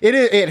pretty.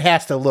 It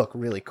has to look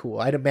really cool.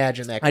 I'd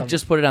imagine that. I'd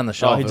just put it on the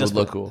shelf. It would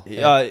look cool.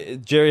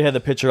 Jerry had the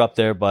picture up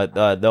there, but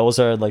those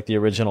are like the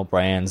original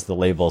brands, the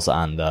labels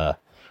on the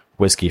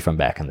whiskey from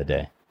back in the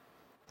day.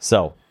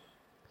 So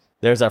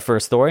there's our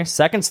first story.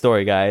 Second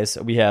story, guys.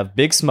 We have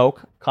Big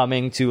Smoke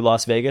coming to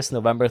Las Vegas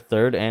November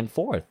 3rd and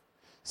 4th.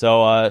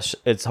 So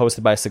it's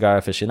hosted by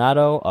Cigar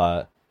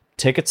Aficionado.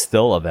 Tickets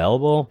still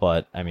available,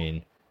 but I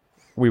mean,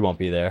 we won't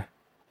be there.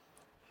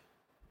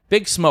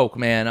 Big Smoke,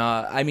 man.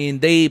 I mean,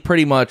 they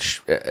pretty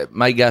much,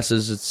 my guess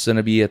is it's going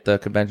to be at the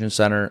convention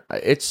center.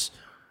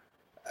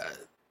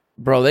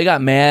 Bro, they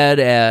got mad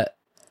at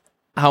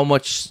how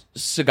much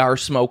cigar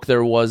smoke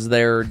there was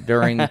there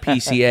during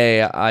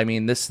PCA. I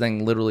mean, this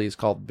thing literally is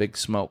called Big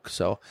Smoke.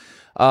 So,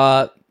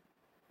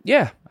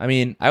 yeah, I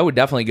mean, I would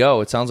definitely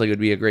go. It sounds like it would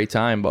be a great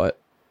time,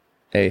 but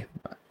hey,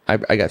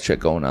 I got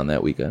shit going on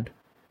that weekend.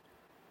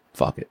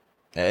 Fuck it.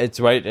 It's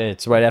right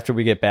after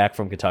we get back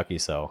from Kentucky,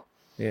 so.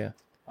 Yeah.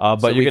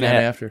 But you're gonna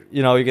have,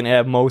 you're gonna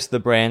have most of the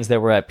brands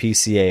that were at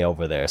PCA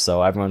over there,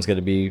 so everyone's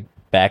gonna be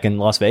back in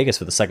Las Vegas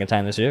for the second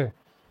time this year.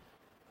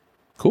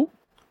 Cool.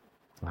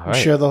 I'm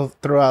sure they'll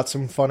throw out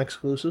some fun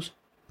exclusives.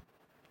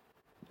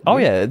 Oh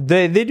yeah,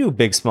 they do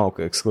Big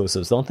Smoke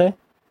exclusives, don't they?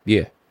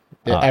 Yeah.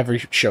 Every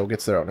show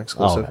gets their own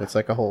exclusive. It's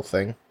like a whole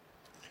thing.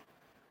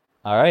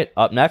 All right.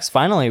 Up next,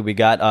 finally, we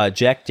got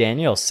Jack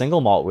Daniel's single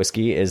malt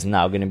whiskey is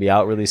now going to be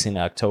out, releasing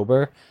in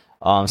October.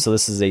 So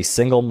this is a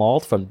single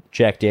malt from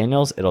Jack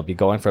Daniel's. It'll be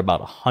going for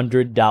about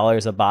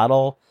 $100 a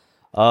bottle.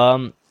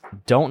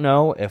 Don't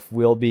know if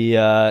we'll be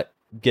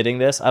getting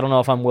this. I don't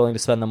know if I'm willing to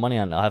spend the money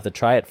on it. I'll have to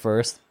try it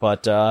first.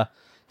 But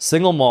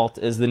single malt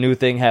is the new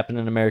thing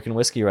happening in American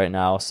whiskey right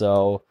now.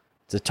 So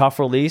it's a tough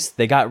release.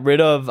 They got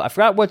rid of, I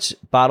forgot which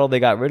bottle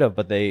they got rid of,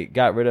 but they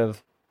got rid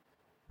of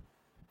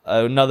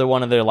another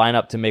one of their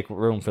lineup to make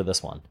room for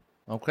this one.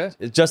 Okay.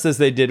 It's just as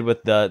they did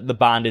with the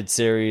Bonded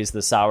series,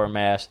 the Sour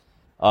Mash.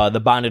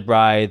 The Bonded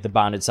Rye, the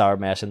Bonded Sour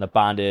Mash, and the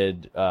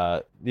Bonded,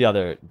 the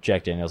other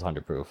Jack Daniel's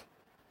 100 Proof.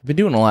 Been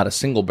doing a lot of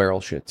single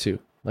barrel shit too,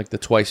 like the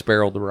twice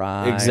barreled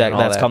rye. Exactly,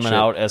 that's coming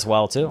out as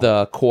well too.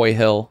 The Coy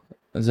Hill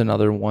is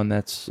another one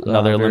that's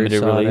another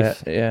limited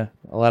release. Yeah,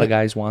 a lot of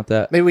guys want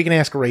that. Maybe we can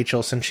ask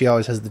Rachel since she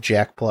always has the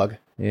Jack plug.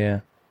 Yeah,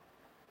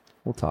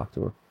 we'll talk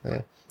to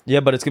her. Yeah,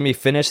 but it's gonna be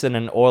finished in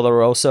an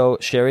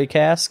Oloroso sherry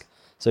cask.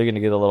 So you're going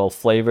to get a little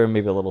flavor,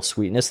 maybe a little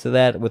sweetness to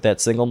that with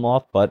that single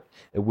malt, but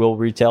it will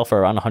retail for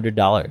around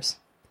 $100.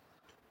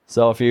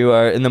 So if you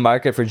are in the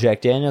market for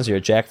Jack Daniels, you're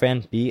a Jack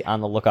fan, be on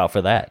the lookout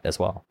for that as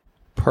well.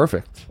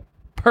 Perfect.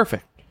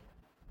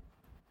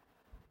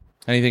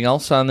 Anything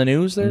else on the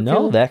news there? No,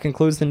 Caleb? That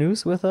concludes the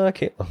news with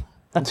Caleb.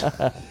 Let's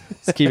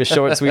keep it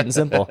short, sweet, and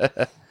simple.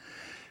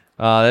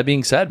 That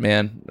being said,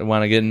 man, I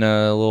want to get in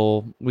a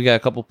little... We got a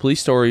couple police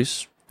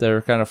stories that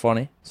are kind of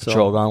funny. So.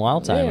 Patrol Gone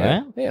Wild time,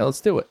 right? Yeah,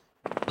 let's do it.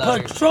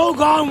 Patrol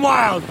Gone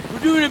Wild. We're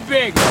doing it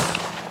big.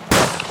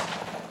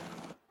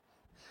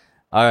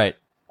 All right.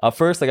 Up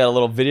first, I got a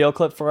little video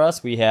clip for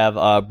us. We have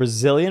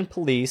Brazilian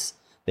police.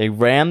 They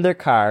rammed their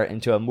car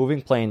into a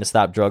moving plane to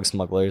stop drug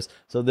smugglers.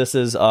 So this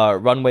is a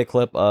runway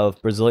clip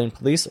of Brazilian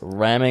police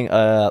ramming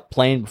a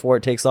plane before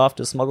it takes off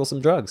to smuggle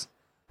some drugs.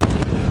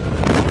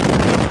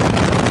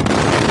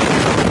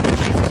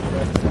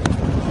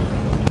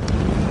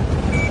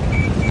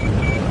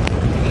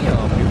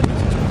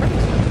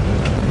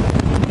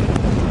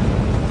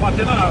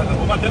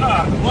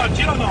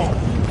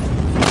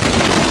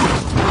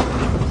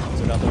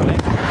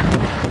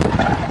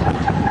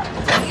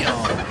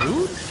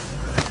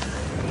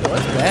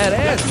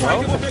 Badass,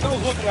 bro.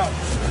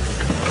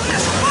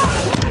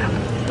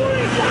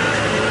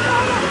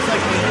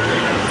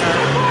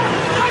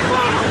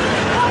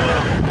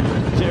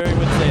 Jerry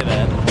would say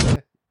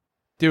that.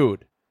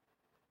 Dude,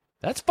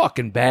 that's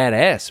fucking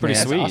badass, Pretty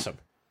man. sweet. That's awesome.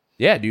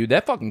 Yeah, dude,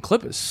 that fucking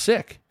clip is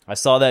sick. I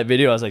saw that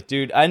video. I was like,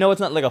 dude, I know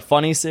it's not like a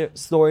funny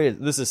story.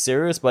 This is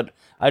serious, but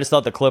I just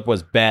thought the clip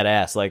was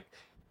badass. Like,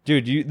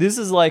 dude, this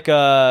is like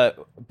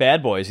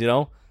Bad Boys, you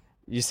know?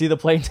 You see the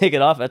plane take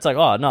it off, it's like,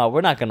 oh, no,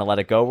 we're not going to let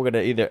it go. We're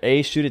going to either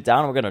A, shoot it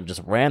down, or we're going to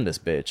just ram this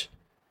bitch.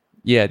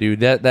 Yeah, dude,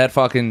 that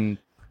fucking...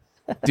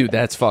 Dude,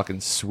 that's fucking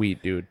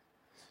sweet, dude.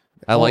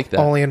 I like that.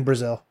 Only in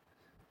Brazil.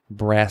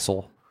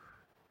 Brazzle.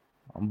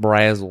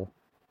 All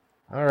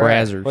right.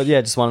 Brazzers. But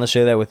yeah, just wanted to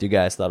share that with you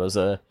guys. Thought it was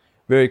a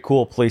very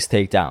cool police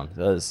takedown.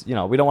 Because, you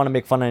know, we don't want to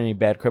make fun of any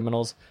bad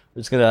criminals. We're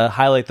just going to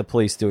highlight the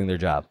police doing their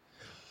job.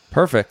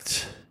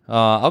 Perfect.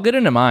 I'll get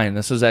into mine.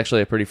 This was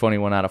actually a pretty funny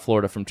one out of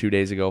Florida from 2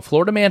 days ago.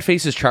 Florida man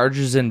faces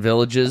charges in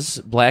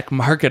Villages black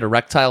market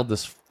erectile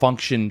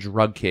dysfunction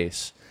drug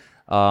case.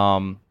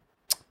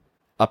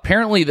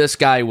 Apparently this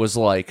guy was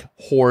like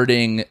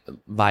hoarding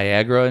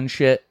Viagra and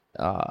shit.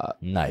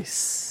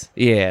 Nice.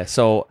 Yeah,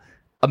 so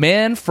a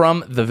man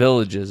from the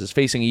Villages is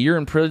facing a year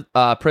in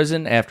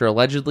prison after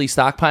allegedly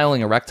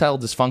stockpiling erectile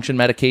dysfunction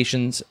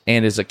medications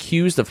and is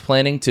accused of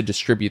planning to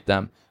distribute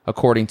them,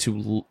 according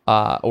to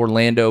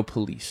Orlando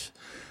police.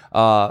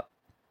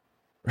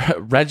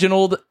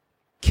 Reginald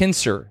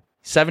Kinser,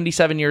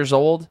 77 years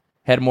old,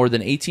 had more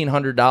than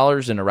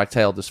 $1,800 in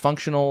erectile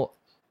dysfunctional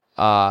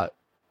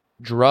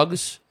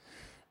drugs.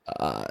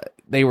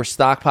 They were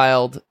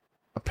stockpiled.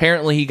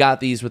 Apparently, he got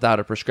these without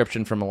a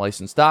prescription from a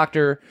licensed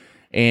doctor,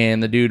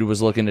 and the dude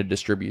was looking to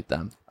distribute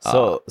them.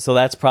 So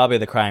that's probably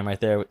the crime right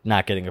there,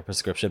 not getting a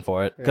prescription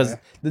for it. Because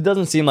it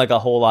doesn't seem like a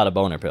whole lot of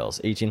boner pills.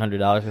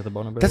 $1,800 worth of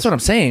boner pills? That's what I'm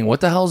saying.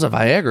 What the hell is a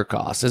Viagra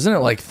cost? Isn't it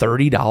like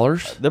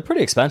 $30? They're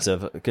pretty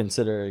expensive,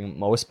 considering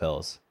most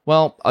pills.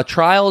 Well, a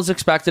trial is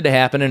expected to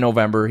happen in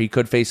November. He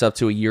could face up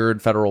to a year in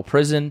federal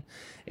prison,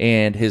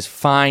 and his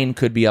fine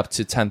could be up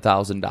to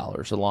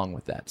 $10,000 along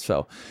with that.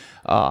 So,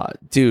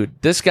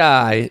 dude, this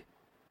guy...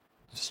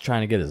 Just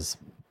trying to get his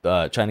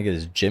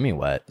Jimmy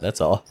wet. That's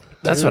all.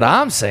 That's what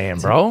I'm saying,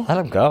 bro. Let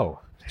him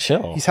go.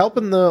 Chill. He's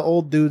helping the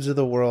old dudes of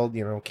the world,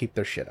 keep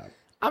their shit up.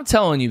 I'm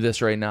telling you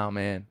this right now,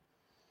 man.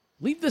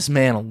 Leave this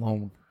man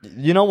alone.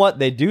 You know what?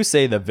 They do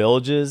say the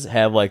Villages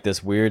have like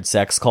this weird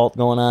sex cult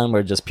going on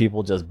where just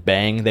people just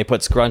bang. They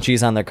put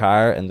scrunchies on their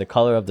car, and the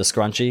color of the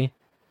scrunchie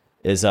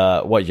is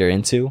what you're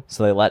into.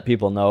 So they let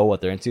people know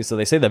what they're into. So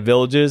they say the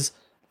Villages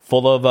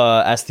full of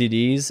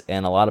STDs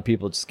and a lot of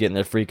people just getting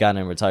their freak on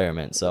in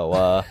retirement.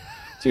 So,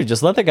 dude,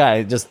 just let the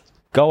guy just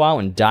go out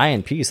and die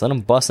in peace. Let him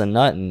bust a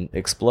nut and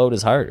explode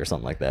his heart or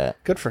something like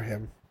that. Good for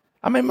him.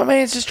 I mean, my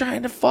man's just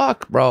trying to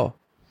fuck, bro.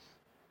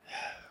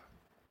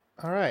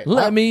 All right.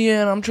 Let me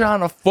in. I'm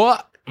trying to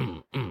fuck.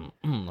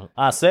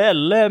 I said,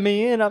 let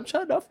me in. I'm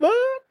trying to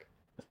fuck.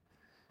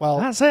 Well,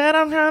 I said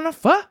I'm trying to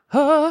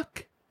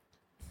fuck.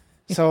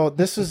 so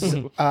this is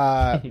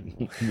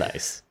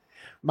Nice.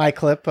 my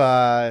clip. We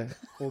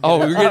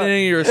were getting into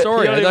your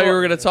story. I thought you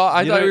were going to talk.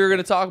 I thought you were going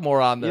to talk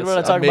more on this. You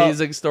wanna talk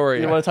amazing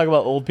story. You want to talk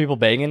about old people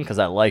banging? Because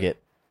I like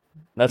it.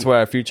 That's where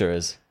our future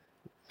is.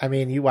 I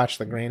mean, you watch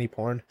the granny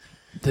porn.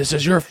 This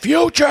is your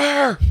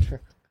future.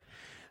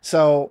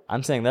 So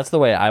I'm saying that's the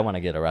way I want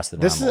to get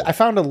arrested. this is. I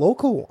found a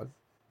local one.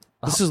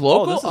 This is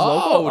local. this is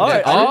local? All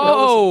right, I didn't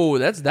know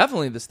That's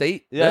definitely the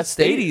state. Yeah, that's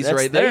stateies that's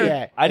right there.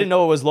 Yeah. I didn't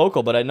know it was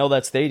local, but I know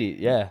that's statey.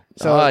 Yeah.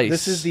 So Nice.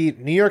 this is the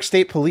New York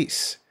State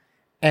Police,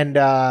 and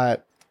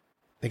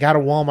they got a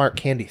Walmart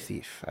candy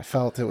thief. I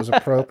felt it was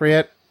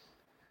appropriate,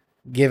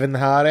 given the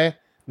holiday.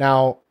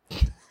 Now,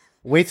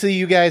 wait till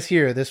you guys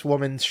hear this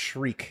woman's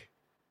shriek.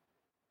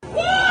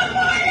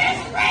 Walmart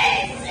is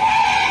racist!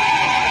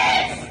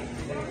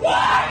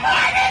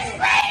 Walmart is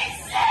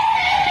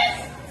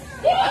racist!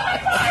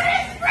 Walmart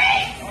is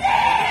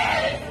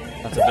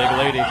racist! That's a big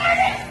lady.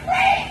 Walmart is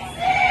racist!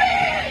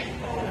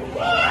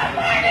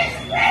 Walmart is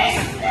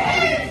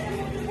racist!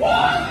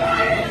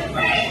 Walmart is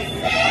racist!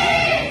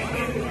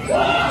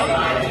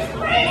 Walmart is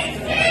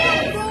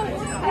racist!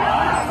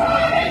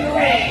 Walmart is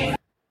racist!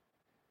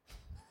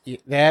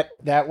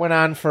 That went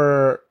on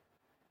for...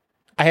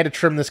 I had to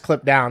trim this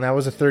clip down. That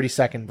was a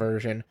 30-second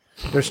version.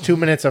 There's 2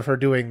 minutes of her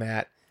doing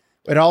that.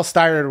 It all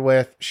started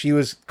with she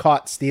was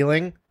caught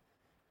stealing.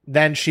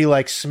 Then she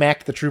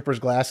smacked the trooper's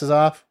glasses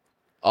off.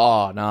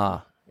 Oh,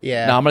 nah.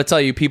 Yeah. Now I'm going to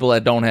tell you people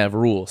that don't have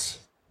rules.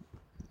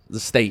 The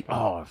state.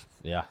 Oh,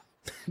 yeah.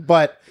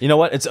 But You know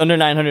what? It's under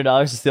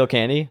 $900 to steal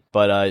candy,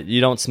 but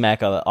you don't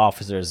smack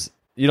officers.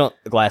 You don't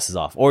glasses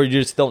off, or you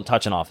just don't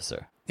touch an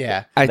officer.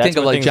 yeah. I That's think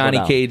of where like things go Johnny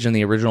down. Cage in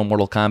the original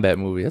Mortal Kombat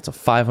movie. That's a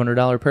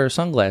 $500 pair of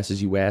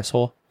sunglasses, you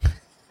asshole.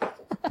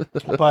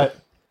 But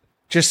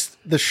just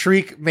the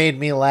shriek made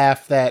me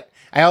laugh. That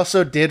I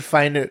also did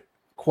find it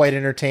quite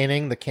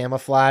entertaining. The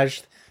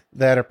camouflage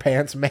that her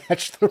pants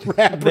matched the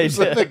wrappers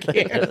of the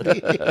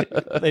candy.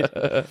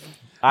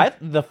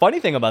 The funny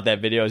thing about that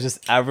video is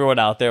just everyone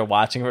out there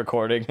watching,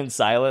 recording, and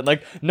silent.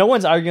 Like, no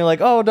one's arguing like,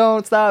 oh,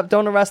 don't stop,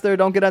 don't arrest her,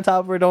 don't get on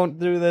top of her, don't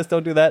do this,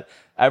 don't do that.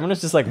 Everyone is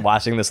just like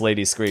watching this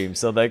lady scream.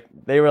 So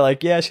they were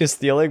like, yeah, she's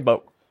stealing,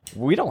 but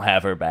we don't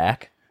have her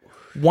back.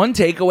 One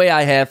takeaway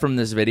I had from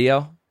this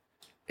video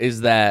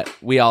is that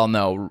we all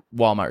know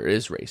Walmart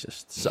is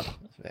racist. So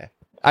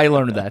I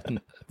learned that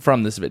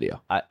from this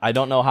video. I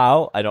don't know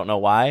how, I don't know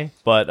why,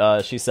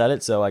 but she said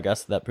it, so I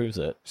guess that proves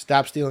it.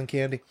 Stop stealing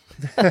candy.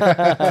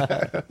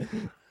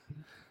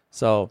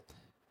 So,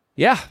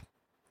 yeah.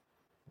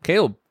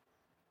 Caleb,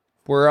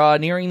 we're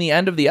nearing the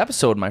end of the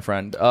episode, my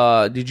friend.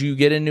 Did you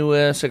get into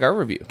a cigar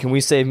review? Can we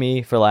save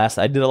me for last?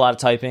 I did a lot of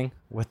typing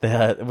with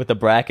the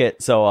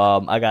bracket, so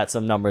I got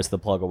some numbers to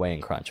plug away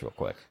and crunch real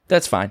quick.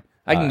 That's fine.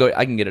 I can go.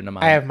 I can get into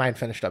mine. I have mine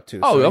finished up too.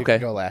 Oh, so you okay.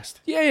 can go last.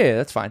 Yeah,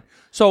 that's fine.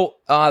 So,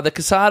 the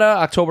Quesada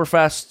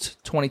Oktoberfest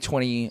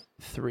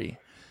 2023.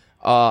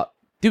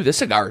 Dude, this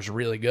cigar is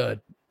really good.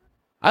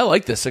 I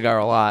like this cigar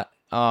a lot.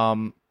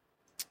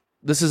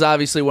 this is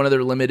obviously one of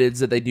their limiteds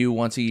that they do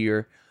once a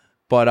year,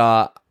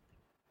 but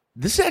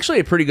this is actually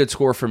a pretty good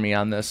score for me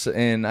on this,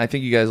 and I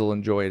think you guys will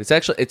enjoy it.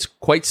 It's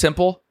quite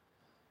simple,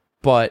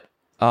 but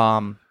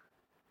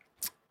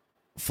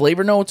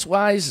flavor notes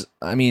wise,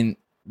 I mean,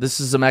 this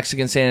is a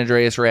Mexican San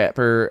Andreas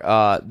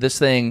wrapper. This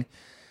thing,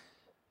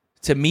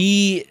 to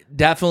me,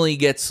 definitely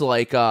gets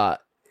like I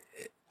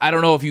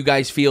don't know if you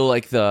guys feel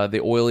like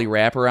the oily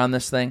wrapper on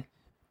this thing,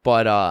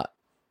 but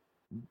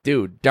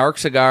dude, dark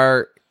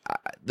cigar.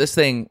 This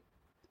thing,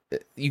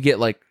 you get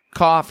like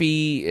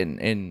coffee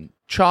and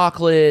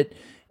chocolate,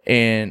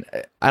 and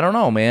I don't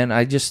know, man.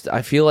 I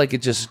feel like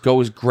it just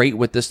goes great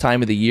with this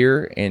time of the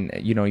year, and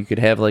you could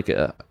have like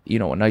a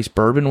nice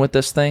bourbon with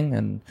this thing,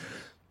 and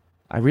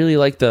I really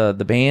like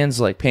the bands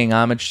like paying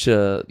homage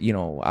to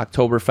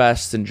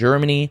Oktoberfest in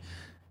Germany.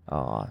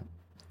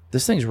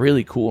 This thing's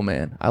really cool,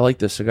 man. I like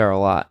this cigar a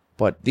lot.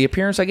 But the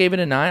appearance, I gave it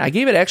a 9. I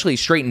gave it actually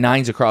straight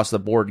 9s across the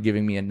board,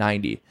 giving me a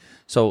 90.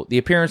 So the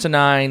appearance a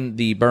 9,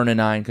 the burn a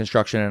 9,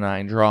 construction a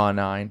 9, draw a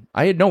 9.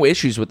 I had no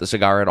issues with the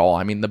cigar at all.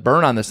 I mean, the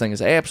burn on this thing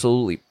is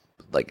absolutely,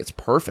 like, it's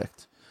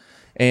perfect.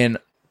 And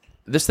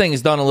this thing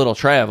has done a little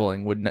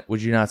traveling.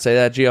 Would you not say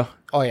that, Gio?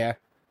 Oh, yeah.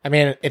 I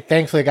mean, it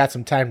thankfully got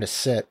some time to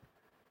sit.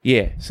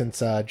 Yeah.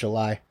 Since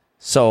July.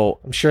 So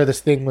I'm sure this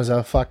thing was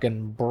a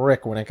fucking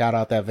brick when it got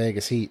out that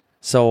Vegas heat.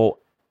 So,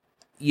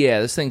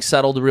 yeah, this thing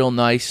settled real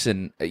nice.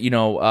 And,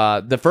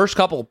 the first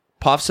couple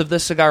puffs of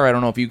this cigar, I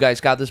don't know if you guys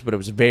got this, but it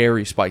was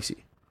very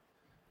spicy.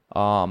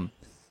 For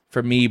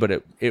me,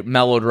 but it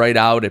mellowed right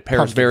out. It pairs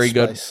Pumpkin very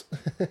spice.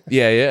 good.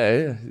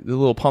 Yeah. The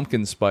little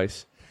pumpkin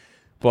spice.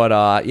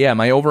 But, yeah,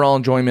 my overall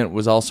enjoyment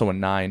was also a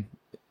 9,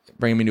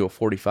 bringing me to a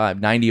 45,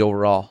 90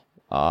 overall.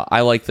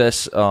 I like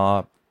this.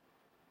 You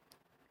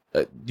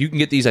can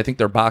get these, I think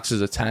they're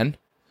boxes of 10.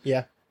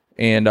 Yeah.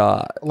 And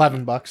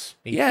 $11.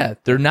 Yeah,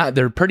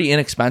 they're pretty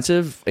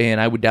inexpensive,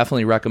 and I would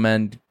definitely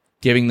recommend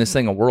giving this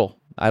thing a whirl.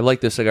 I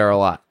like this cigar a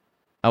lot.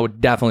 I would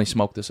definitely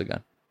smoke this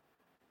again.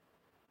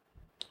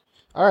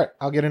 All right,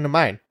 I'll get into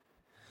mine.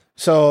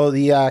 So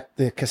the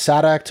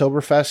Quesada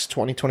Oktoberfest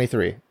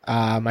 2023.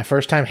 My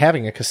first time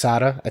having a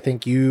Quesada. I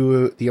think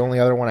the only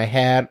other one I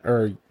had,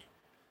 or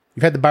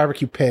you've had the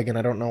barbecue pig, and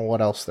I don't know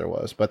what else there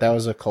was, but that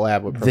was a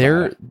collab with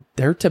Pravada.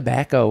 Their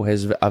tobacco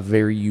has a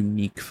very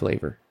unique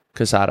flavor.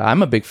 Quesada.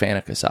 I'm a big fan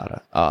of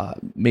Quesada.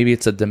 Maybe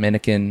it's a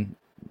Dominican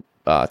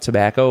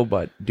tobacco,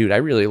 but dude, I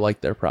really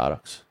like their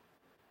products.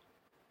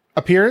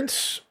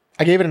 Appearance,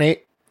 I gave it an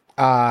 8.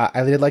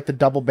 I did like the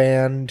double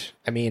band.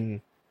 I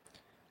mean,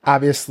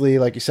 obviously,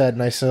 like you said,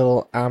 nice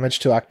little homage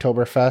to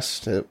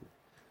Oktoberfest. It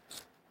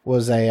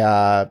was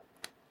a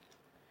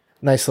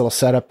nice little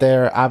setup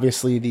there.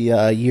 Obviously,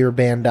 the year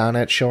band on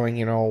it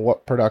showing,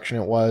 what production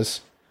it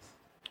was.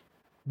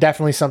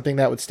 Definitely something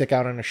that would stick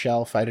out on a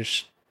shelf.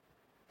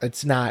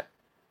 It's not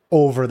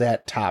over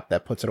that top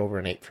that puts it over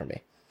an 8 for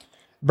me.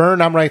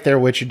 Burn, I'm right there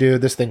with you,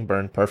 dude. This thing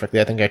burned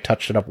perfectly. I think I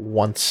touched it up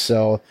once,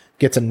 so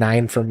gets a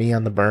 9 for me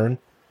on the burn.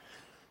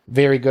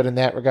 Very good in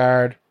that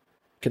regard.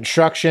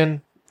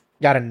 Construction,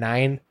 got a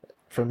 9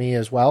 for me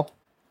as well.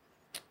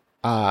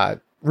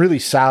 Really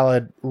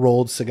solid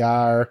rolled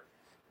cigar.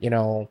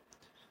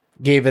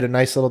 Gave it a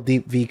nice little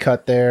deep V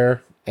cut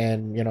there,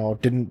 and,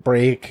 didn't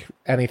break,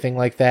 anything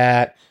like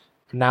that.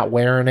 Not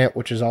wearing it,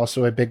 which is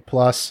also a big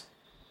plus.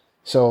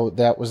 So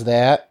that was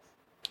that.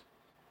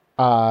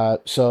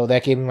 So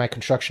that gave me my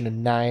construction a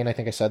 9. I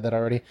think I said that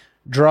already.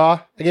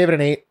 Draw, I gave it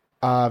an 8.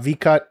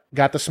 V-cut,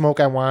 got the smoke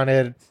I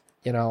wanted.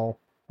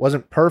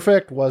 Wasn't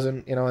perfect,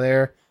 wasn't,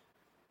 there.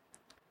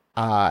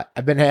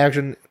 I've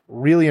been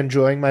really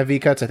enjoying my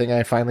V-cuts. I think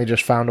I finally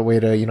just found a way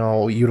to,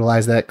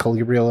 utilize that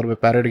Calibri a little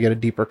bit better to get a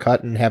deeper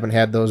cut and haven't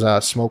had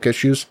those smoke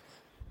issues.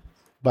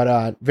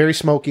 But very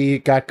smoky,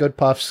 got good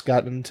puffs,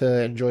 gotten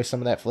to enjoy some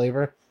of that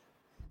flavor.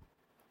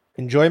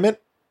 Enjoyment,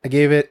 I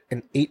gave it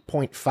an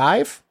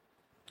 8.5.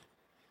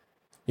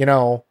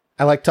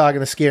 I like talking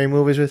the scary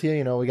movies with you.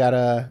 We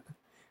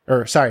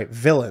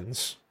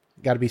villains.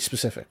 Got to be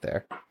specific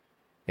there.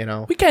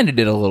 We kind of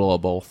did a little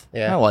of both.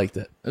 Yeah. I liked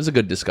it. It was a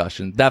good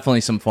discussion.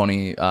 Definitely some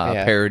funny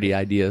parody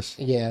ideas.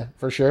 Yeah,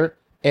 for sure.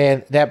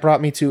 And that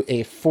brought me to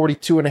a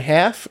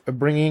 42.5,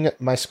 bringing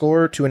my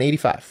score to an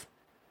 85.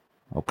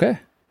 Okay. A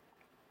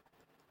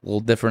little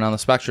different on the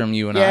spectrum,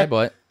 you and I,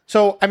 but...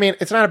 So, I mean,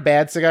 it's not a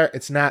bad cigar.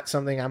 It's not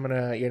something I'm going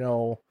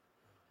to,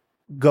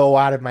 go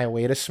out of my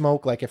way to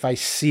smoke. Like, if I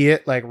see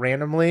it, like,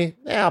 randomly,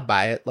 I'll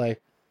buy it.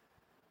 Like,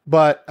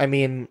 but, I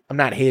mean, I'm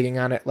not hating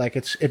on it. Like,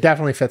 it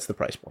definitely fits the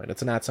price point.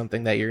 It's not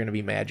something that you're going to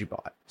be mad you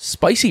bought.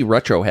 Spicy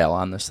retrohale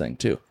on this thing,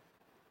 too.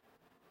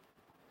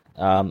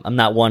 I'm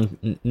not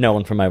one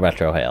known for my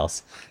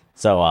retrohales,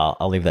 so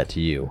I'll leave that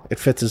to you. It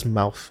fits his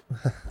mouth.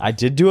 I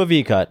did do a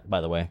V-cut,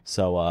 by the way,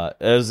 so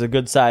it was a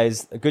good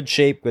size, a good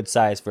shape, good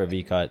size for a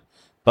V-cut.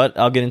 But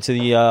I'll get into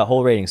the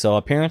whole rating. So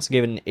appearance,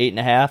 gave it an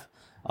 8.5.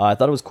 I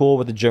thought it was cool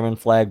with the German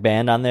flag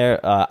band on there.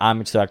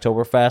 Homage to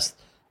Oktoberfest.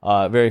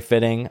 Very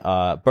fitting.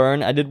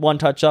 Burn, I did one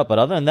touch up, but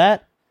other than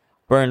that,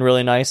 burn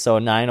really nice. So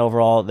a 9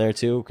 overall there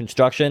too.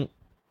 Construction,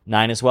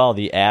 9 as well.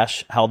 The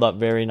ash held up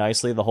very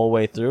nicely the whole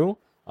way through.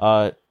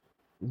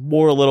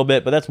 wore a little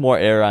bit, but that's more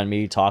air on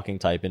me talking,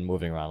 typing,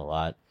 moving around a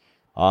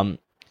lot.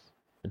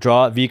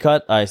 Draw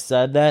V-cut, I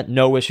said that.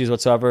 No issues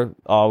whatsoever.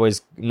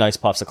 Always nice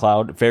puffs of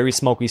cloud. Very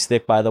smoky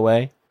stick, by the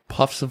way.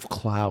 Puffs of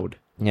cloud.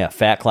 Yeah,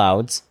 fat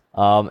clouds.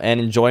 And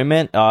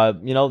enjoyment.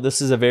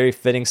 This is a very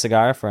fitting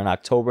cigar for an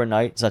October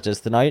night such as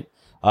tonight.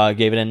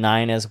 Gave it a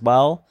 9 as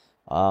well.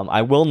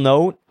 I will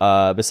note,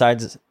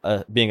 besides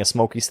being a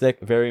smoky stick,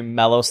 very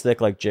mellow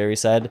stick, like Jerry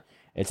said.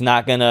 It's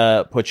not going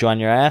to put you on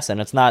your ass, and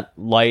it's not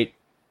light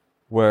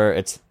where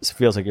it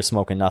feels like you're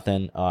smoking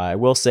nothing. I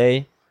will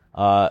say,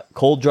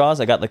 cold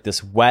draws, I got like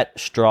this wet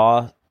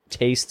straw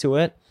taste to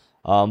it,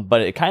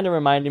 but it kind of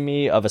reminded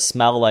me of a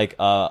smell like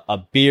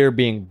a beer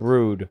being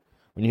brewed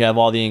when you have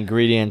all the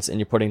ingredients and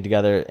you're putting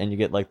together and you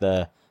get like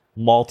the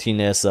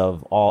maltiness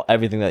of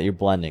everything that you're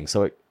blending.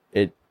 So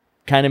it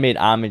kind of made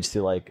homage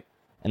to like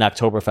an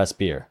Oktoberfest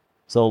beer.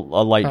 So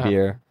a light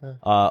beer.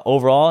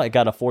 Overall, it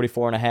got a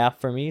 44.5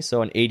 for me,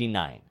 so an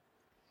 89.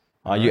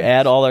 You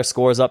add all our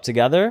scores up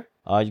together,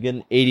 you get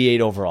an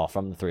 88 overall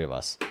from the three of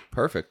us.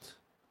 Perfect.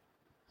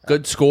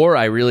 Good score.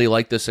 I really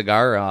like this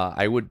cigar.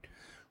 I would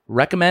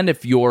recommend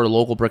if you're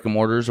local brick and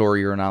mortars or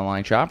you're an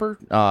online shopper,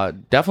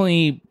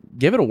 definitely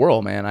give it a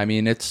whirl, man. I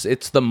mean,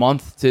 it's the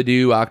month to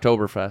do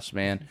Oktoberfest,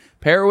 man.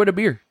 Pair it with a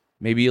beer.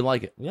 Maybe you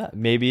like it. Yeah,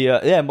 maybe.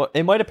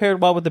 It might have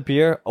paired well with the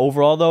beer.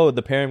 Overall, though,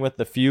 the pairing with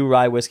the few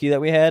rye whiskey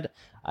that we had,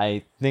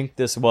 I think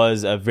this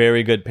was a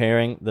very good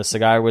pairing. The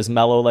cigar was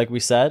mellow, like we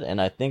said, and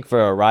I think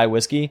for a rye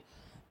whiskey,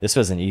 this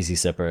was an easy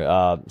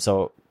sipper.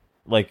 So,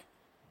 like,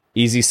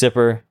 easy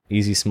sipper,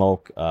 easy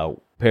smoke,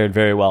 paired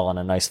very well on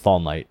a nice fall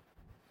night.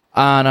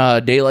 On a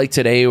day like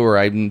today where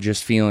I'm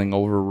just feeling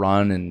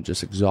overrun and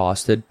just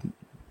exhausted,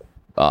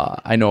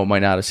 I know it might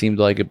not have seemed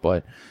like it,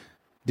 but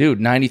dude,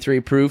 93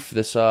 proof,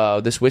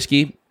 this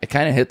whiskey, it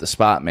kind of hit the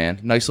spot, man.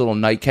 Nice little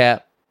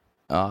nightcap.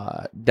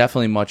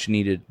 Definitely much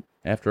needed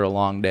after a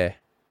long day.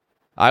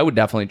 I would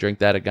definitely drink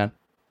that again.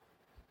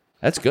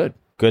 That's good.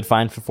 Good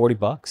find for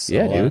 $40. So,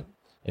 yeah, dude.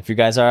 If you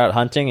guys are out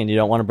hunting and you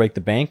don't want to break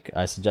the bank,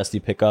 I suggest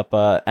you pick up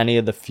any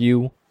of the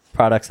few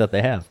products that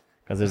they have,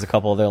 because there's a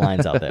couple of their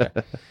lines out there.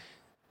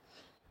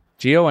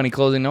 Gio, any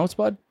closing notes,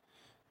 bud?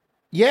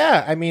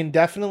 Yeah, I mean,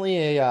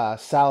 definitely a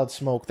solid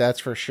smoke, that's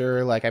for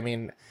sure. Like, I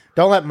mean,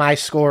 don't let my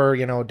score,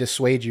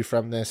 dissuade you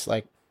from this.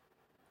 Like,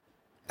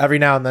 every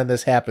now and then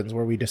this happens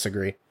where we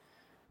disagree.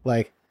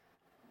 Like,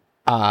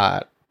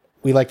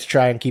 we like to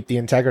try and keep the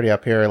integrity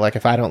up here. Like,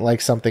 if I don't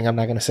like something, I'm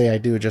not going to say I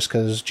do just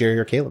because Jerry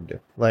or Caleb do.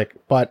 Like,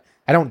 but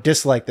I don't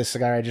dislike this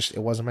cigar. It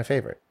wasn't my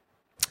favorite.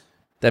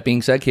 That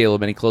being said,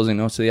 Caleb, any closing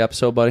notes to the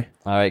episode, buddy?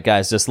 All right,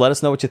 guys, just let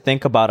us know what you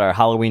think about our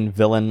Halloween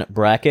villain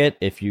bracket.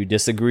 If you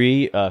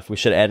disagree, if we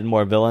should have added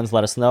more villains,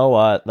 let us know.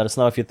 Let us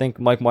know if you think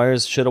Mike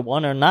Myers should have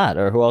won or not,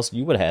 or who else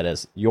you would have had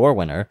as your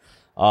winner.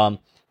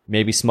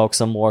 Maybe smoke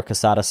some more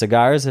Quesada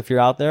cigars if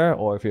you're out there,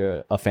 or if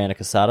you're a fan of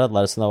Quesada,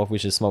 let us know if we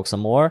should smoke some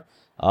more.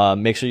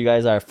 Make sure you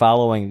guys are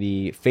following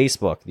the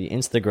Facebook, the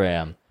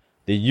Instagram,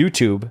 the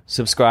YouTube.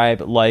 Subscribe,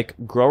 like,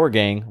 Grower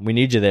Gang. We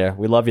need you there.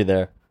 We love you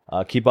there.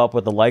 Keep up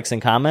with the likes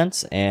and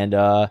comments, and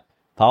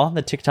follow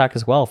the TikTok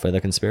as well for the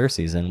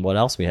conspiracies and what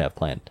else we have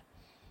planned.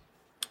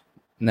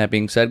 And that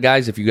being said,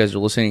 guys, if you guys are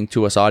listening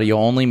to us audio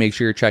only, make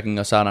sure you're checking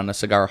us out on the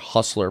Cigar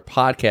Hustler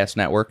Podcast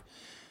Network.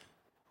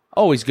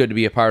 Always good to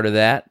be a part of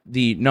that.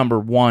 The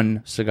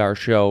 #1 cigar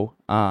show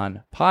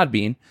on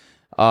Podbean.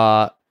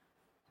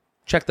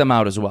 Check them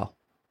out as well.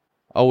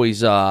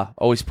 Always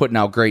putting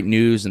out great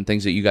news and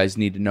things that you guys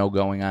need to know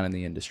going on in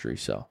the industry.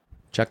 So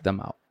check them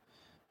out.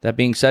 That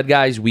being said,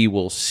 guys, we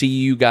will see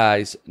you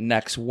guys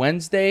next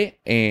Wednesday,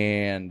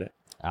 and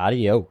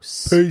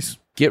adios. Peace.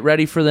 Get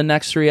ready for the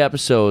next 3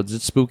 episodes.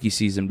 It's spooky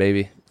season,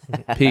 baby.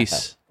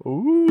 Peace.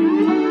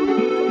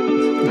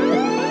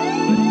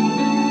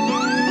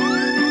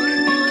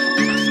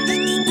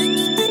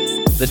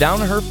 The Down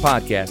to Herf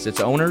podcast,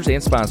 its owners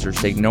and sponsors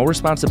take no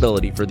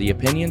responsibility for the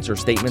opinions or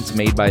statements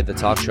made by the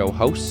talk show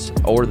hosts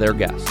or their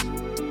guests.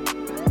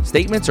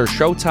 Statements or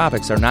show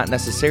topics are not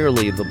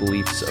necessarily the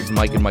beliefs of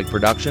Mike and Mike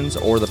Productions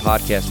or the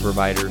podcast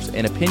providers,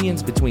 and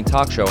opinions between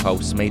talk show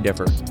hosts may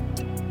differ.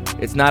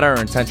 It's not our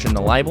intention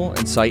to libel,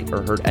 incite,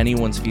 or hurt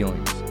anyone's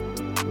feelings.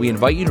 We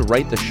invite you to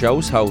write the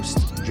show's host,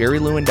 Jerry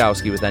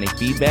Lewandowski, with any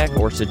feedback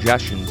or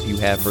suggestions you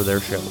have for their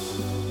shows.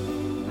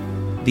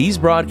 These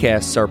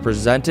broadcasts are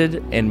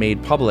presented and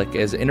made public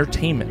as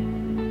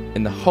entertainment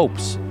in the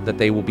hopes that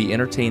they will be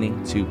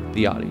entertaining to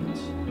the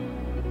audience.